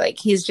lines, where like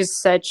he's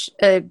just such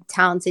a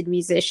talented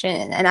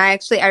musician. And I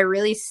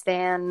really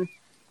stan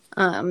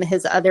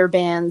his other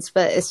bands,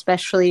 but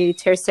especially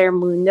Tercer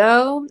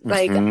Mundo.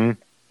 Like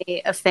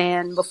a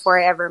fan before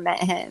I ever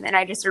met him. And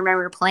I just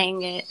remember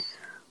playing it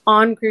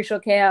on Crucial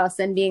Chaos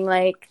and being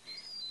like,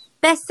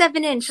 best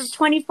 7-inch of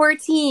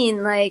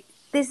 2014. Like,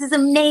 this is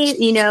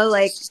amazing. You know,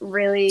 like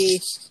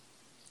really,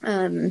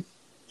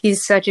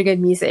 he's such a good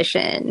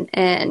musician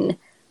and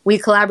we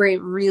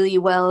collaborate really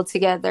well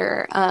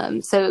together.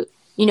 So,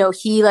 you know,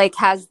 he like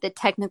has the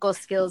technical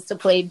skills to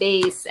play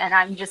bass and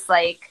I'm just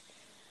like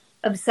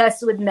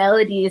obsessed with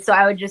melody. So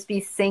I would just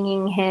be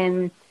singing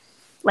him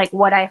like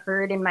what I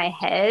heard in my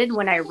head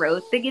when I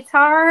wrote the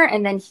guitar,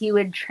 and then he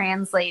would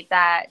translate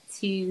that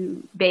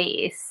to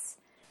bass.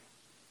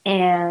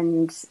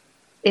 And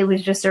it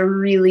was just a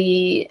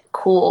really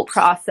cool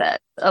process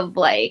of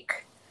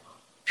like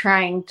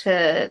trying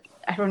to,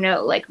 I don't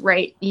know, like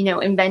write, you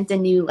know, invent a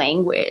new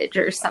language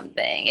or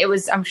something. It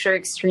was, I'm sure,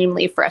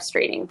 extremely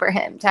frustrating for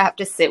him to have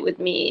to sit with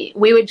me.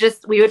 We would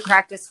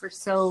practice for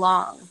so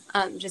long.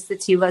 Just the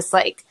two of us,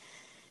 like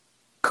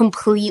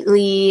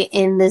completely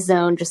in the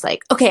zone, just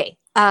like, okay,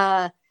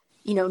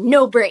 you know,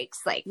 no breaks,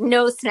 like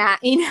no snap,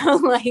 you know,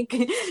 like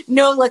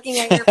no looking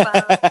at your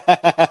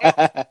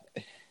phone.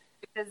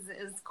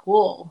 Is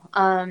cool.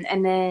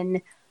 And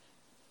then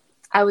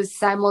I was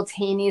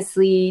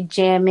simultaneously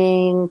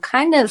jamming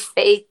kind of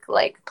fake,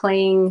 like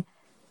playing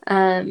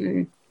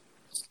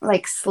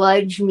like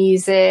sludge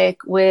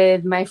music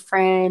with my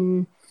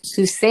friend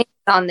who sings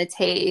on the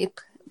tape,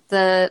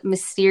 the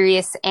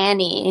mysterious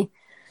Annie.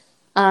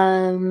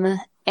 And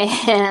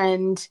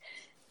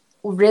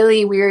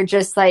really we were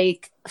just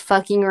like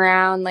fucking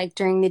around like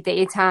during the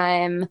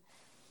daytime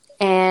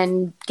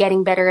and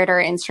getting better at our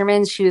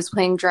instruments. She was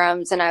playing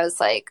drums and I was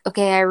like,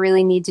 okay, I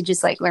really need to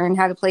just like learn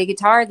how to play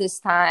guitar this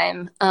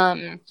time.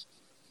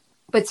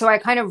 But so I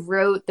kind of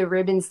wrote the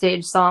Ribbon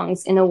Stage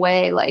songs in a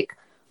way like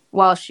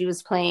while she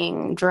was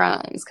playing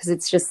drums, because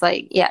it's just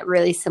like, yeah,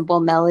 really simple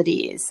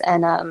melodies.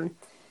 And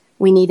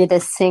we needed a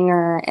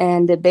singer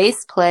and a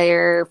bass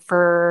player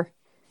for,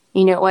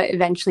 you know, what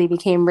eventually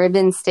became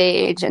Ribbon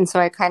Stage. And so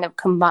I kind of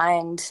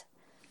combined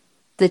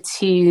the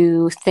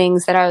two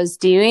things that I was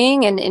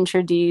doing and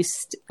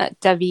introduced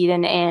David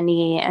and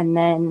Annie. And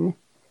then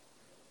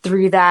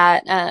through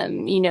that,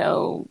 you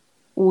know,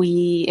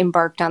 we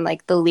embarked on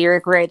like the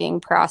lyric writing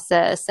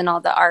process and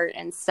all the art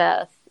and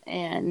stuff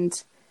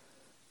and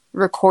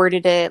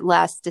recorded it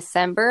last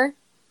December.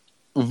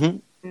 Mm-hmm.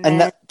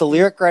 And the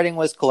lyric writing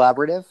was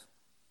collaborative?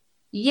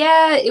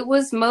 Yeah, it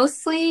was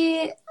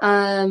mostly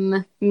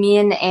me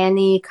and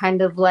Annie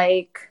kind of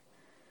like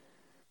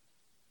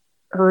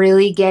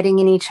really getting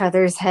in each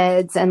other's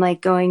heads and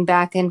like going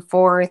back and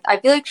forth. I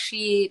feel like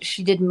she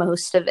did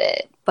most of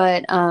it,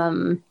 but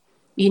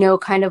you know,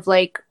 kind of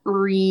like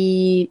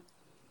redoing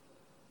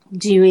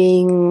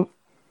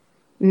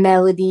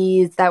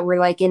melodies that were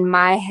like in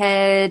my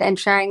head and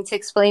trying to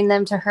explain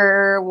them to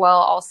her while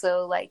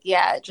also like,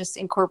 yeah, just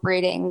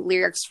incorporating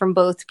lyrics from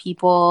both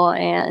people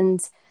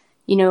and,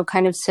 you know,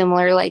 kind of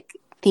similar like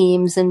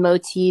themes and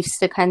motifs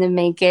to kind of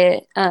make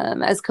it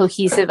as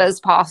cohesive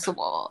as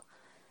possible.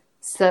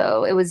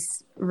 So it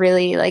was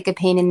really like a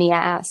pain in the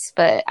ass,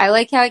 but I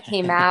like how it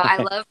came out. I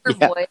love her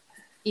voice.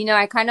 You know,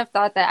 I kind of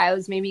thought that I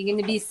was maybe going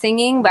to be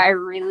singing, but I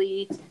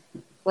really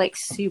like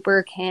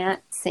super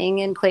can't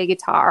sing and play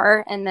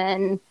guitar. And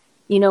then,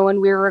 you know,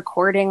 when we were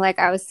recording, like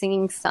I was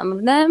singing some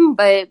of them,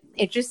 but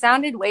it just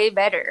sounded way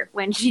better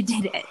when she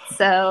did it.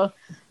 So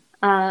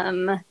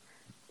I'm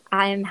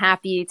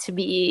happy to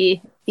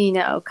be, you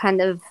know,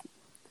 kind of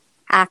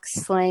axe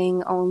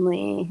slaying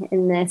only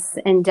in this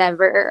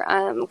endeavor.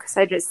 Cause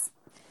I just,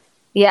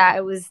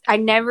 yeah, I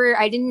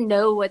didn't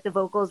know what the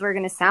vocals were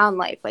going to sound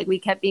like. Like we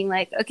kept being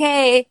like,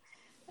 okay,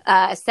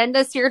 send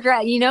us your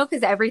draft, you know,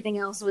 cause everything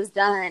else was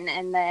done.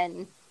 And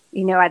then,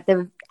 you know, at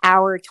the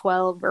hour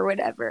 12 or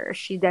whatever,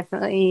 she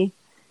definitely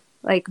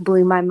like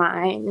blew my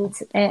mind.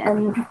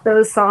 And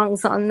those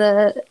songs on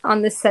the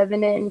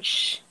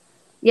 7-inch,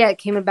 yeah, it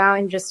came about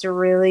in just a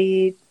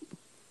really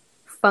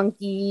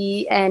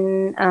funky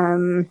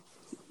and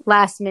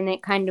last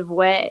minute kind of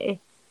way.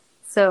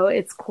 So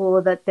it's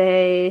cool that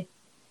they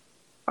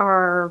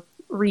are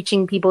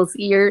reaching people's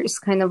ears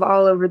kind of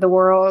all over the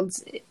world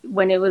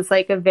when it was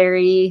like a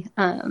very,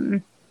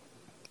 I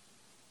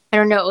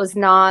don't know,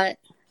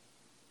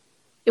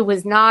 it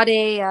was not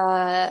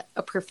a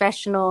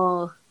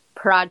professional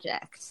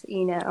project,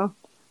 you know?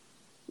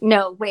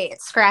 No, wait,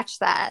 scratch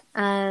that.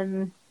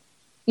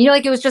 You know,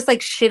 like it was just like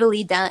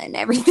shittily done.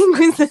 Everything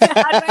was, how do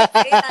I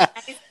say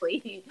that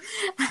nicely?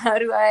 How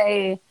do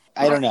I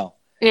don't know.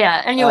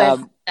 Yeah, anyway.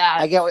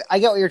 I get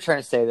what you're trying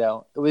to say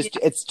though.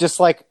 It's just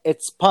like,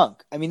 it's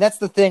punk. I mean, that's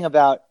the thing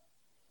about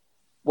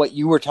what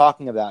you were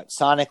talking about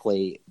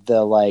sonically,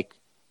 the like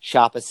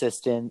shop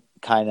assistant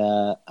kind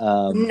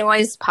of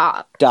noise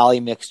pop, dolly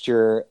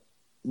mixture,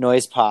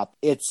 noise pop.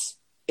 It's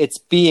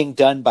being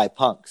done by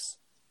punks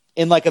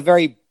in like a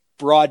very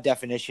broad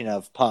definition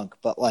of punk,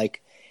 but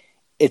like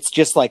it's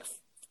just like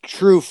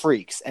true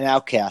freaks and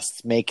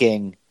outcasts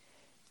making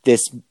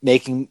this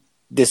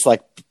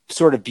like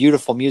sort of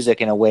beautiful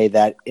music in a way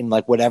that in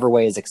like whatever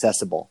way is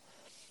accessible.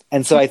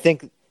 And so I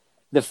think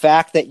the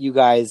fact that you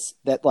guys,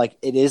 that like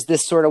it is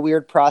this sort of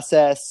weird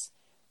process,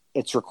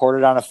 it's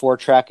recorded on a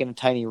 4-track in a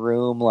tiny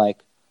room,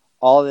 like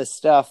all of this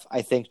stuff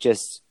I think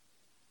just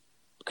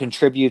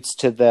contributes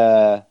to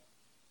the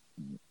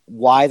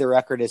why the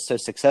record is so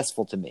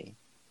successful to me,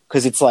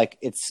 because it's like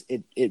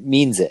it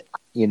means it,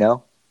 you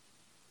know.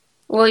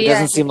 Well, it yeah,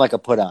 doesn't seem like a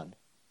put on.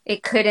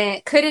 It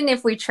couldn't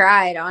if we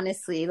tried,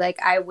 honestly. Like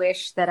I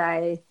wish that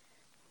I,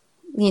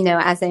 you know,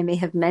 as I may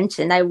have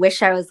mentioned, I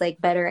wish I was like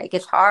better at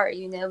guitar,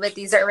 you know, but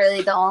these are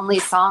really the only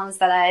songs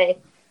that I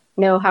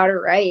know how to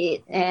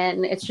write,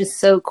 and it's just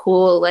so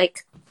cool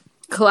like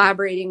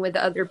collaborating with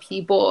other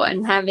people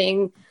and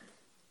having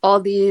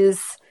all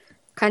these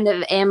kind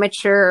of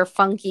amateur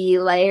funky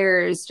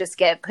layers just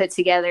get put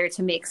together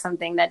to make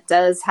something that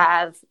does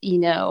have, you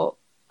know,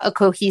 a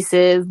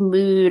cohesive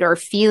mood or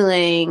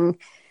feeling,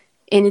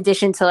 in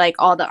addition to like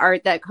all the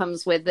art that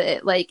comes with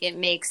it. Like it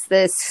makes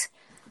this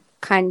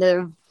kind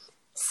of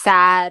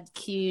sad,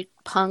 cute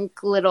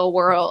punk little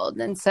world.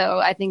 And so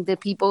I think the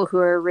people who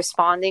are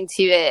responding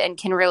to it and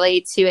can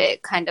relate to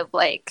it kind of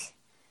like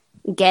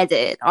get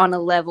it on a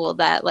level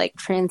that like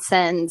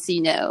transcends,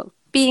 you know,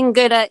 being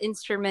good at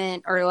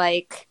instrument or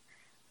like,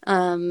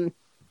 you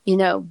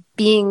know,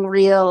 being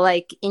real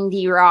like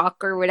indie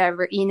rock or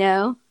whatever, you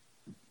know?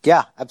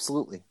 Yeah,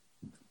 absolutely.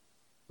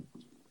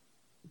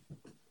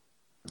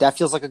 That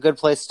feels like a good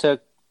place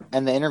to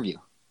end the interview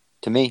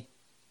to me.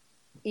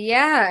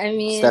 Yeah, I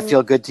mean, does that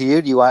feel good to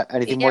you? Do you want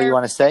anything more you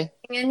want to say?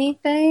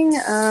 Anything?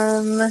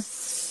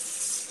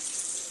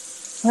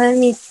 Let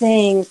me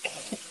think.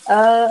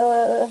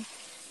 I'm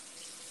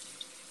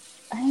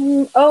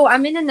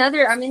in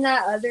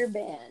that other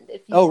band.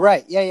 If you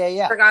right.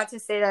 Yeah. Forgot to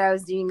say that I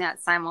was doing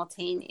that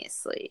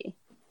simultaneously.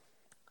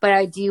 But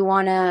I do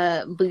want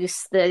to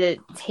boost the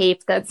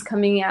tape that's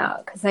coming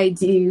out because I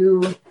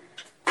do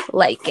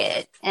like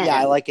it. And yeah,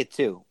 I like it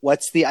too. I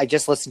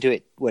just listened to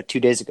it 2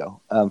 days ago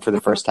for the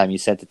first time. You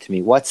sent it to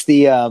me. What's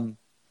the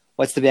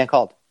band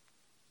called?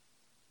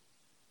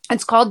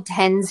 It's called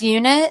Tens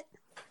Unit.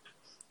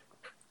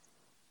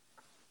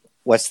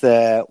 Where's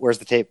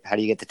the tape? How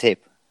do you get the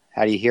tape?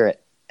 How do you hear it?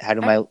 How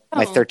do my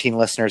 13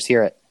 listeners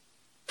hear it?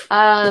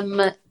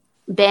 Bandcamp,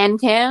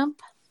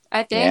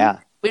 I think.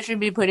 Yeah. We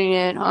should be putting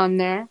it on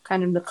there,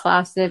 kind of the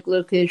classic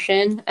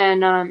location.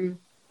 And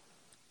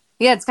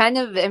yeah, it's kind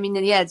of, I mean,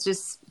 yeah, it's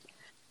just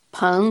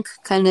punk,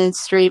 kind of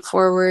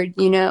straightforward,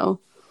 you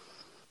know,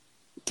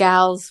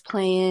 gals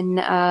playing,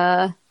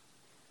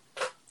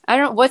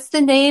 what's the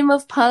name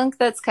of punk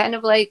that's kind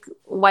of like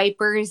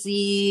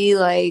Wipers-y,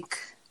 like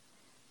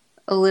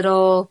a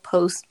little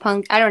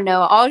post-punk? I don't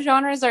know. All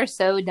genres are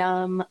so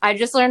dumb. I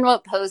just learned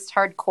what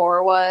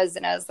post-hardcore was,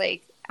 and I was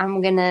like,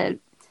 I'm gonna...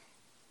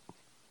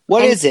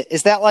 What is it?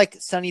 Is that like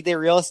Sunny Day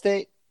Real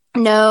Estate?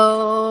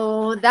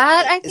 No,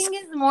 that I think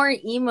is more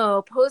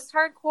emo.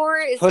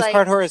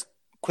 Post-hardcore is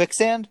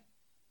Quicksand?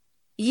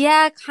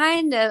 Yeah,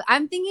 kind of.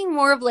 I'm thinking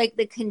more of like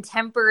the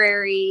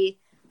contemporary,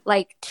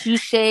 like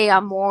Touche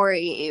Amore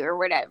or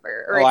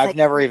whatever. Or I've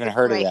never even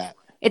heard of that.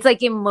 It's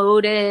like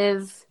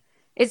emotive.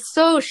 It's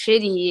so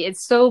shitty.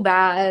 It's so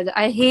bad.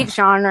 I hate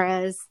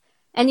genres.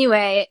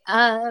 Anyway,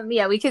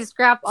 yeah, we could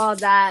scrap all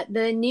that.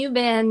 The new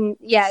band,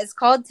 yeah, it's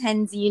called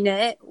Tens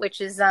Unit,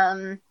 which is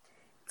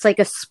it's like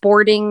a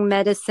sporting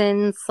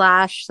medicine /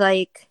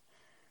 like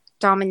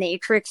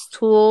dominatrix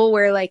tool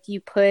where like you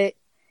put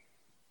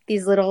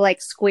these little like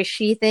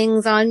squishy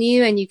things on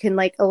you and you can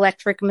like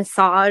electric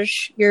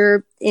massage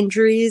your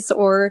injuries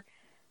or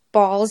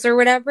balls or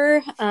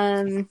whatever.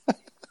 And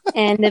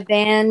the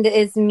band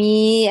is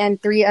me and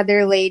 3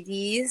 other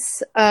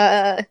ladies.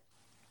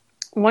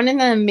 One of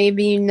them,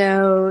 maybe you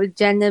know,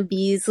 Jenna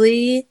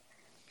Beasley.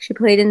 She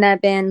played in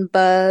that band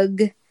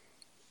Bug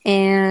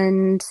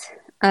and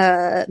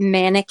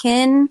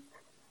Mannequin.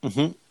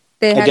 Mm-hmm.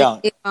 They had a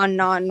take on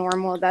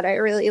Non-Normal that I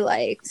really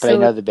liked. But so I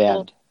know the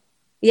band. Cool.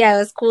 Yeah, it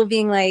was cool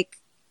being like,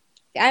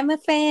 I'm a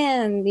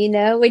fan, you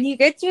know? When you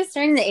get to a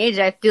certain age,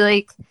 I feel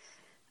like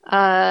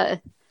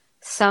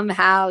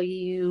somehow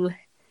you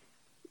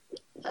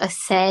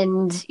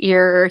ascend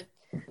your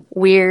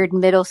weird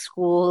middle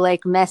school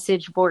like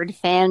message board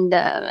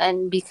fandom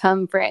and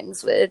become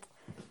friends with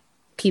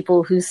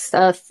people whose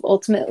stuff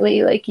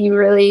ultimately like you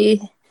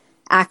really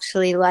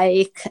actually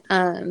like.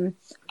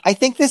 I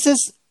think this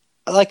is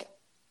like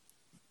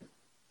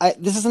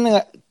this is something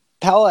that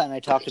Paola and I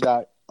talked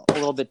about a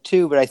little bit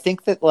too, but I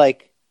think that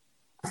like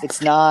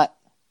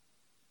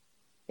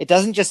it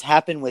doesn't just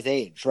happen with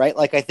age, right?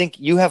 Like I think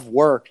you have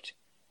worked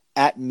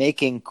at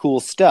making cool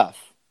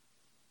stuff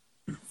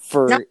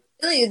for Not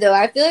really though.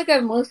 I feel like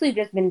I've mostly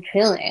just been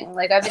chilling.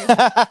 Like I've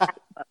been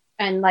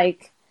and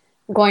like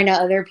going to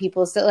other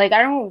people's, so like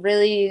I don't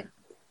really,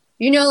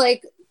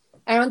 like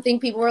I don't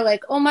think people were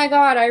like, oh my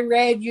god, I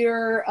read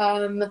your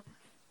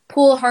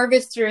pool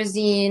harvester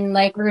zine,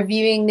 like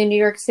reviewing the New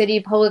York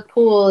City public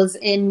pools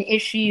in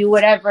issue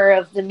whatever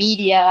of the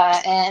media,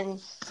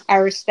 and I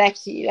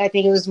respect you. I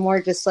think it was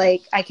more just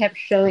like I kept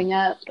showing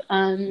up.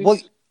 Well,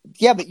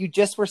 yeah, but you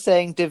just were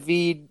saying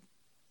David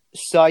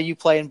saw you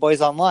play in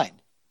Boys Online.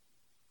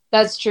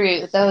 That's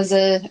true. That was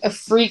a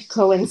freak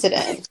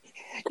coincidence.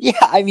 Yeah,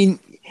 I mean,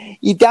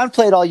 you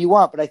downplay it all you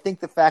want, but I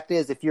think the fact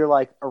is, if you're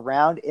like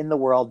around in the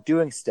world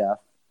doing stuff,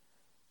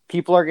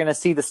 people are going to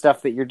see the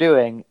stuff that you're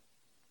doing.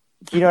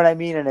 You know what I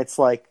mean? And it's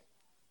like,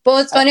 well,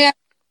 it's funny.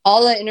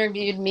 Paula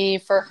interviewed me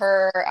for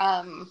her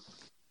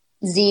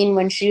zine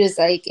when she was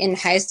like in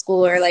high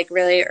school or like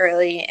really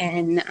early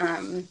in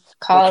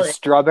college. Like the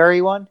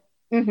strawberry one?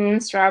 Mm-hmm,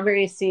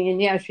 strawberry scene.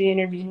 Yeah, she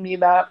interviewed me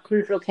about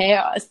Crucial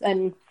Chaos,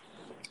 and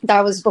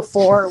that was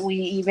before we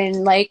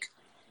even like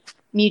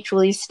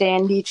mutually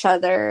stand each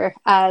other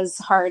as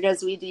hard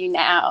as we do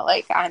now.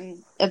 Like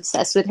I'm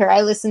obsessed with her.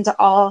 I listened to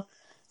all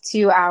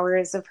 2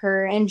 hours of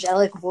her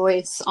angelic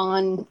voice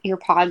on your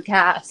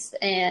podcast,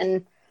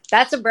 and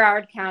that's a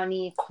Broward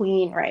County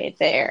queen right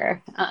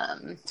there.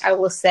 I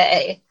will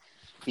say,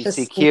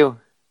 BCQ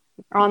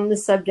on the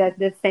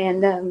subject of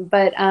fandom,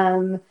 but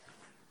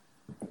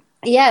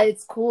yeah,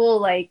 it's cool.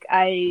 Like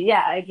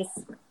I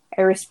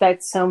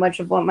respect so much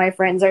of what my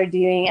friends are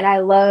doing, and I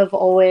love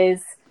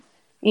always,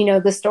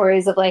 the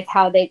stories of like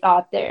how they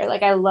got there.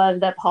 Like I love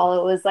that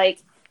Paula was like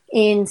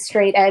in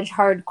straight edge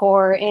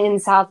hardcore in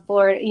South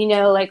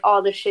Florida, like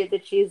all the shit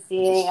that she's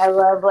seeing. I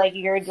love like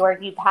your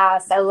dorky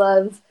past. I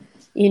love,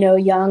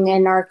 young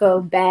and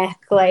narco Beck.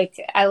 Like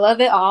I love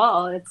it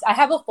all. I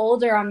have a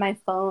folder on my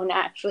phone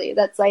actually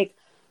that's like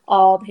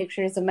all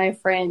pictures of my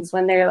friends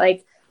when they're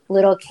like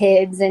little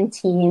kids and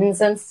teens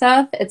and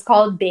stuff. It's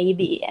called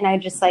Baby, and I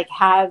just like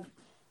have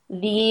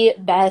the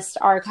best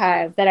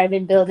archive that I've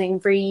been building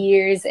for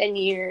years and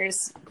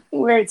years,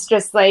 where it's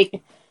just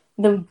like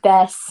the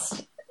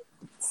best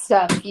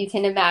stuff you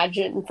can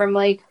imagine from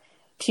like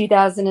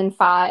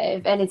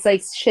 2005, and it's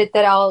like shit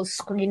that I'll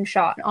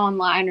screenshot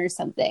online or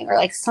something, or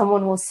like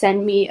someone will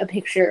send me a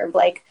picture of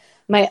like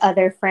my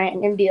other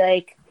friend and be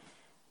like,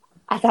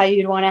 I thought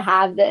you'd want to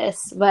have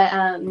this. But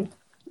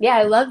yeah,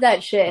 I love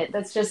that shit.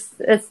 That's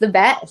the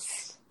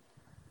best.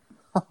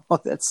 Oh,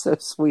 that's so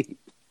sweet.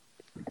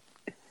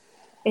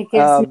 It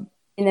gives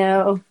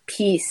me,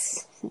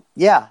 peace.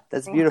 Yeah,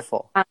 that's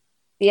beautiful.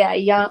 Yeah,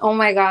 young. Oh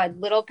my god,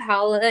 little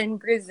Paula in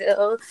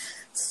Brazil,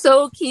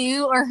 so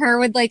cute. Or her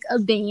with like a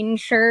Bane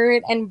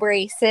shirt and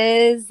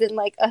braces and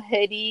like a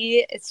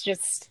hoodie. It's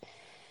just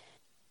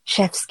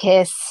chef's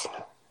kiss.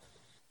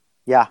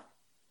 Yeah,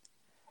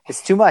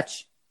 it's too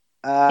much.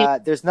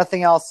 There's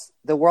nothing else.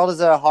 The world is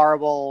a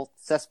horrible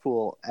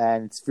cesspool,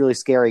 and it's really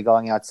scary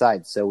going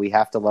outside. So we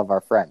have to love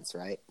our friends,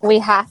 right? We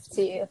have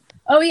to.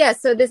 Oh yeah,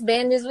 so this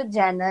band is with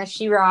Jenna.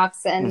 She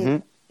rocks,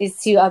 and these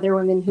two other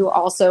women who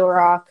also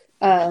rock.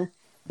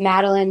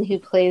 Madeline, who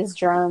plays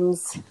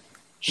drums,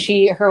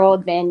 her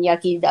old band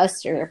Yucky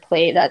Duster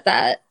played at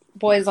that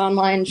Boys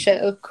Online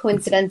show,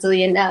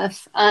 coincidentally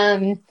enough.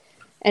 And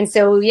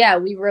so yeah,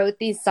 we wrote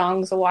these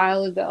songs a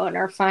while ago and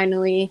are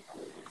finally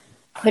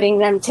putting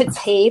them to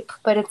tape.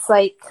 But it's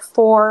like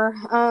 4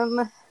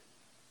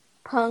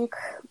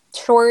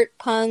 short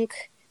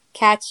punk,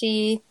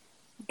 catchy,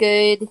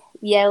 good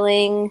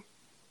yelling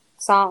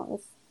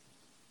songs.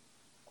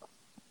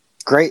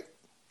 Great,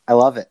 I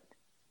love it.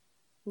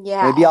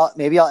 Yeah.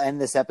 Maybe I'll end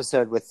this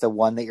episode with the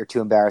one that you're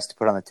too embarrassed to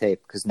put on the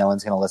tape because no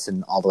one's going to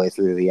listen all the way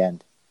through to the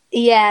end.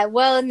 Yeah,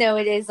 well, no,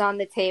 it is on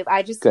the tape.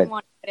 I just didn't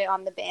want to put it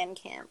on the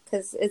Bandcamp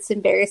because it's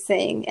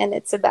embarrassing, and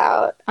it's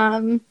about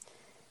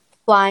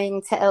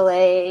flying to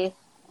LA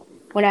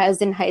when I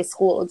was in high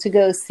school to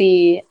go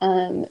see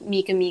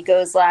Mika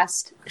Miko's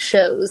last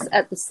shows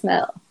at the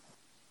Smell.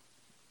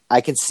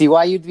 I can see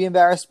why you'd be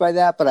embarrassed by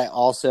that, but I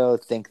also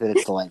think that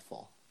it's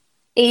delightful.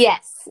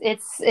 Yes,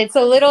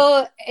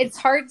 it's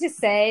hard to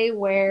say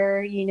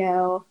where,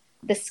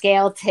 the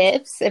scale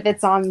tips, if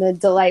it's on the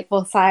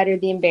delightful side or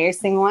the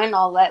embarrassing one.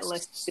 I'll let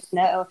listeners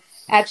know.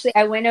 Actually,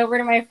 I went over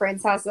to my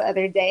friend's house the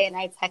other day and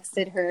I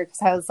texted her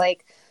because I was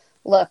like,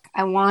 look,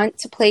 I want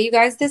to play you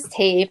guys this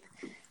tape.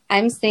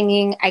 I'm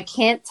singing. I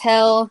can't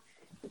tell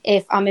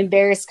if I'm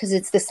embarrassed because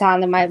it's the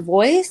sound of my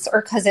voice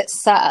or because it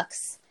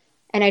sucks.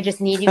 And I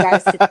just need you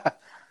guys to,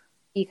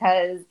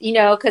 because,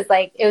 because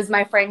like it was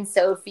my friend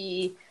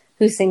Sophie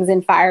who sings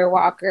in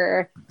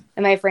Firewalker.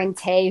 and my friend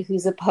Tay,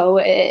 who's a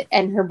poet,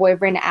 and her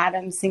boyfriend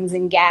Adam sings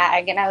in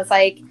gag. And I was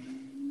like,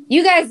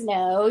 you guys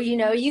know,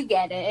 you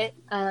get it.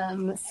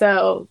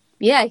 So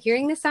yeah,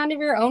 hearing the sound of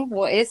your own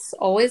voice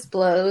always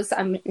blows.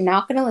 I'm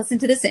not going to listen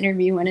to this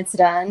interview when it's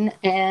done.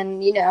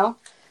 And,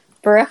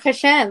 Baruch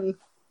Hashem.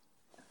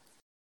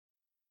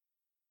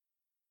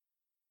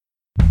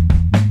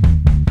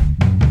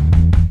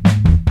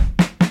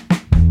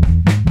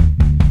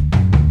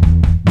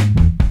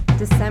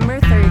 December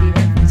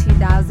 30th,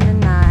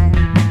 2009.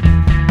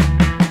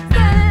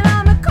 Standing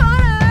on the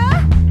corner,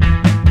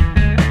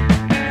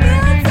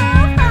 feeling so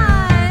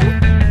fine.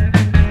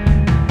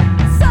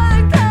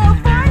 Southern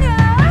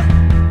California,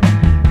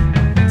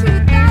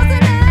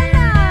 2009.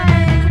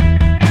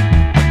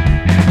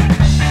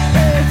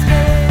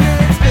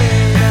 It's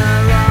been a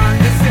long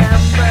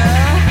December.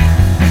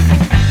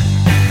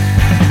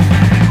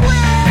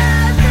 Where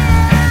did I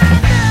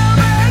can't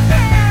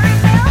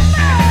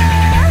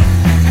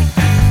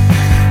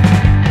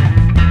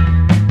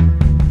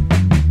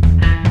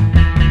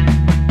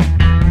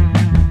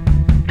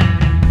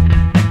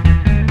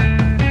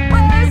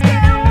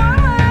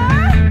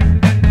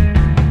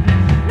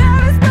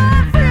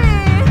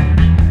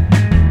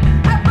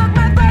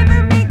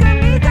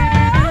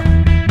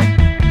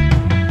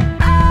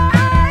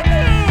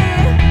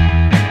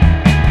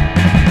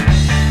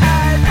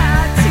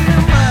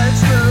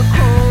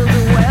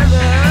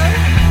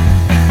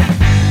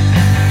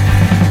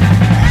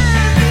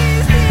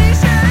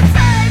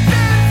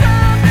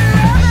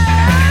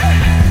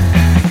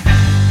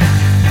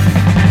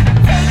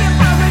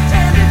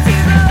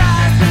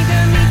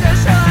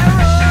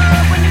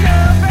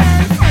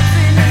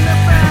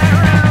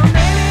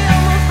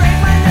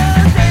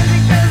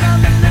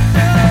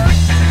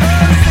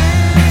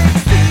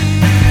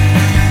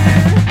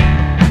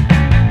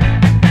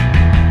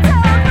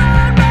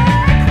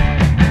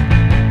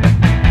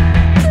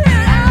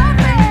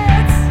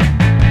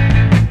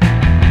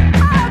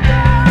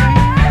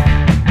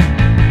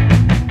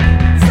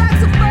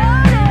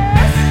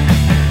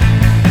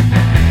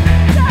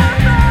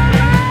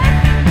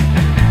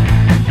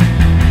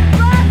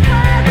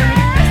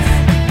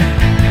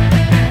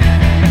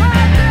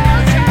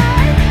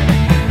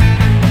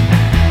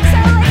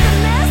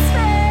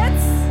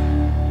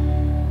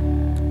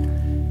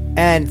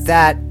And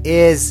that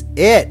is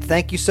it.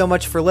 Thank you so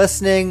much for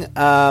listening.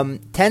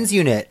 Tens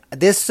Unit.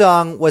 This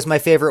song was my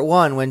favorite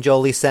one when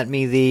Jolie sent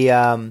me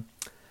the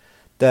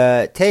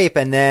tape,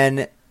 and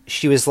then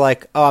she was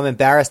like, "Oh, I'm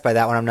embarrassed by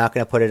that one. I'm not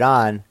going to put it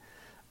on."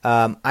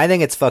 I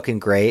think it's fucking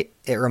great.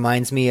 It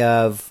reminds me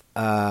of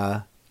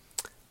Spider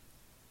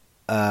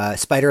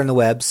in the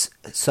Web's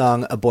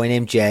song "A Boy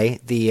Named Jay,"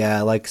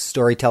 the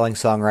storytelling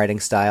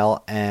songwriting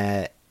style.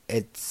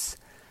 It's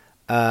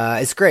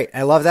great.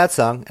 I love that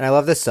song, and I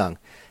love this song.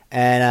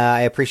 And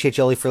I appreciate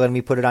Jolie for letting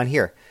me put it on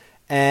here.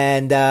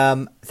 And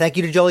thank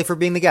you to Jolie for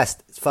being the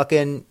guest. It's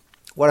fucking,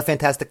 what a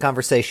fantastic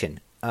conversation.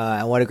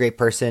 And what a great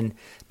person.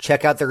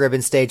 Check out the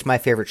Ribbon Stage, My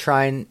Favorite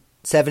Shrine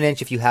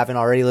 7-inch. If you haven't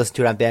already listened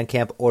to it on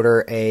Bandcamp,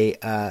 order a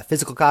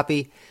physical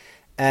copy.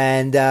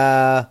 And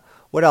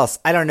what else?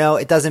 I don't know.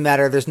 It doesn't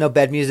matter. There's no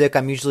bed music.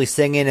 I'm usually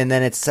singing, and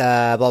then it's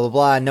blah, blah,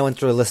 blah. No one's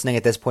really listening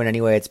at this point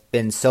anyway. It's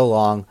been so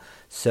long.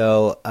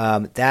 So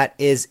that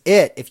is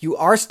it. If you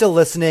are still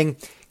listening,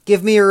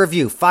 give me a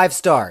review, 5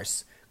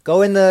 stars.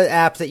 Go in the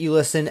app that you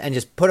listen and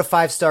just put a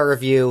 5-star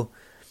review,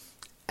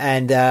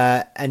 and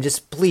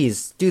just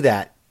please do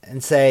that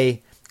and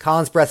say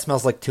Colin's breath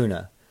smells like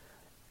tuna.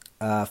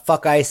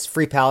 Fuck ICE,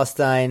 free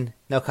Palestine,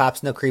 no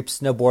cops, no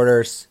creeps, no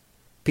borders,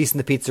 peace in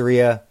the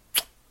pizzeria.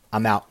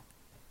 I'm out.